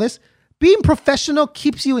 Hype, you know this. Being professional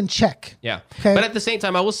keeps you in check. Yeah. Okay? But at the same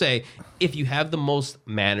time, I will say, if you have the most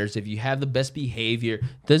manners, if you have the best behavior,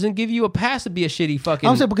 doesn't give you a pass to be a shitty fucking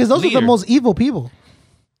I'm saying because those leader. are the most evil people.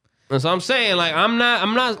 And so I'm saying, like, I'm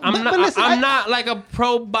not like a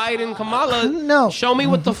pro Biden Kamala. No. Show me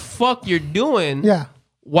what the fuck you're doing. Yeah.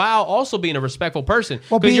 while also being a respectful person.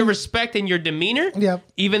 Because you're respecting your demeanor,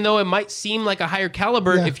 even though it might seem like a higher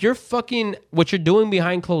caliber. If you're fucking, what you're doing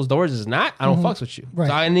behind closed doors is not, I don't fucks with you. Right.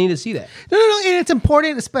 So I need to see that. No. And it's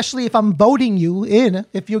important, especially if I'm voting you in,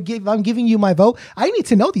 if I'm giving you my vote, I need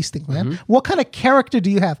to know these things, man. What kind of character do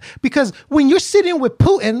you have? Because when you're sitting with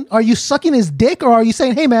Putin, are you sucking his dick, or are you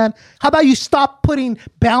saying, hey, man, how about you stop putting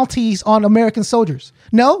bounties on American soldiers?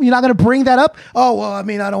 No, you're not going to bring that up? Oh, well, I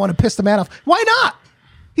mean, I don't want to piss the man off. Why not?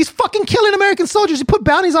 He's fucking killing American soldiers. You put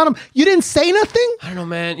bounties on him. You didn't say nothing? I don't know,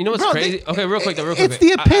 man. You know what's crazy? Okay, real quick. It's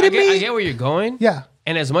the epitome. I get where you're going. Yeah.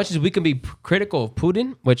 And as much as we can be critical of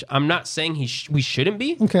Putin, which I'm not saying we shouldn't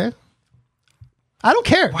be. Okay. I don't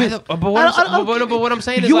care. But what I'm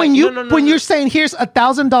saying is when you're saying here's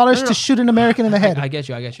 $1,000 to shoot an American in the head. I get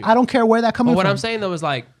you. I don't care where that comes from. What I'm saying though is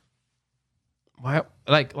like, why?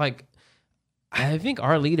 Like, I think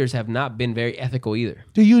our leaders have not been very ethical either.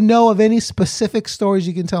 Do you know of any specific stories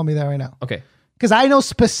you can tell me that right now? Okay. Because I know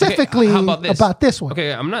specifically about this one.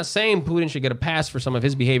 Okay, I'm not saying Putin should get a pass for some of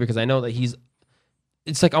his behavior because I know that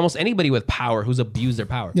it's like almost anybody with power who's abused their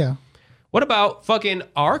power. Yeah. What about fucking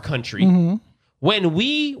our country when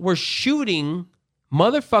we were shooting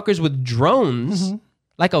motherfuckers with drones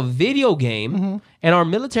like a video game and our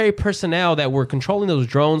military personnel that were controlling those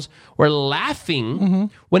drones were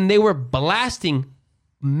laughing when they were blasting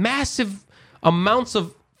massive amounts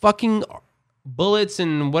of fucking bullets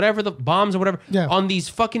and whatever, the bombs or whatever on these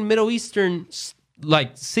fucking Middle Eastern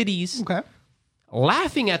like cities,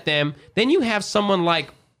 laughing at them. Then you have someone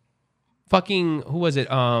like fucking, who was it?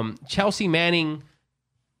 Chelsea Manning,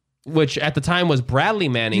 which at the time was Bradley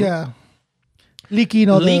Manning. Yeah.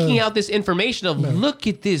 Leaking out this information of look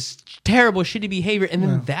at this terrible shitty behavior, and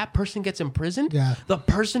then that person gets imprisoned. Yeah. The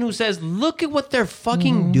person who says look at what they're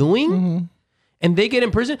fucking doing, and they get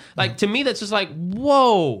imprisoned. Like to me, that's just like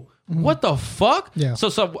whoa, what the fuck? Yeah.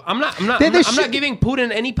 So I'm not giving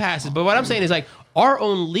Putin any passes, but what I'm saying is like our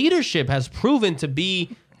own leadership has proven to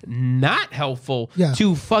be not helpful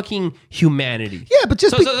to fucking humanity. Yeah, but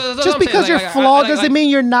just because you're flawed doesn't mean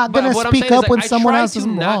you're not going to speak up when someone else is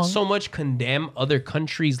wrong. I try to not so much condemn other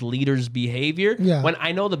countries' leaders' behavior when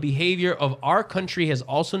I know the behavior of our country has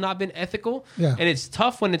also not been ethical. Yeah. And it's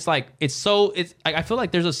tough when it's like I feel like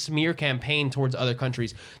there's a smear campaign towards other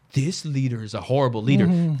countries. This leader is a horrible leader.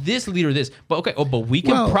 This leader, this. But okay, but we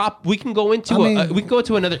can go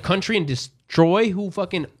into another country and destroy who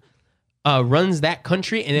fucking runs that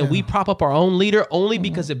country, and then we prop up our own leader only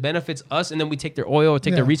because it benefits us, and then we take their oil or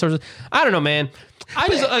take their resources. I don't know, man.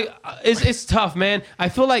 It's tough, man. I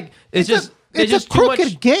feel like it's just a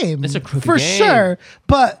crooked game. It's a crooked for game. Sure,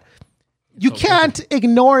 but you can't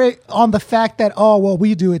ignore it on the fact that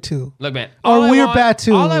we do it too. Look, man, we're bad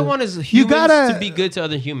too. All I want is humans to be good to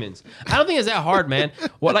other humans. I don't think it's that hard, man.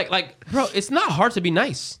 Bro, it's not hard to be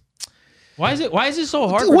nice. Why is it so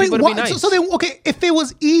hard for people to be nice? So then, okay, if it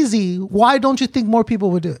was easy, why don't you think more people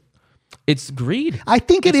would do it? It's greed. I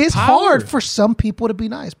think it is hard for some people to be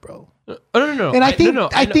nice, bro. No. And I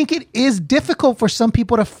think it is difficult for some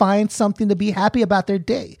people to find something to be happy about their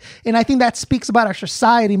day. And I think that speaks about our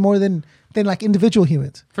society more than like individual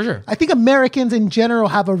humans. For sure. I think Americans in general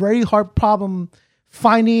have a very hard problem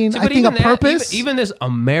finding, a purpose. Even this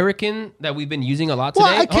American that we've been using a lot today.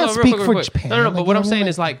 Well, I can't speak for Japan. No, but what I'm saying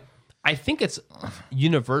is like, I think it's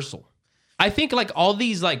universal. I think like all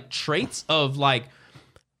these like traits of like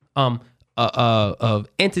of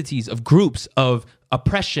entities, of groups, of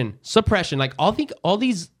oppression, suppression, like all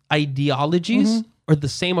these ideologies are the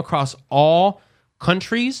same across all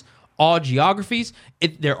countries, all geographies.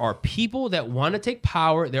 There are people that want to take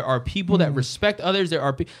power. There are people that respect others. There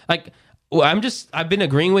are I've been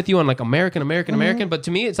agreeing with you on like American, but to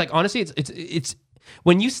me, it's like honestly, it's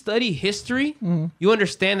when you study history, you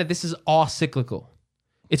understand that this is all cyclical.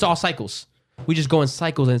 It's all cycles. We just go in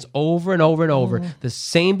cycles, and it's over and over and over. The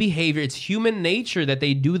same behavior. It's human nature that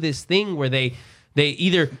they do this thing where they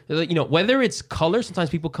either, whether it's color, sometimes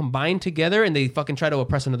people combine together and they fucking try to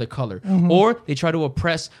oppress another color. Or they try to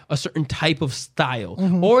oppress a certain type of style.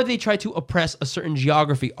 Or they try to oppress a certain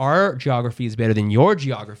geography. Our geography is better than your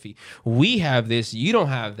geography. We have this, you don't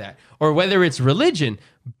have that. Or whether it's religion.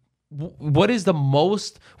 What is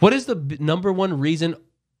the number one reason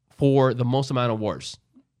for the most amount of wars?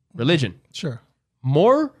 Religion. Sure.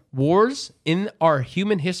 More wars in our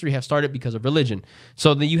human history have started because of religion.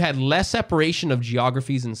 So then you had less separation of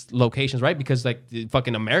geographies and locations, right? Because like the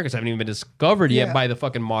fucking Americas haven't even been discovered yet by the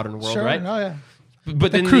fucking modern world, right? Oh, yeah.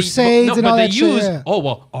 But then Crusades and all that shit. Yeah. Oh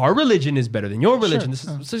well, our religion is better than your religion.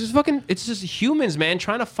 Sure. This is fucking. It's just humans, man,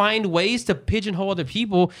 trying to find ways to pigeonhole other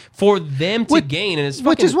people for them to gain, and it's fucking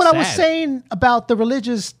which is what sad. I was saying about the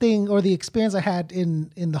religious thing or the experience I had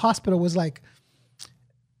in the hospital was like,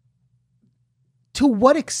 to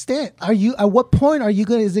what extent are you? At what point are you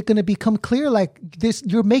gonna? Is it gonna become clear like this?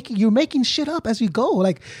 You're making shit up as you go.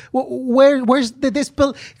 Like where's this?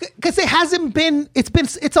 Because it hasn't been.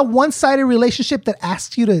 It's a one-sided relationship that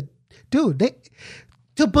asks you to,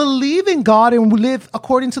 to believe in God and live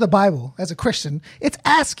according to the Bible as a Christian. It's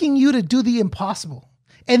asking you to do the impossible,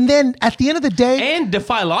 and then at the end of the day, and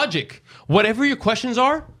defy logic. Whatever your questions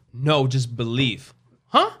are, no, just believe.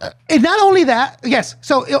 Huh? And not only that, yes.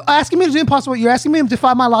 So asking me to do impossible, you're asking me to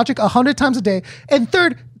defy my logic 100 times a day. And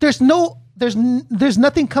third, there's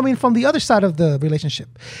nothing coming from the other side of the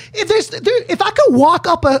relationship. If I could walk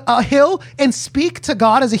up a hill and speak to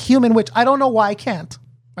God as a human, which I don't know why I can't,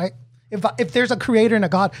 right? If there's a creator and a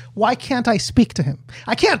God, why can't I speak to him?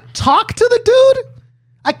 I can't talk to the dude.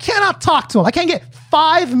 I cannot talk to him. I can't get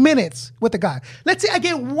 5 minutes with the guy. Let's say I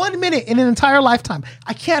get 1 minute in an entire lifetime.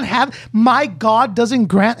 I can't have, my God doesn't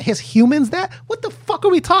grant his humans that? What the fuck are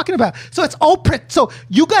we talking about? So it's all, so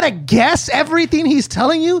you got to guess everything he's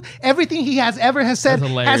telling you, everything he has said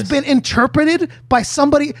has been interpreted by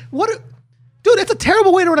somebody. Dude, it's a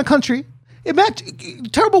terrible way to run a country.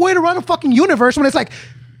 Terrible way to run a fucking universe when it's like,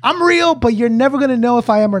 I'm real, but you're never going to know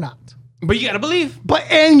if I am or not. But you got to believe.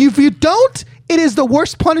 And if you don't, it is the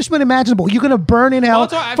worst punishment imaginable. You're going to burn in hell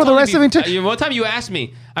for the rest of eternity. One time you asked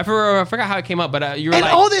me, I forgot how it came up, but you were and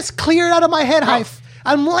all this cleared out of my head, Hyph.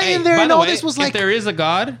 I'm laying there and all this was like... If there is a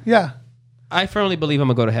God, yeah, I firmly believe I'm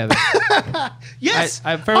going to go to heaven. Yes.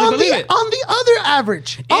 I firmly believe it. On the other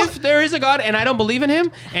average. If there is a God and I don't believe in him,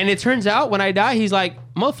 and it turns out when I die, he's like,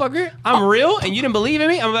 motherfucker, I'm real, and you didn't believe in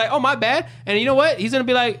me, I'm like, oh, my bad. And you know what? He's going to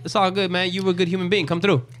be like, it's all good, man. You were a good human being. Come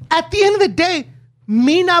through. At the end of the day...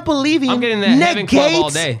 Me not believing I'm getting that heaven club all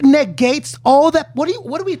day. Negates all that. What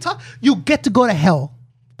do we talk? You get to go to hell,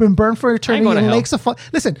 been burned for eternity in lakes of fire.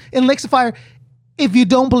 Listen, in lakes of fire, if you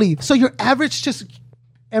don't believe. So your average, just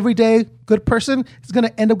everyday good person is going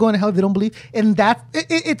to end up going to hell if they don't believe. And that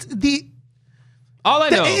it's the all I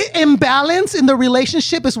know imbalance in the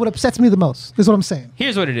relationship is what upsets me the most. Is what I'm saying.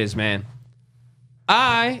 Here's what it is, man.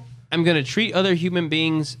 I am going to treat other human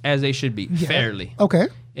beings as they should be, fairly. Okay.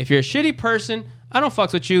 If you're a shitty person, I don't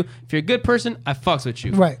fucks with you. If you're a good person, I fucks with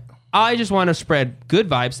you. Right. I just want to spread good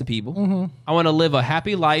vibes to people. Mm-hmm. I want to live a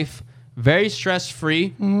happy life, very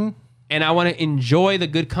stress-free, and I want to enjoy the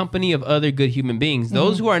good company of other good human beings.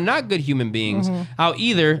 Those who are not good human beings, I'll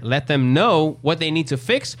either let them know what they need to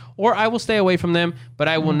fix, or I will stay away from them, but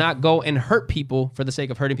I will not go and hurt people for the sake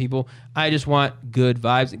of hurting people. I just want good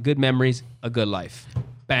vibes, good memories, a good life.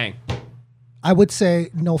 Bang. I would say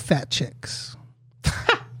no fat chicks.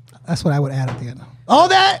 That's what I would add at the end. All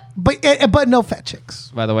that, but no fat chicks.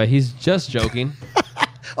 By the way, he's just joking.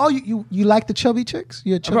 Oh, you like the chubby chicks?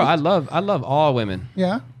 You're chubby. Bro, I love all women.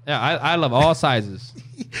 Yeah. Yeah, I love all sizes.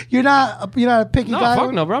 You're not a picky guy. No,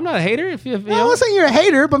 fuck no, bro. I'm not a hater. If you I'm not saying you're a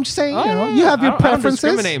hater, but I'm just saying you have your preferences. I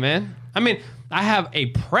don't discriminate, man. I mean, I have a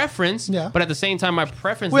preference, but at the same time, my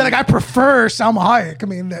preference. Well, like I prefer Salma Hayek. I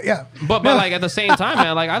mean, yeah. But like at the same time,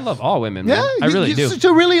 man, like I love all women. Man. I really do.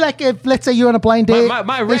 So really, like if let's say you're on a blind date,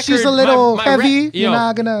 my record, she's a little heavy, you're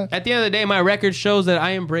not gonna. At the end of the day, my record shows that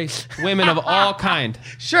I embrace women of all kind.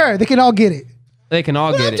 Sure, they can all get it. They can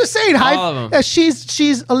all get it. I'm just saying, all of them.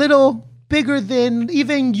 She's a little bigger than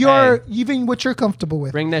even what you're comfortable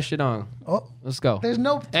with. Bring that shit on. Oh, let's go. There's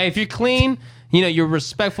no. Hey, if you're clean. You're a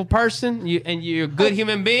respectful person, and you're a good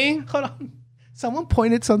human being. Hold on. Someone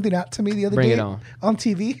pointed something out to me the other day on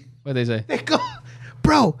TV. What'd they say? They go,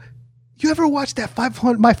 bro, you ever watch that my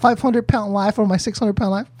 500-pound life or my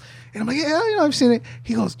 600-pound life? And I'm like, yeah, I've seen it.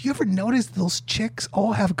 He goes, do you ever notice those chicks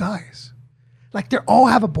all have guys? Like they all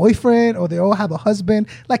have a boyfriend or they all have a husband.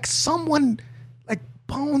 Like someone like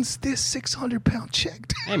bones this 600-pound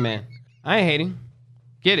chick. Hey, man, I ain't hating.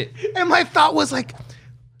 Get it. And my thought was like,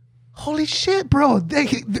 holy shit, bro.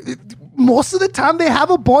 Most of the time they have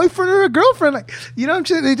a boyfriend or a girlfriend. Like, you know what I'm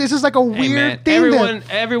saying? It's just like a weird thing.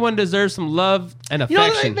 Everyone deserves some love and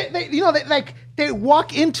affection. They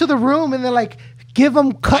walk into the room and they're like, give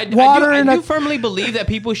them water. I do firmly believe that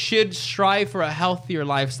people should strive for a healthier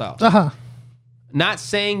lifestyle. Not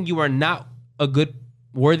saying you are not a good,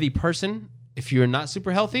 worthy person if you're not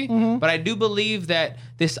super healthy, but I do believe that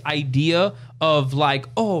this idea of like,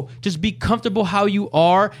 oh, just be comfortable how you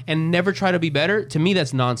are and never try to be better, to me,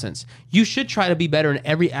 that's nonsense. You should try to be better in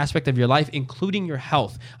every aspect of your life, including your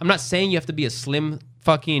health. I'm not saying you have to be a slim,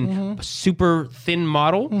 fucking, super thin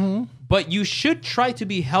model, but you should try to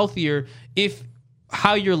be healthier if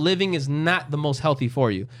how you're living is not the most healthy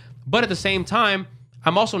for you. But at the same time,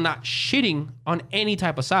 I'm also not shitting on any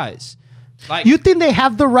type of size. Like, you think they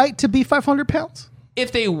have the right to be 500 pounds?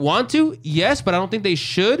 If they want to, yes, but I don't think they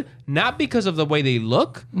should. Not because of the way they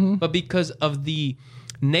look, but because of the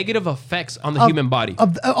negative effects on the human body.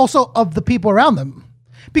 Also of the people around them.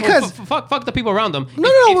 Because fuck the people around them.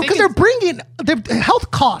 No, because they're bringing their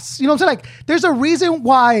health costs. You know what I'm saying? Like, there's a reason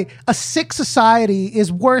why a sick society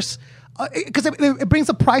is worse, because it brings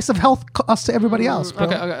the price of health costs to everybody else. Bro.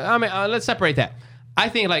 Okay. I mean, let's separate that. I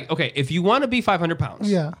think, like, okay, if you want to be 500 pounds,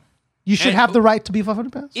 yeah, you should have the right to be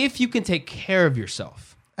 500 pounds. If you can take care of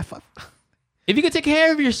yourself, if you can take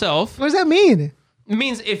care of yourself, what does that mean? It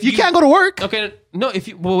means if you can't go to work. Okay, no.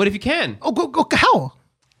 What if you can? Oh, go how?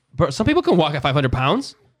 Bro, some people can walk at 500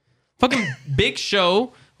 pounds. Fucking Big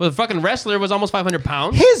Show with a fucking wrestler was almost 500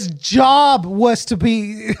 pounds. His job was to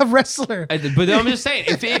be a wrestler. But I'm just saying,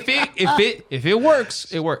 if it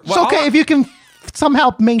works, it works. Well, okay, if you can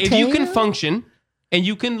somehow maintain, if you can function and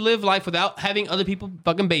you can live life without having other people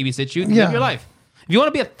fucking babysit you, live your life. If you want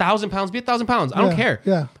to be 1,000 pounds, be 1,000 pounds. I don't care.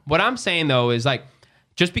 Yeah. What I'm saying though is, like,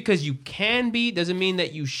 just because you can be doesn't mean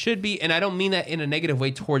that you should be, and I don't mean that in a negative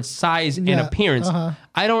way towards size and appearance.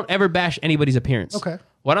 I don't ever bash anybody's appearance. Okay.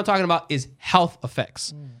 What I'm talking about is health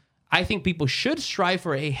effects. I think people should strive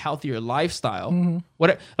for a healthier lifestyle.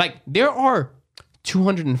 Like, there are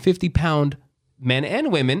 250-pound men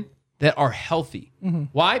and women that are healthy.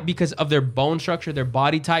 Why? Because of their bone structure, their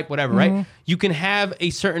body type, whatever, right? You can have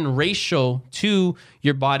a certain ratio to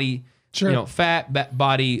your body, fat,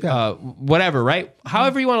 body, whatever, right?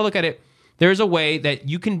 However you want to look at it, there's a way that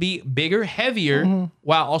you can be bigger, heavier,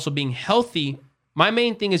 while also being healthy. My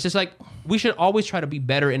main thing is just, like, we should always try to be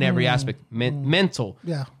better in every aspect. Mental,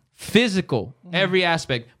 physical, every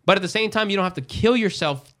aspect. But at the same time, you don't have to kill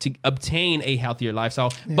yourself to obtain a healthier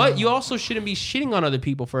lifestyle. But you also shouldn't be shitting on other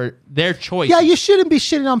people for their choice. Yeah, you shouldn't be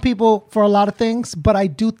shitting on people for a lot of things. But I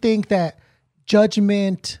do think that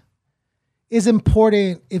judgment is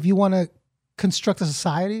important if you want to construct a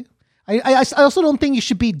society. I also don't think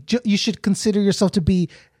you should consider yourself to be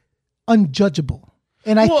unjudgeable.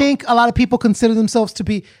 And I think a lot of people consider themselves to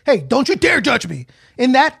be, hey, don't you dare judge me.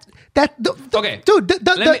 And okay, dude,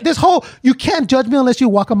 this whole you can't judge me unless you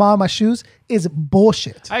walk a mile in my shoes is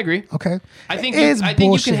bullshit. I agree. Okay, I think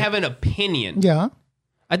you can have an opinion. Yeah,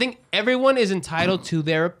 I think everyone is entitled to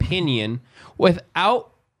their opinion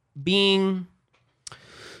without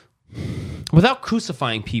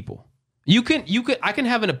crucifying people. I can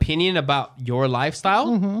have an opinion about your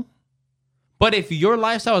lifestyle. But if your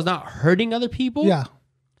lifestyle is not hurting other people,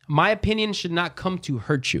 my opinion should not come to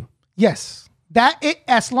hurt you. Yes.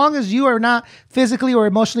 As long as you are not physically or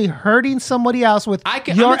emotionally hurting somebody else with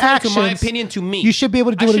your actions, my opinion to me, you should be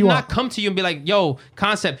able to do what you want. I should not come to you and be like, yo,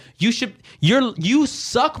 Koncept, you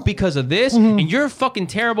suck because of this, and you're a fucking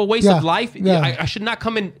terrible waste of life. I should not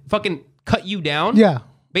come and fucking cut you down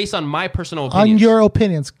based on my personal opinions. On your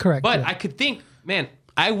opinions, correct. But I could think, man,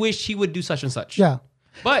 I wish he would do such and such. Yeah.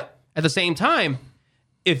 But at the same time,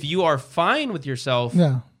 if you are fine with yourself,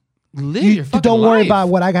 live your fucking life. Don't worry about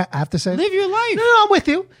what I have to say. Live your life. No, I'm with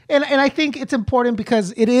you. And I think it's important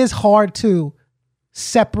because it is hard to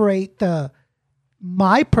separate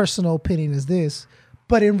my personal opinion is this,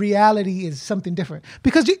 but in reality is something different.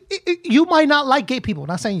 Because you might not like gay people.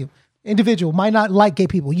 Not saying you. Individual might not like gay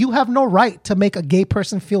people. You have no right to make a gay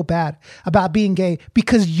person feel bad about being gay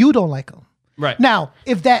because you don't like them. Right. Now,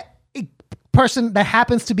 if that person that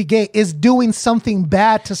happens to be gay is doing something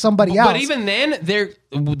bad to somebody else. But even then,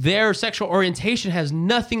 their sexual orientation has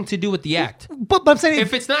nothing to do with the act. But I'm saying,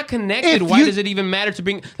 if it's not connected, why does it even matter to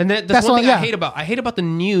bring? And that's one thing I hate about. I hate about the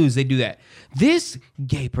news. They do that. This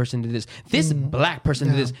gay person did this. This black person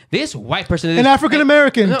did this. This white person did this. An African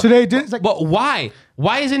American today did. Like, but why?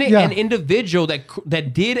 Why isn't it an individual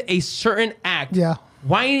that did a certain act? Yeah.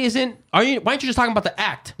 Why aren't you just talking about the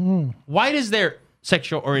act? Why does their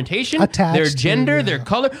sexual orientation, their gender, their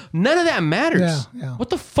color, none of that matters.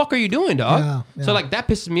 What the fuck are you doing, dog? So, like, that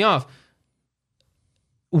pisses me off.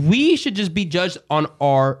 We should just be judged on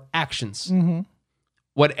our actions.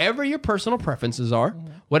 Whatever your personal preferences are,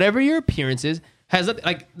 whatever your appearance is,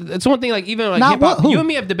 it's one thing, like, even like hip hop. You and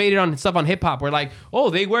me have debated on stuff on hip hop where, like,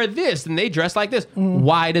 oh, they wear this and they dress like this.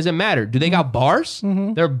 Why does it matter? Do they got bars?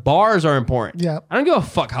 Their bars are important. I don't give a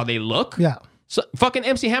fuck how they look. So fucking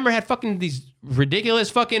MC Hammer had fucking these ridiculous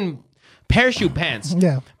fucking parachute pants.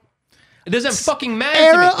 It doesn't fucking matter.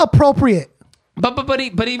 Era appropriate. But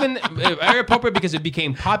even area appropriate because it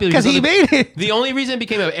became popular. Because he made it. The only reason it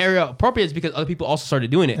became area appropriate is because other people also started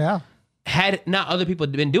doing it. had not other people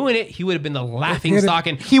been doing it, he would have been the laughing stock.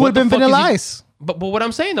 And he would have been Vanilla Ice. But what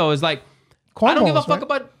I'm saying though is like, I don't give a fuck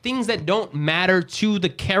about things that don't matter to the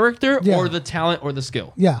character or the talent or the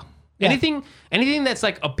skill. Yeah. Anything that's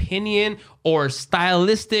like opinion or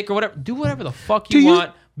stylistic or whatever, do whatever the fuck you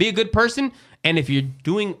want. Be a good person. And if you're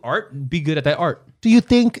doing art, be good at that art. Do you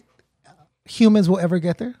think humans will ever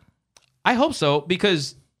get there? I hope so,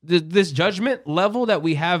 because this judgment level that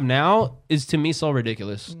we have now is, to me, so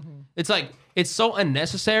ridiculous. It's like, it's so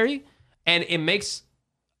unnecessary, and it makes...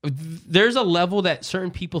 There's a level that certain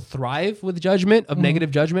people thrive with judgment, of negative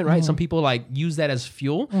judgment, right? Some people like use that as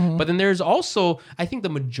fuel. But then there's also, I think the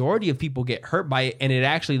majority of people get hurt by it, and it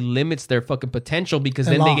actually limits their fucking potential, because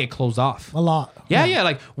then they get closed off. A lot. Yeah.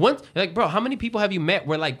 Like, bro, how many people have you met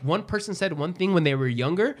where like one person said one thing when they were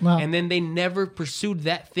younger, and then they never pursued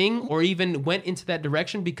that thing or even went into that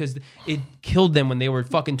direction because it killed them when they were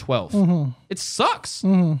fucking 12. It sucks.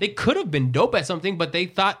 They could have been dope at something, but they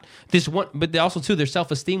thought this one, but they also too, their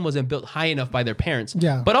self-esteem wasn't built high enough by their parents.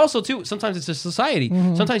 Yeah. But also too, sometimes it's a society.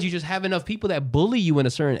 Sometimes you just have enough people that bully you in a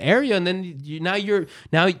certain area, and then now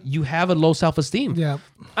you have a low self-esteem. Yeah.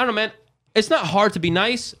 I don't know, man. It's not hard to be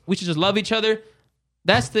nice. We should just love each other.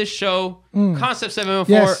 That's this show. Concept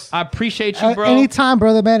 714. Yes. I appreciate you, bro. Anytime,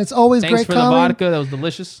 brother, man. It's always great coming. Thanks for the vodka. That was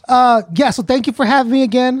delicious. So thank you for having me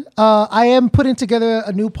again. I am putting together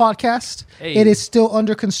a new podcast. Hey. It is still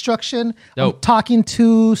under construction. Dope. I'm talking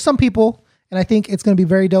to some people, and I think it's going to be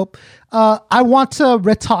very dope. I want to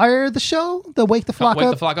retire the show, the Wake the Flock Up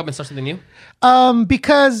and start something new.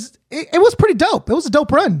 Because it was pretty dope. It was a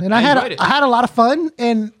dope run, and I had a lot of fun,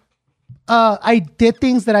 and I did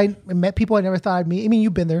things that I met people I never thought I'd meet. I mean,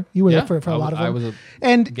 you've been there. You were there for a lot of them. I was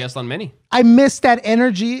a guest on many. I missed that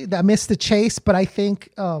energy. I missed the chase, but I think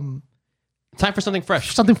time for something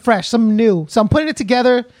fresh, something new. So I'm putting it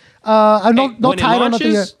together. I no title,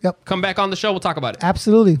 nothing yet. Yep. Come back on the show. We'll talk about it.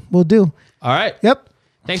 Absolutely, we'll do. All right. Yep.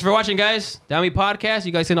 Thanks for watching, guys. Downbeat Podcast.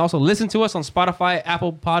 You guys can also listen to us on Spotify,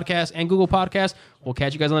 Apple Podcasts, and Google Podcasts. We'll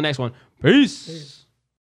catch you guys on the next one. Peace.